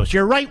Washington Post.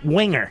 You're a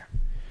right-winger.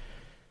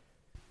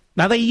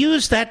 Now, they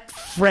use that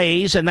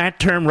phrase and that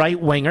term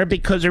right-winger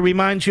because it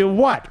reminds you of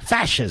what?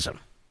 Fascism.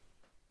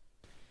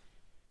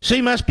 So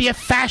you must be a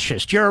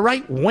fascist. You're a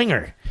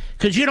right-winger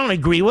because you don't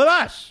agree with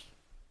us.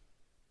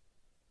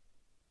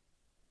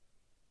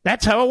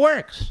 That's how it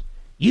works.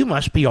 You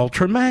must be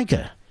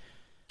ultra-MAGA.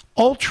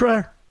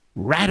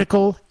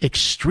 Ultra-radical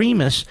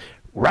extremist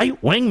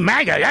right-wing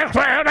MAGA.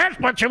 That's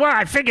what you want.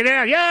 I figured it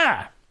out.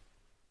 Yeah.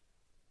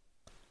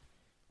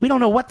 We don't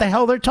know what the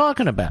hell they're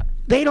talking about.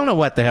 They don't know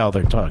what the hell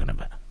they're talking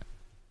about.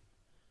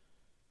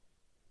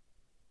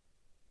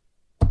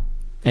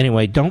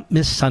 Anyway, don't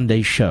miss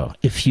Sunday's show.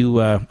 If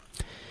you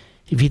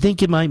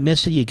think you might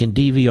miss it, you can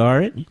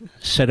DVR it,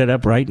 set it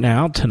up right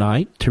now,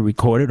 tonight, to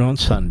record it on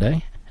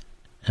Sunday,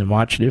 and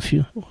watch it if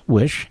you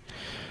wish.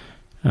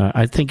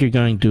 I think you're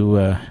going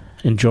to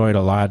enjoy it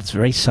a lot. It's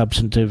very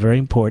substantive, very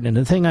important. And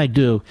the thing I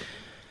do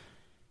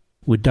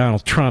with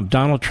Donald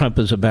Trump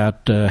is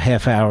about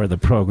half hour of the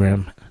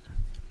program,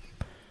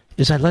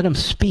 is I let him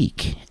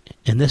speak,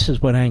 and this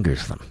is what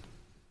angers them.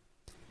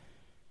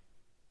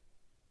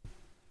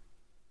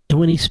 And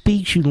when he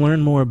speaks, you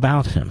learn more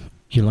about him.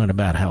 You learn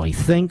about how he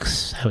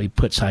thinks, how he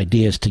puts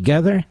ideas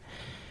together.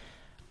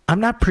 I'm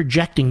not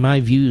projecting my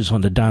views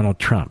onto Donald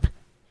Trump.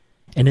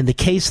 And in the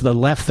case of the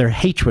left, their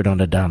hatred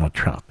onto Donald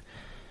Trump,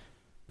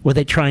 where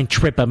they try and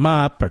trip him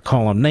up or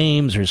call him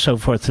names or so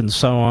forth and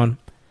so on.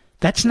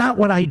 That's not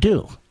what I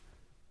do.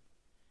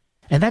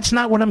 And that's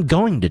not what I'm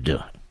going to do.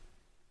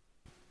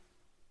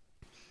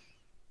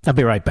 I'll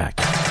be right back.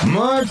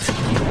 Mark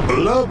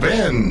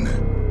Levin.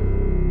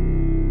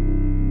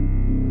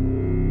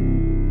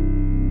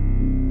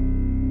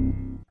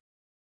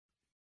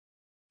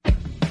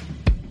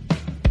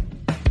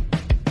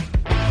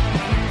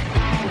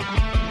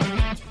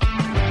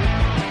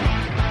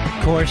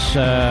 Of course,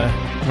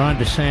 Ron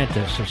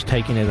DeSantis is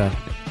taking it up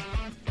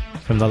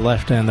from the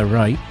left and the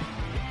right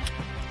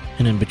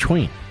and in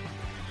between.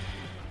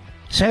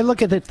 So I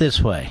look at it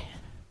this way.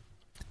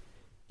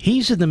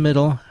 He's in the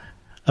middle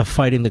of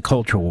fighting the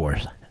culture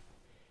wars.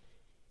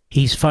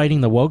 He's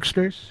fighting the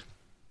wokesters.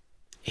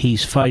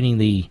 He's fighting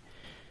the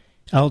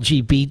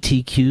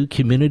LGBTQ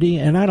community.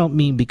 And I don't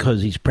mean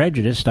because he's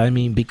prejudiced. I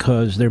mean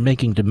because they're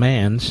making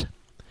demands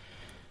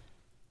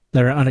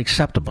that are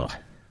unacceptable,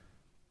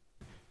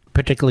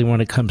 particularly when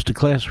it comes to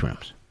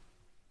classrooms.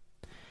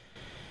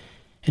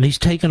 And he's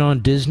taken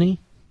on Disney.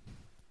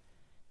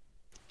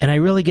 And I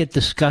really get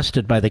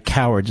disgusted by the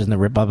cowards in the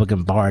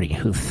Republican Party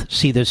who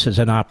see this as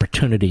an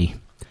opportunity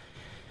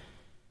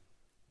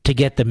to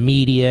get the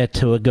media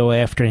to go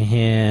after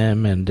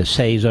him and to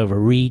say he's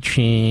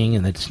overreaching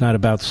and it's not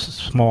about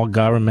small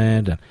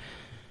government. And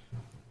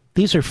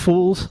these are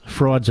fools,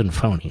 frauds, and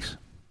phonies.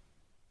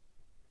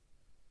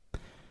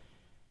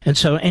 And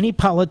so any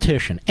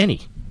politician,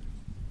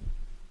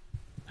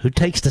 who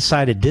takes the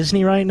side of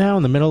Disney right now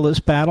in the middle of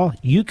this battle,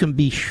 you can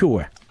be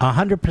sure,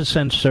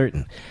 100%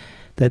 certain,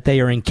 that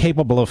they are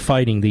incapable of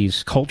fighting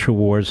these culture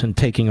wars and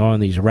taking on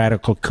these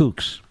radical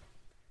kooks.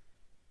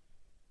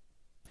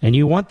 And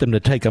you want them to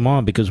take them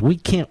on because we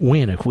can't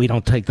win if we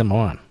don't take them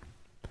on.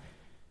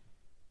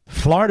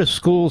 Florida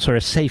schools are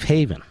a safe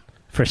haven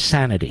for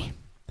sanity,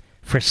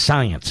 for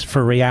science,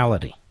 for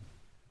reality.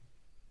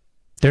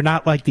 They're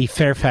not like the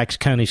Fairfax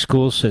County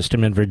school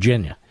system in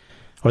Virginia,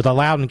 or the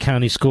Loudoun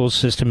County school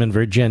system in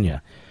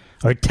Virginia,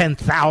 or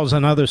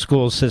 10,000 other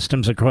school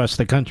systems across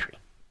the country.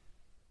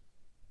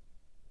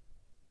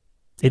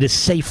 It is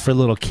safe for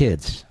little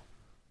kids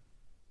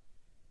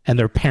and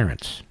their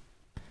parents.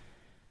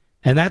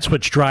 And that's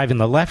what's driving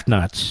the left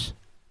nuts.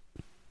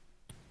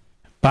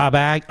 Bob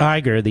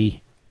Iger,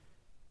 the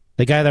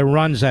guy that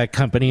runs that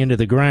company, into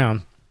the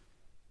ground.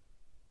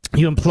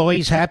 You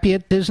employees happy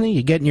at Disney?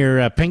 You getting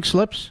your pink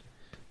slips?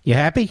 You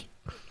happy?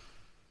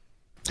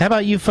 How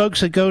about you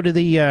folks that go to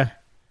the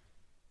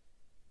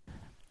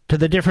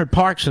different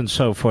parks and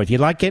so forth? You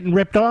like getting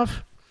ripped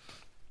off?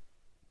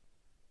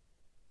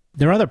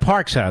 There are other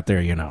parks out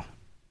there, you know.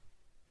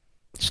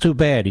 It's too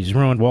bad. He's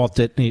ruined Walt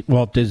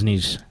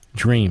Disney's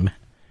dream,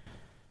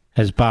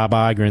 as Bob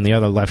Iger and the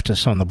other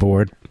leftists on the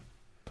board.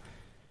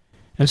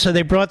 And so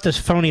they brought this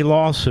phony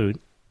lawsuit,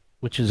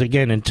 which is,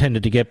 again,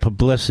 intended to get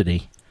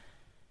publicity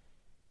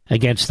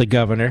against the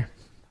governor,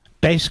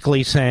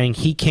 basically saying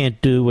he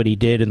can't do what he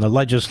did and the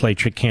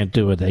legislature can't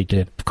do what they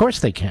did. Of course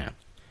they can.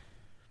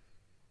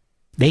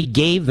 They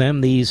gave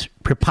them these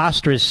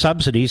preposterous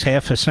subsidies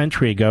half a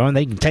century ago, and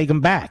they can take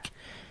them back.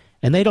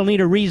 And they don't need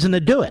a reason to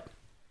do it.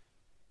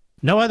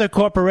 No other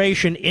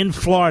corporation in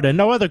Florida,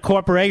 no other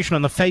corporation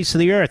on the face of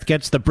the earth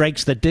gets the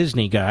breaks that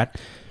Disney got.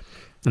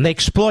 And they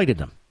exploited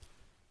them.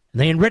 And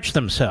they enriched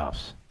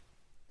themselves,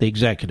 the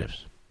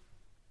executives.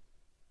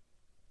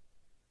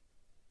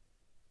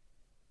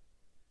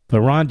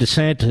 But Ron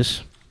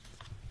DeSantis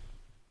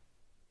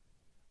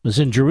was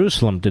in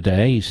Jerusalem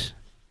today. He's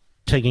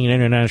taking an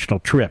international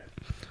trip.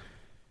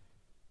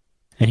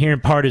 And here in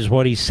part is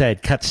what he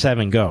said. Cut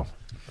 7, go.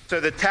 So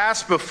the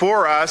task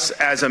before us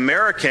as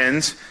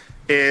Americans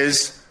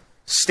is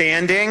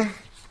standing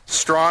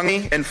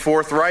strongly and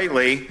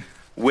forthrightly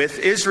with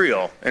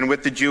Israel and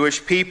with the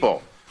Jewish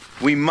people.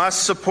 We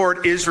must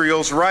support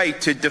Israel's right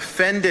to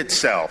defend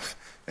itself.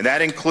 And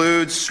that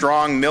includes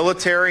strong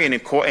military and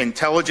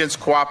intelligence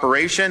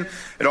cooperation.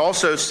 It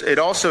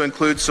also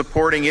includes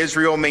supporting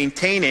Israel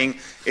maintaining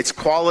its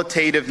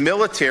qualitative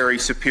military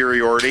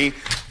superiority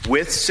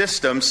with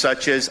systems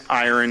such as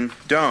Iron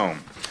Dome.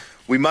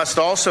 We must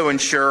also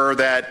ensure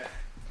that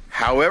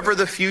However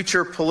the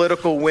future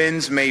political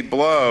winds may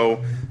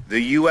blow,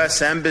 the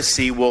U.S.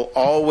 Embassy will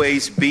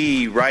always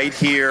be right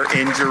here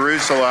in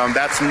Jerusalem.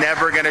 That's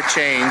never going to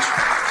change.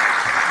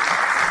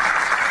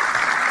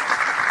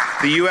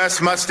 The U.S.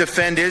 must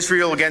defend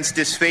Israel against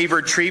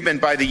disfavored treatment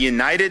by the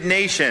United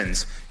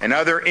Nations and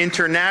other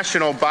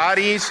international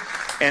bodies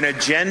and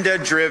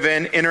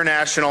agenda-driven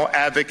international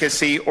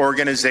advocacy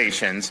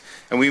organizations.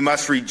 And we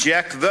must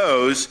reject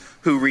those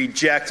who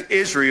reject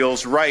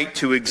Israel's right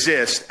to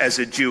exist as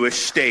a Jewish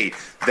state.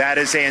 That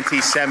is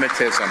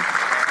anti-Semitism.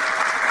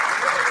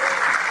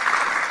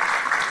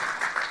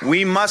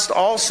 We must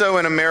also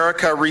in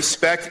America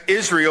respect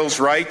Israel's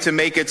right to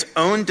make its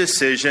own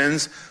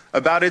decisions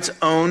about its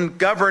own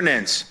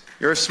governance.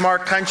 You're a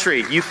smart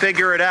country. You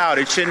figure it out.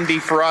 It shouldn't be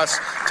for us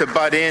to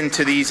butt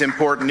into these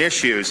important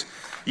issues.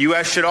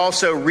 U.S. should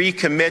also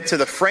recommit to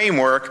the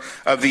framework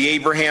of the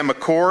Abraham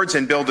Accords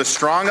and build a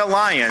strong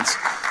alliance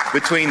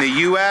between the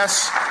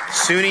U.S.,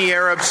 Sunni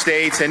Arab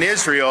states, and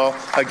Israel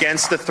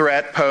against the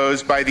threat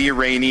posed by the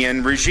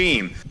Iranian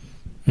regime.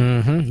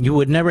 You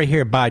would never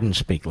hear Biden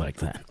speak like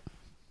that.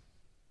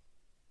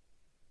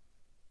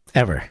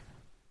 Ever.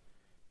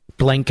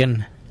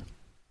 Blinken.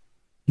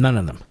 None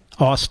of them.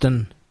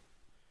 Austin.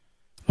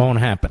 Won't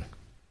happen.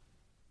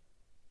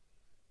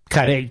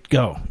 Cut it.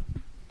 Go.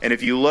 And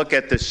if you look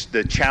at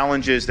the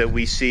challenges that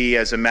we see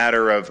as a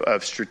matter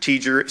of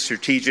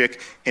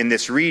strategic in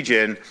this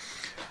region,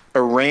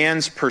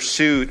 Iran's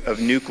pursuit of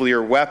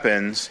nuclear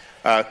weapons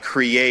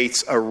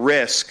creates a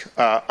risk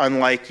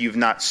unlike you've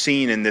not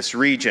seen in this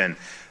region.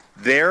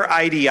 Their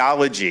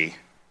ideology,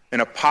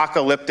 an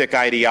apocalyptic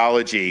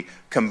ideology,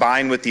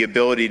 combined with the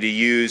ability to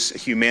use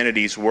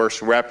humanity's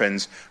worst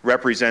weapons,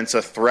 represents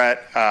a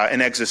threat,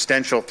 an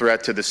existential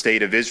threat to the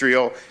state of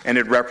Israel, and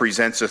it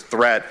represents a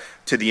threat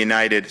to the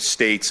United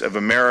States of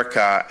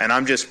America. And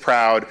I'm just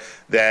proud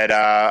that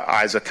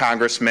as a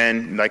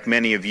congressman, like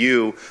many of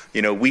you,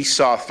 we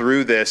saw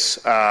through this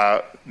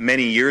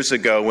many years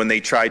ago when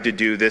they tried to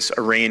do this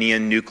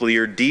Iranian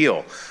nuclear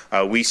deal.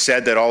 We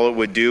said that all it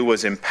would do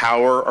was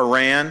empower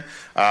Iran,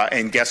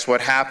 and guess what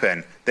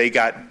happened? They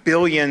got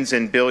billions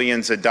and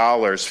billions of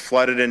dollars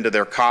flooded into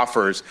their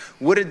coffers.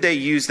 What did they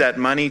use that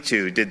money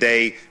to? Did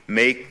they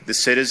make the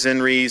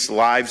citizenry's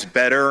lives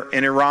better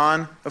in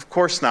Iran? Of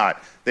course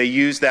not. They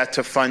used that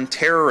to fund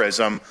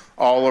terrorism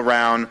all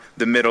around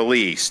the Middle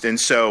East. And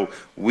so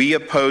we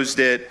opposed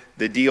it.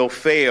 The deal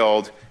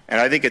failed.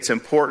 And I think it's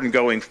important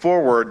going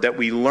forward that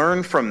we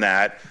learn from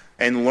that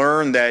and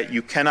learn that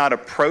you cannot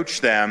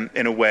approach them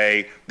in a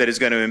way that is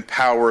going to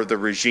empower the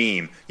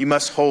regime. You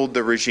must hold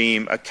the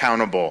regime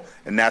accountable,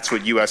 and that's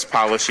what U.S.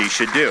 policy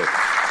should do.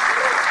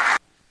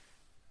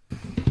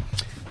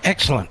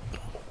 Excellent.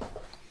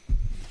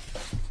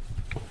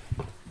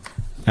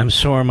 I'm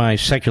sure my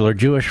secular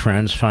Jewish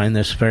friends find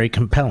this very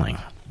compelling.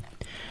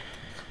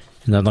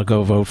 And then they'll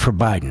go vote for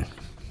Biden.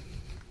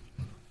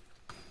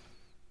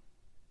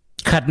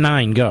 Cut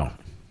 9, go.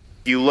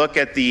 You look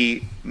at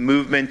the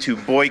movement to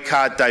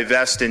boycott,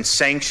 divest, and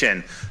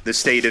sanction the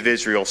state of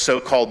Israel,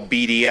 so-called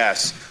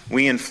BDS.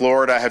 We in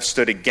Florida have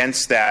stood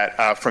against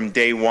that from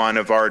day one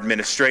of our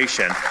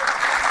administration.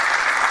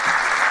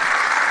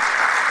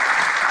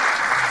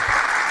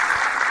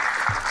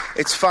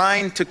 It's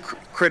fine to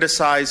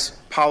criticize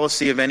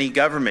policy of any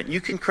government.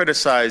 You can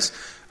criticize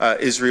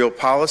Israel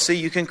policy.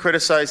 You can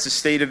criticize the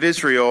state of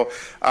Israel.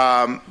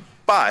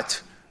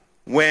 But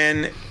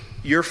when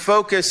your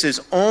focus is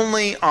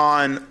only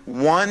on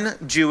one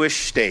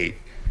Jewish state,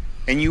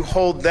 and you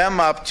hold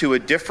them up to a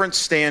different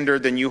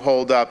standard than you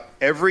hold up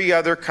every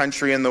other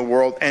country in the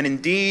world, and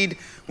indeed,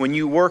 when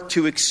you work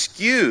to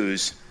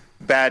excuse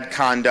bad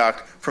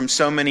conduct from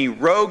so many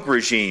rogue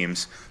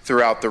regimes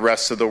throughout the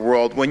rest of the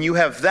world, when you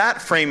have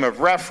that frame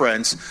of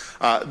reference,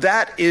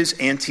 that is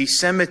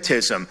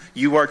anti-Semitism.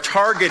 You are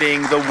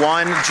targeting the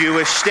one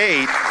Jewish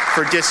state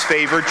for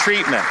disfavored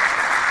treatment.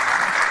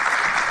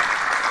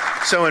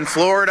 So in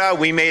Florida,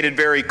 we made it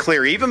very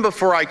clear, even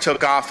before I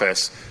took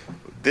office,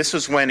 this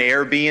was when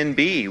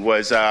Airbnb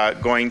was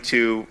going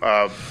to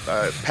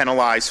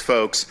penalize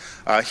folks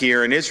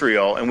here in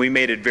Israel, and we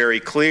made it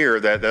very clear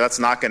that that's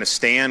not going to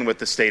stand with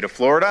the state of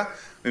Florida.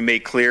 We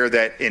made clear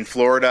that in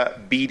Florida,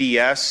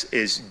 BDS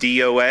is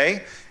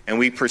DOA, and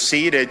we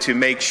proceeded to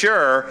make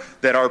sure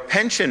that our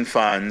pension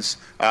funds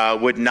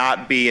would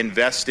not be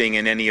investing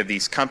in any of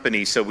these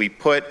companies. So we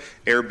put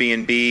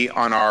Airbnb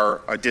on our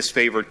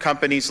disfavored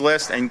companies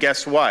list, and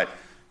guess what?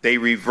 They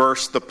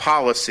reversed the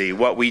policy.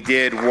 What we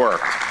did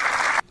worked.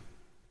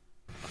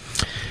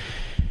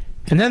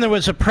 And then there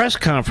was a press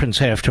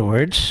conference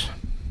afterwards,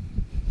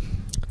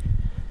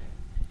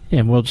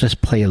 and we'll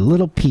just play a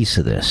little piece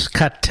of this.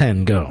 Cut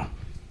 10, go.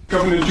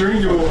 Governor,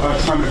 during your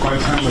time at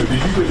Guantanamo,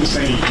 did you witness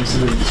any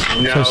incidents?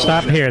 No. So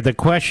stop here. The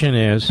question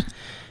is,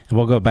 and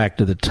we'll go back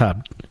to the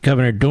top.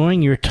 Governor,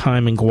 during your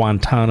time in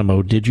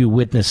Guantanamo, did you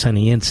witness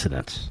any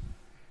incidents?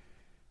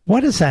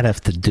 What does that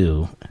have to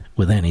do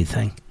with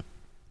anything?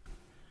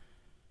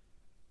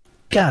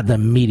 God, the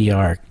media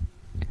are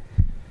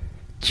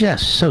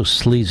just so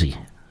sleazy.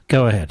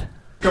 Go ahead.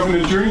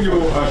 Governor, during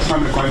your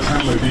time at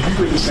Guantanamo, did you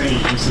witness any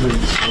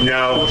incidents?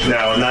 No,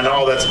 none.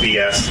 All that's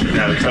BS.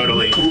 No,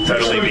 totally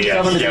BS.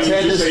 Governor,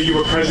 did you say you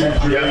were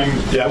present during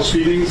those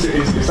meetings?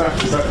 Is that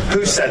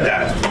Who said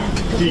that?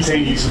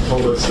 Detainees have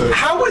told us that.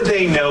 How would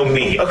they know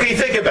me? Okay,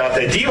 think about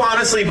that. Do you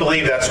honestly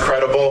believe that's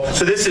credible?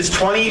 So this is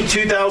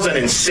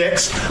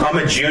 2006. I'm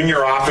a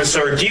junior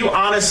officer. Do you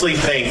honestly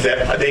think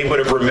that they would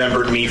have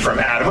remembered me from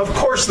Adam? Of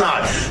course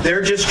not.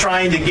 They're just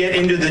trying to get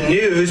into the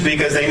news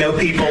because they know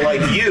people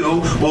like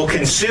you will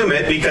consume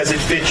it because it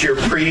fits your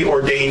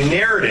preordained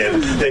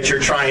narrative that you're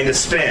trying to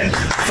spin.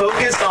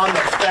 Focus on the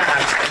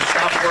facts and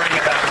stop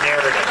worrying about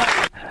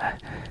narrative.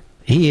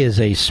 He is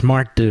a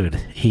smart dude.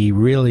 He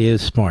really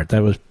is smart.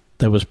 That was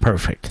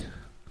perfect.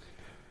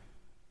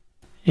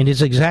 And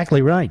he's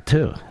exactly right,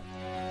 too.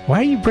 Why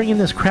are you bringing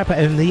this crap up?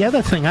 And the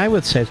other thing I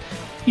would say is,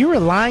 you're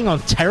relying on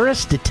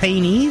terrorist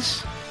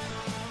detainees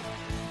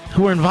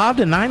who were involved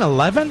in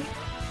 9/11?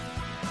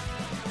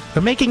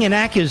 They're making an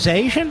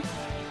accusation?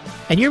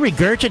 And you're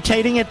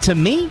regurgitating it to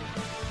me?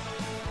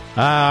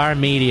 Our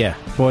media.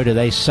 Boy, do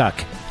they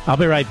suck. I'll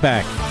be right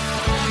back.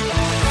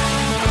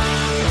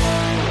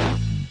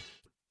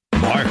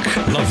 Mark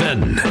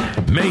Levin,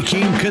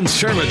 making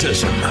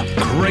conservatism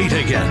great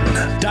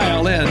again.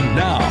 Dial in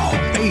now,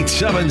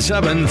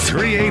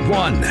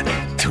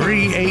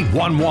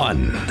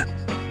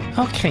 877-381-3811.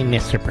 Okay,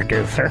 Mr.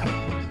 Producer.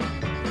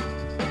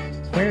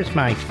 Where's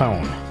my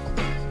phone?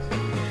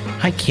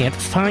 I can't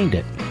find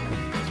it.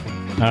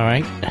 All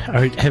right.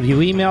 Have you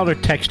emailed or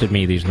texted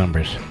me these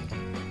numbers?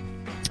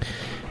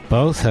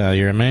 Both.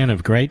 You're a man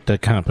of great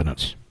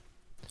competence.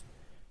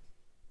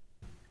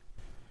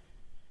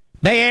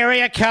 Bay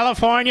Area,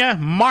 California,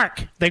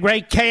 Mark, the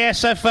great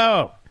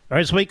KSFO, or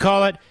as we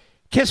call it,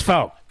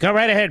 KISFO. Go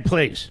right ahead,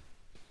 please.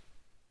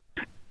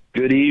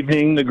 Good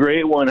evening, the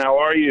great one. How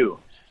are you?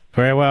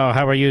 Very well.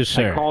 How are you,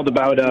 sir? I called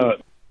about,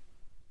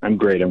 I'm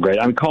great.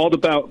 I called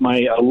about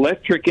my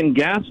electric and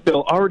gas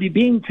bill already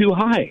being too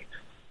high.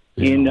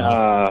 In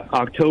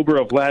October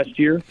of last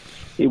year,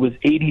 it was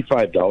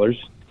 $85,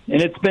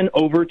 and it's been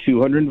over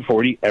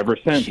 $240 ever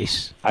since.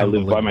 Jeez, I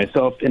live by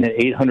myself in an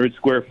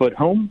 800-square-foot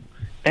home,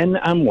 and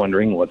I'm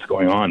wondering what's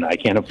going on. I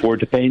can't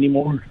afford to pay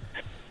anymore.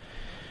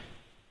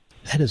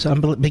 That is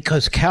unbelievable,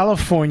 because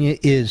California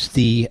is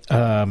the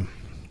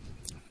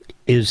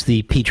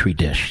petri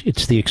dish.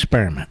 It's the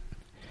experiment.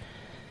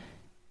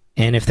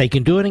 And if they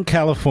can do it in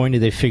California,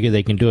 they figure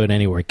they can do it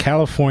anywhere.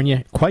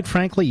 California, quite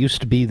frankly, used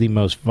to be the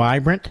most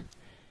vibrant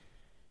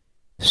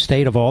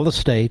state of all the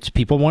states.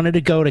 People wanted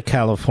to go to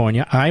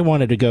California. I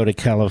wanted to go to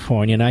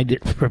California, and I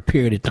did for a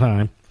period of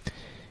time.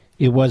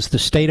 It was the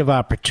state of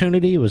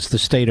opportunity. It was the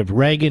state of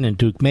Reagan and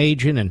Duke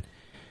Majan and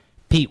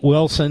Pete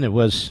Wilson. It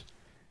was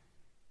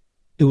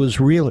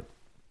really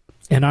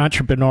an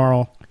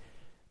entrepreneurial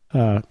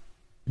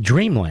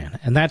dreamland.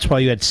 And that's why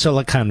you had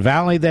Silicon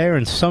Valley there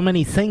and so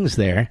many things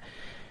there.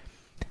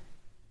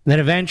 Then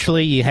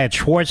eventually you had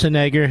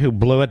Schwarzenegger, who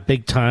blew it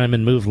big time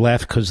and moved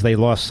left because they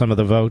lost some of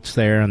the votes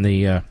there on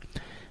the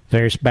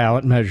various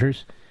ballot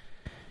measures.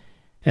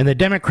 And the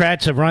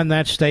Democrats have run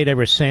that state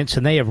ever since,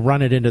 and they have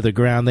run it into the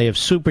ground. They have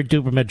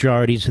super-duper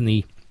majorities in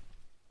the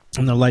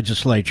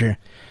legislature.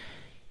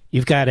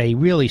 You've got a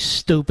really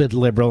stupid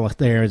liberal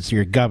there as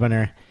your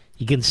governor.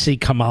 You can see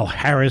Kamala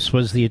Harris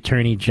was the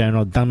attorney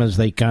general, dumb as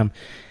they come.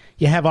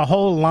 You have a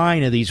whole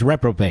line of these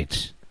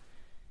reprobates.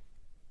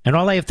 And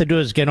all they have to do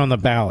is get on the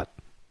ballot.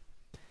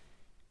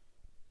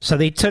 So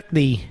they took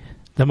the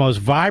most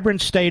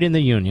vibrant state in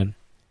the union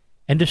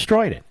and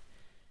destroyed it.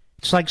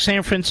 It's like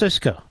San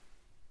Francisco.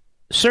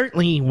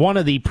 Certainly one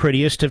of the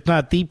prettiest, if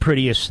not the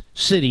prettiest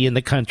city in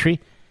the country,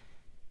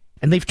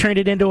 and they've turned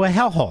it into a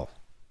hellhole.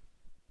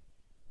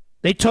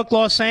 They took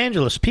Los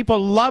Angeles.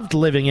 People loved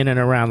living in and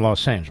around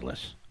Los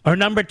Angeles. Our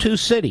number 2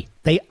 city.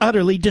 They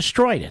utterly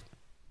destroyed it.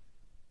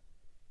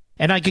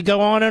 And I could go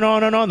on and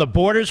on and on. The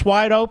border's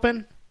wide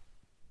open.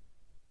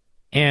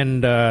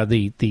 And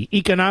the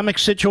economic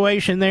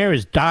situation there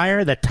is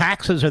dire. The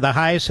taxes are the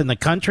highest in the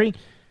country.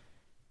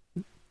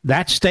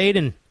 That state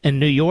in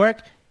New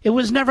York, it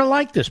was never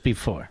like this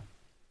before.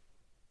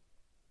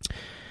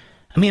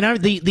 I mean,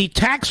 the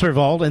tax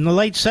revolt in the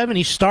late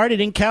 70s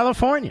started in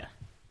California.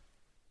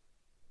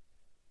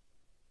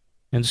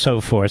 And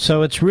so forth.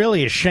 So it's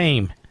really a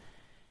shame.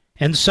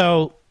 And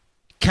so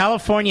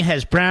California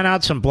has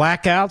brownouts and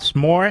blackouts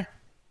more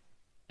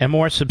and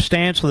more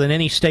substantial than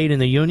any state in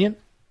the union.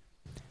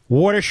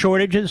 Water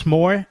shortages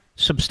more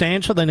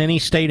substantial than any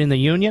state in the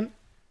union.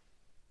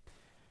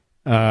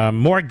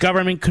 More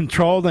government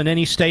control than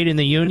any state in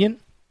the union.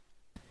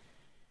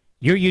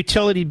 Your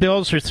utility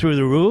bills are through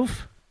the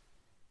roof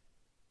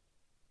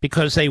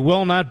because they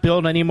will not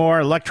build any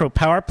more electro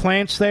power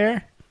plants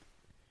there.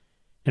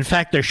 In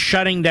fact, they're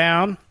shutting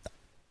down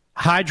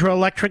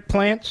hydroelectric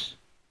plants.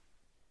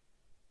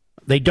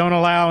 They don't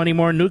allow any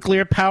more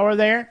nuclear power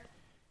there.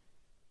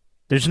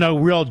 There's no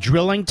real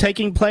drilling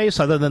taking place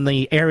other than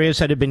the areas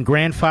that have been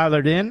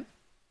grandfathered in.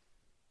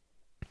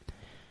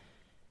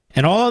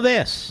 And all of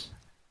this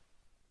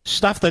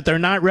stuff that they're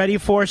not ready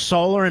for,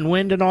 solar and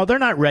wind and all, they're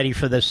not ready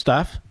for this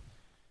stuff.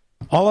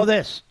 All of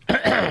this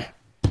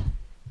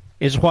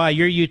is why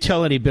your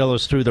utility bill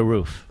is through the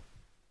roof.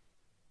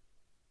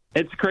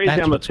 It's crazy.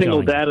 That's I'm a what's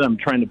single going dad, and I'm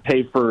trying to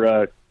pay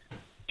for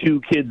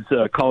 2 kids'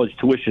 college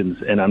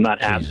tuitions, and I'm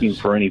not asking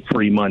for any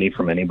free money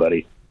from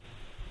anybody.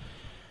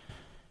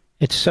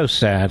 It's so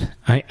sad.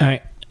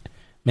 I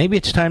maybe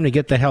it's time to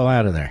get the hell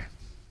out of there.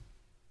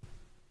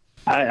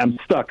 I'm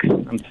stuck.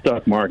 I'm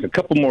stuck, Mark. A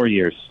couple more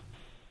years.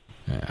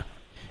 Yeah.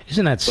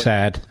 Isn't that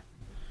sad?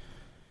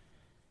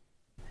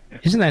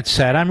 Isn't that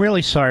sad? I'm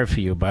really sorry for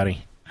you,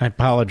 buddy. I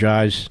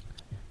apologize.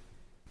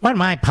 What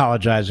am I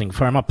apologizing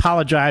for? I'm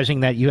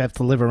apologizing that you have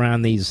to live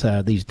around these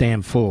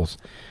damn fools.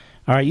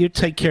 All right, you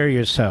take care of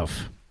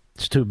yourself.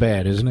 It's too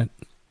bad, isn't it?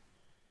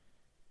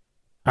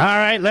 All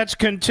right, let's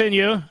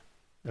continue.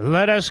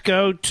 Let us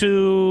go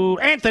to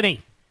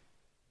Anthony.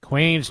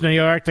 Queens, New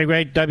York, the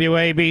great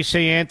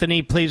WABC.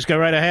 Anthony, please go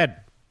right ahead.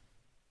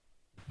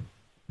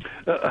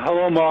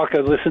 Hello, Mark.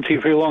 I've listened to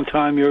you for a long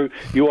time.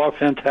 You are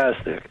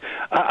fantastic.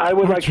 I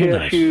would like to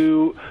ask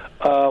you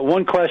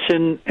one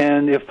question,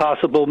 and if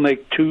possible,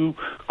 make 2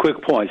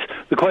 quick points.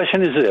 The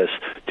question is this: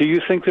 do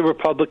you think the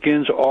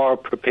Republicans are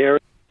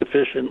prepared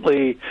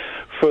sufficiently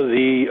for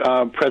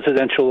the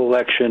presidential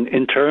election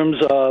in terms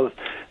of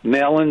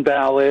mail-in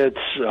ballots,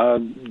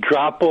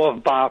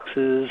 drop-off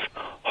boxes,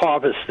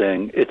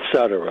 harvesting,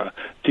 etc.?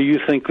 Do you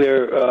think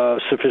they're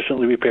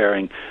sufficiently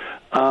preparing?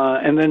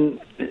 And then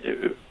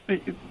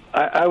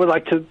I would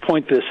like to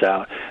point this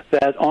out,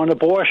 that on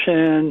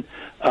abortion,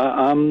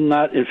 I'm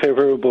not in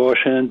favor of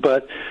abortion,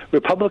 but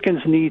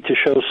Republicans need to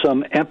show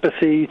some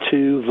empathy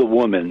to the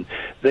woman.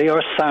 They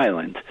are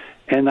silent.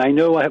 And I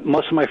know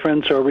most of my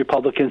friends are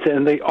Republicans,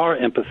 and they are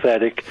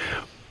empathetic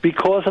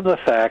because of the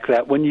fact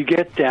that when you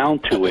get down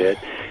to it,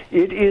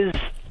 it is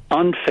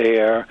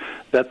unfair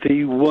that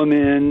the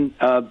woman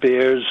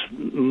bears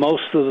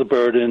most of the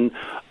burden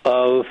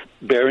of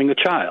bearing a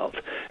child.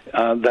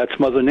 That's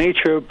Mother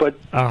Nature, but...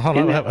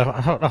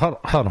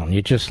 Hold on.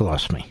 You just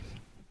lost me.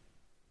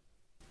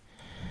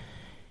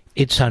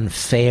 It's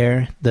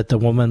unfair that the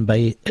woman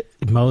bears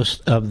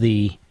most of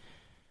the...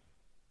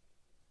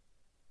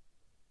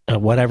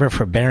 whatever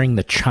for bearing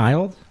the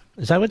child?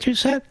 Is that what you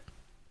said?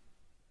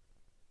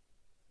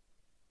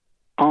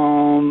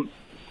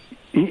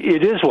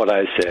 It is what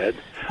I said.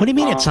 What do you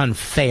mean it's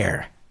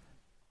unfair?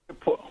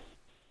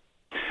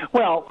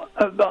 Well,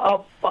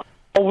 I'll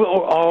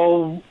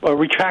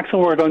retract the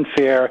word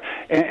unfair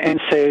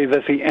and say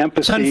that the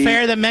empathy... It's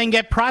unfair that men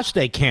get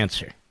prostate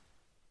cancer.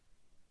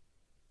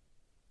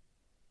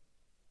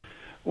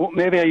 Well,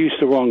 maybe I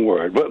used the wrong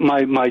word, but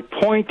my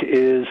point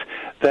is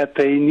that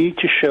they need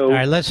to show... All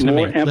right, listen to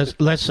me.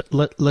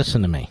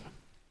 Listen to me.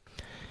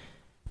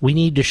 We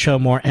need to show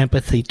more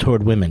empathy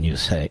toward women, you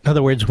say. In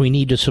other words, we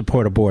need to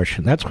support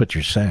abortion. That's what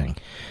you're saying.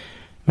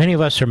 Many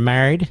of us are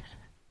married.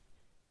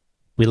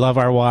 We love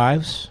our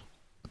wives.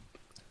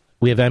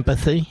 We have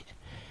empathy.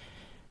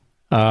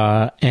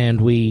 And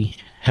we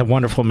have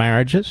wonderful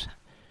marriages.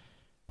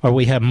 Or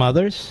we have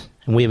mothers,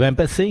 and we have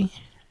empathy.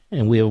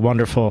 And we have a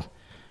wonderful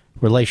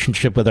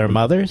relationship with our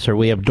mothers. Or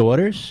we have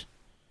daughters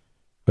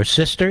or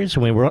sisters,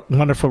 and we have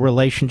wonderful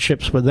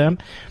relationships with them.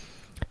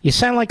 You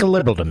sound like a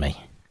liberal to me.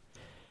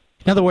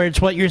 In other words,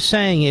 what you're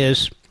saying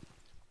is,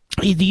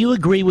 either you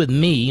agree with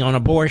me on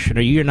abortion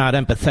or you're not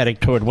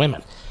empathetic toward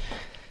women.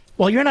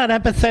 Well, you're not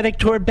empathetic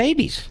toward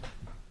babies.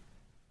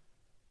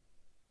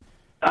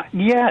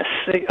 Yes,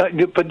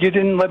 but you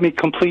didn't let me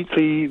complete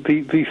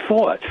the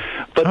thought.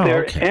 But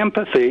their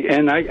empathy,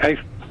 and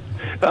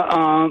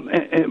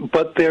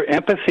but their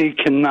empathy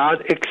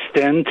cannot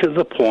extend to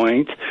the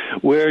point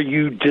where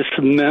you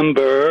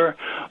dismember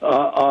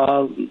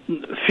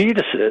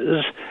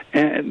fetuses,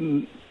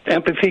 and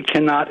empathy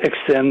cannot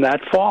extend that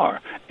far.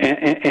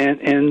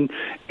 And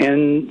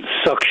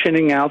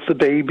suctioning out the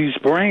baby's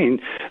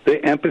brain,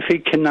 the empathy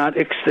cannot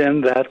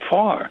extend that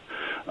far.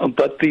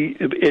 But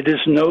it is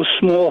no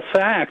small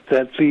fact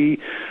that the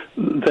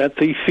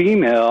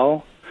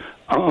female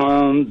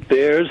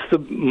bears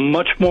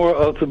much more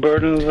of the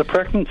burden of the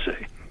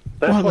pregnancy.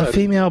 Well, the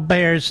female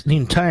bears the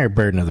entire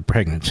burden of the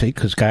pregnancy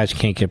because guys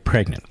can't get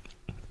pregnant.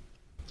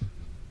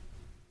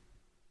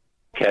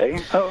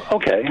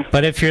 Okay.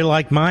 But if you're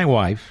like my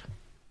wife,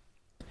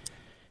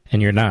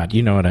 and you're not,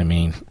 you know what I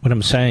mean. What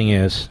I'm saying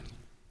is,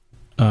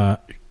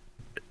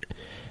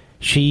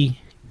 she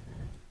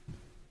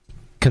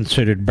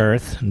considered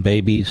birth and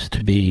babies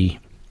to be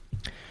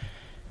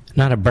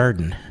not a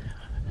burden,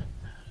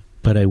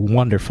 but a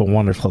wonderful,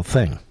 wonderful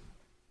thing.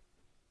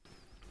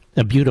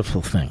 A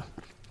beautiful thing.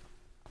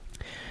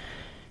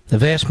 The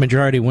vast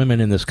majority of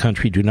women in this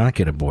country do not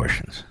get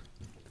abortions.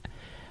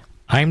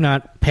 I'm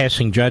not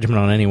passing judgment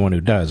on anyone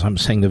who does. I'm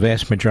saying the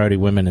vast majority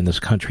of women in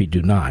this country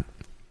do not.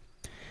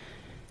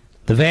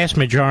 The vast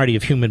majority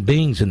of human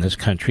beings in this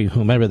country,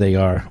 whomever they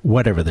are,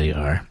 whatever they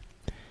are,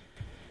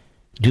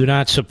 do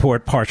not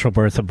support partial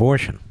birth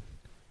abortion.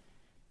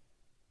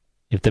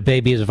 If the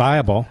baby is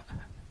viable,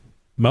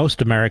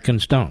 most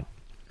Americans don't.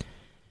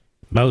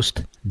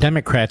 Most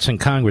Democrats in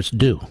Congress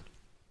do.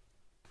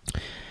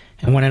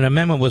 And when an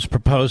amendment was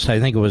proposed,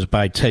 I think it was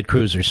by Ted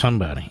Cruz or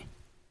somebody,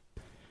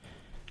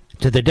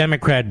 to the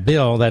Democrat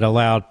bill that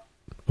allowed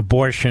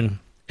abortion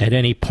at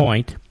any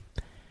point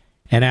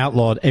and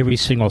outlawed every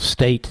single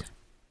state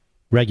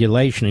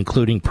regulation,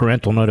 including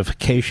parental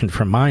notification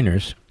for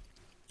minors,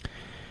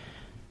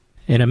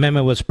 an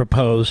amendment was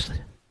proposed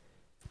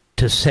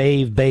to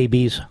save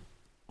babies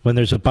when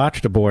there's a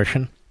botched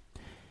abortion,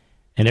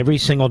 and every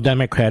single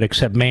Democrat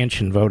except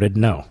Manchin voted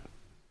no.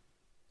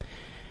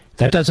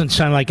 That doesn't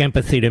sound like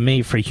empathy to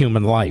me for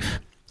human life.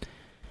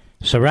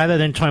 So rather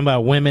than talking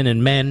about women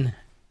and men,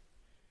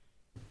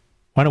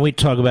 why don't we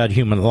talk about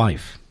human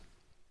life?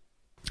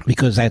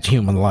 Because that's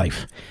human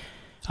life.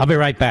 I'll be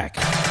right back.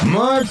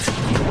 Mark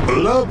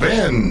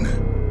Levin.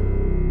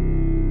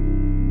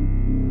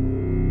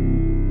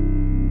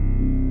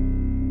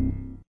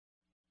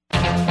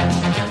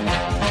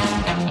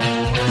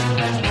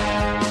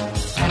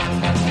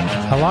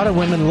 A lot of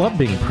women love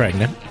being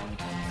pregnant.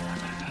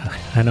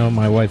 I know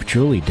my wife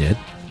Julie did.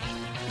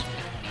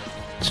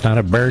 It's not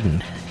a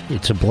burden.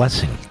 It's a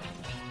blessing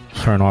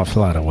for an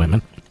awful lot of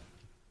women.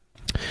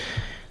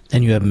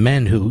 Then you have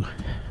men who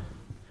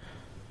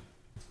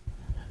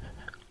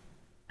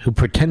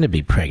pretend to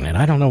be pregnant.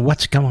 I don't know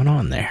what's going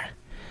on there.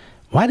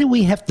 Why do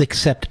we have to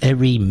accept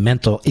every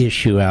mental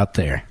issue out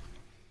there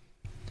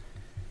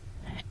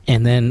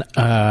and then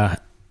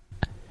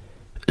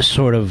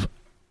sort of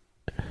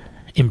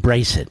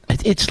embrace it?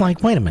 It's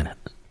like, wait a minute.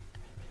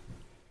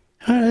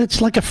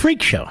 It's like a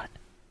freak show.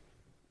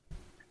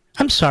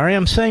 I'm sorry,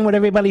 I'm saying what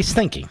everybody's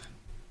thinking.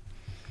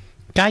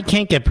 Guy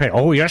can't get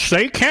pregnant. Oh, yes,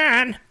 they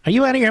can. Are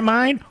you out of your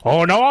mind?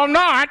 Oh, no, I'm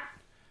not.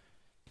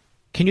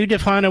 Can you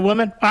define a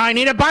woman? I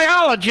need a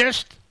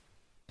biologist.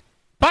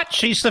 But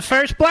she's the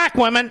first black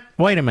woman.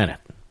 Wait a minute.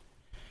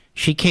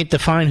 She can't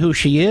define who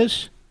she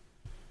is?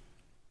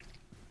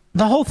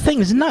 The whole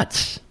thing's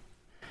nuts.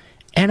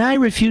 And I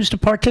refuse to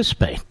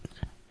participate.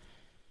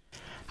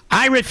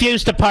 I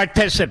refuse to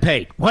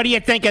participate. What do you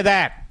think of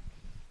that?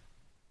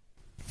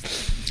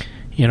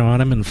 You know,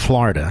 when I'm in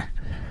Florida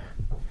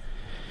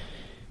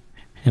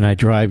and I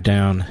drive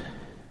down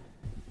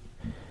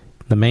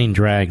the main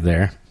drag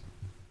there,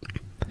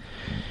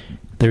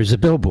 there's a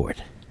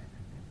billboard.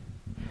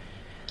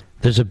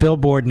 There's a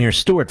billboard near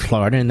Stuart,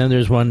 Florida, and then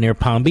there's one near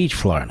Palm Beach,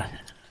 Florida.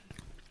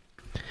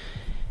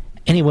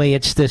 Anyway,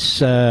 it's this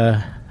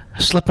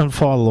slip and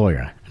fall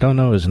lawyer. I don't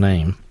know his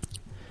name,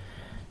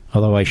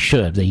 although I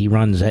should. He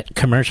runs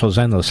commercials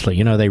endlessly.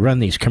 You know, they run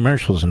these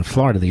commercials in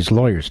Florida, these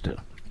lawyers do.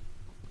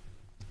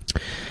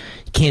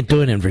 You can't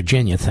do it in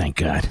Virginia, thank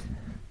God.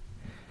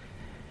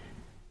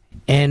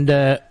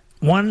 And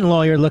one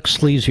lawyer looks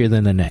sleazier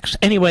than the next.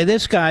 Anyway,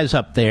 this guy's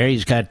up there.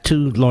 He's got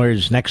two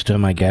lawyers next to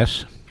him, I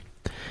guess.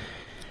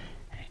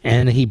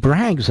 And he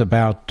brags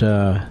about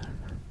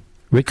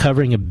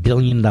recovering $1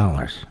 billion.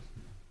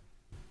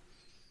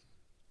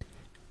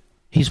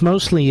 He's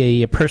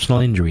mostly a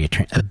personal injury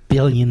attorney. $1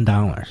 billion.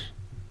 I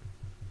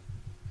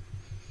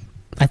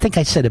think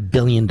I said $1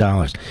 billion.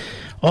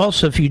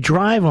 Also, if you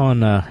drive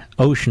on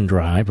Ocean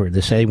Drive or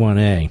this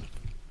A1A,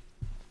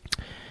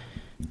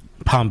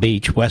 Palm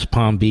Beach, West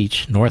Palm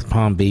Beach, North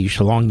Palm Beach,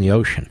 along the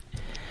ocean,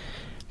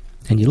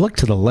 and you look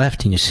to the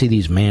left and you see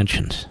these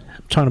mansions.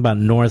 I'm talking about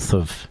north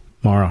of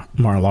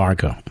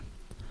Mar-a-Lago.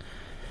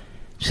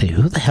 You say,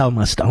 who the hell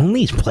must own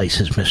these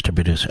places, Mr.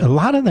 Producer? A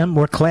lot of them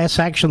were class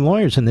action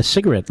lawyers in the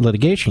cigarette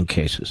litigation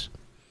cases.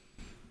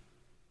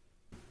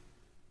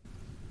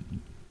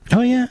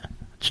 Oh, yeah,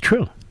 it's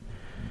true.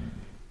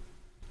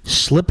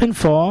 Slip and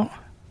fall,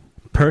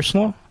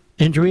 personal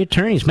injury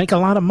attorneys make a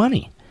lot of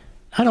money.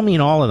 I don't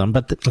mean all of them,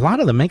 but a lot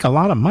of them make a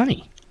lot of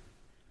money.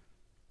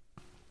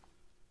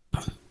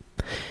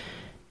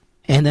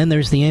 And then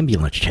there's the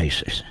ambulance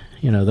chasers.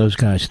 You know, those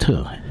guys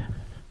too.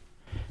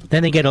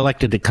 Then they get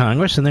elected to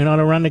Congress and they know how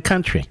to run the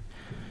country.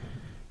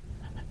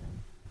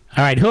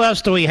 All right, who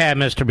else do we have,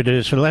 Mr.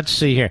 Producer? Let's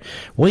see here.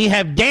 We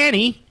have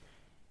Danny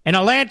in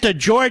Atlanta,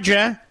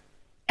 Georgia,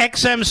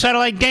 XM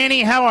Satellite.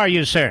 Danny, how are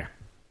you, sir?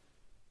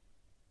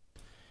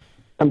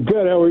 I'm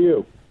good. How are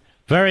you?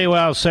 Very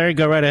well, sir.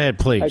 Go right ahead,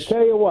 please. I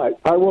tell you what,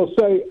 I will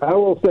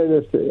say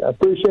this to you. I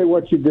appreciate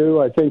what you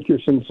do. I think you're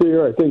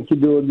sincere. I think you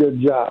do a good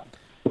job.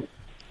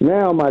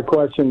 Now my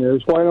question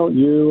is, why don't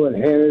you and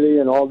Hannity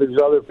and all these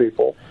other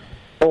people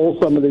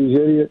hold some of these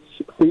idiots'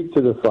 feet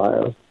to the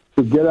fire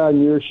who get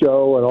on your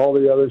show and all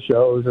the other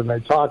shows and they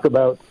talk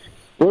about,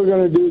 we're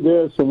going to do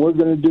this and we're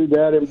going to do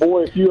that, and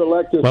boy, if you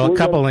elect us... Well, a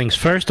couple things.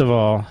 First of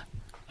all,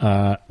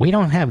 we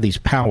don't have these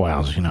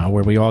powwows, you know,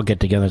 where we all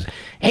get together and say,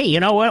 hey, you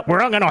know what?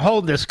 We're all going to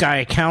hold this guy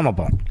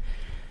accountable.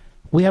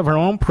 We have our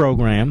own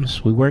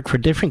programs. We work for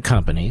different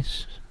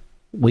companies.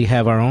 We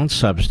have our own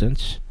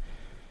substance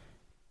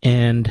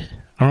and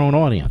our own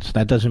audience.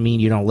 That doesn't mean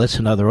you don't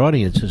listen to other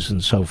audiences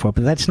and so forth,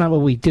 but that's not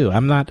what we do.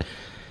 I'm not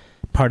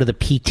part of the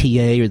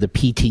PTA or the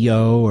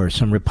PTO or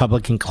some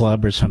Republican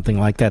club or something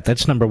like that.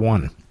 That's number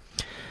one.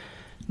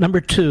 Number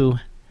two,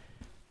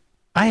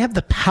 I have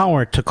the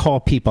power to call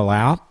people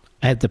out.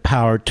 I have the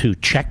power to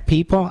check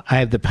people. I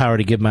have the power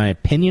to give my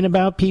opinion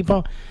about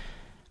people.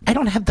 I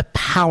don't have the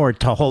power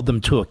to hold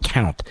them to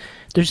account.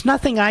 There's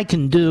nothing I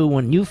can do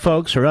when you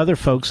folks or other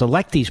folks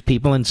elect these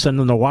people and send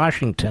them to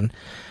Washington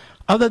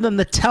other than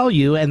to tell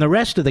you and the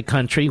rest of the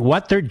country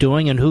what they're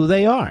doing and who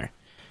they are.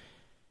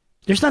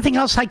 There's nothing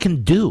else I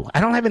can do.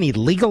 I don't have any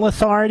legal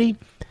authority.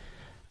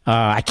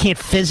 I can't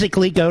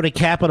physically go to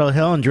Capitol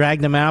Hill and drag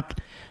them out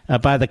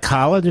by the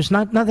collar. There's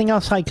nothing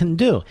else I can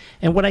do.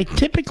 And what I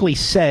typically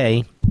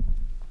say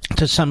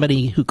to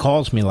somebody who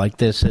calls me like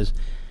this is,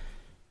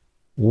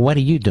 what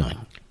are you doing?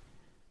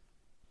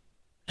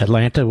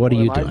 Atlanta, what are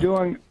you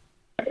doing?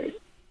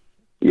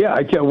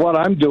 What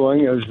I'm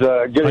doing is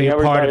getting are you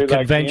everybody part of that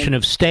Convention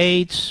of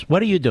States?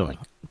 What are you doing?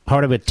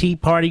 Part of a Tea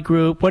Party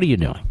group? What are you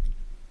doing?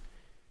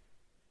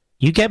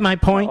 You get my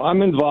point?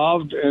 I'm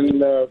involved in...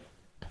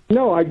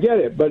 no, I get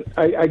it, but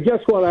I guess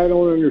what I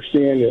don't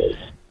understand is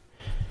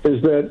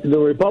that the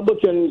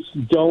Republicans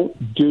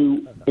don't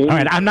do anything. All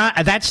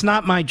right, that's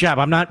not my job.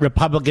 I'm not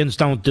Republicans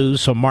don't do,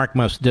 so Mark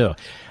must do.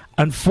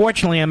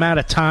 Unfortunately, I'm out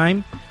of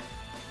time.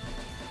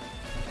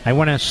 I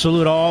want to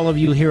salute all of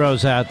you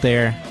heroes out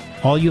there,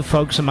 all you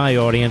folks in my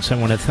audience. I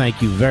want to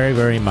thank you very,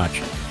 very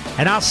much.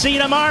 And I'll see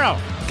you tomorrow.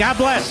 God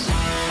bless.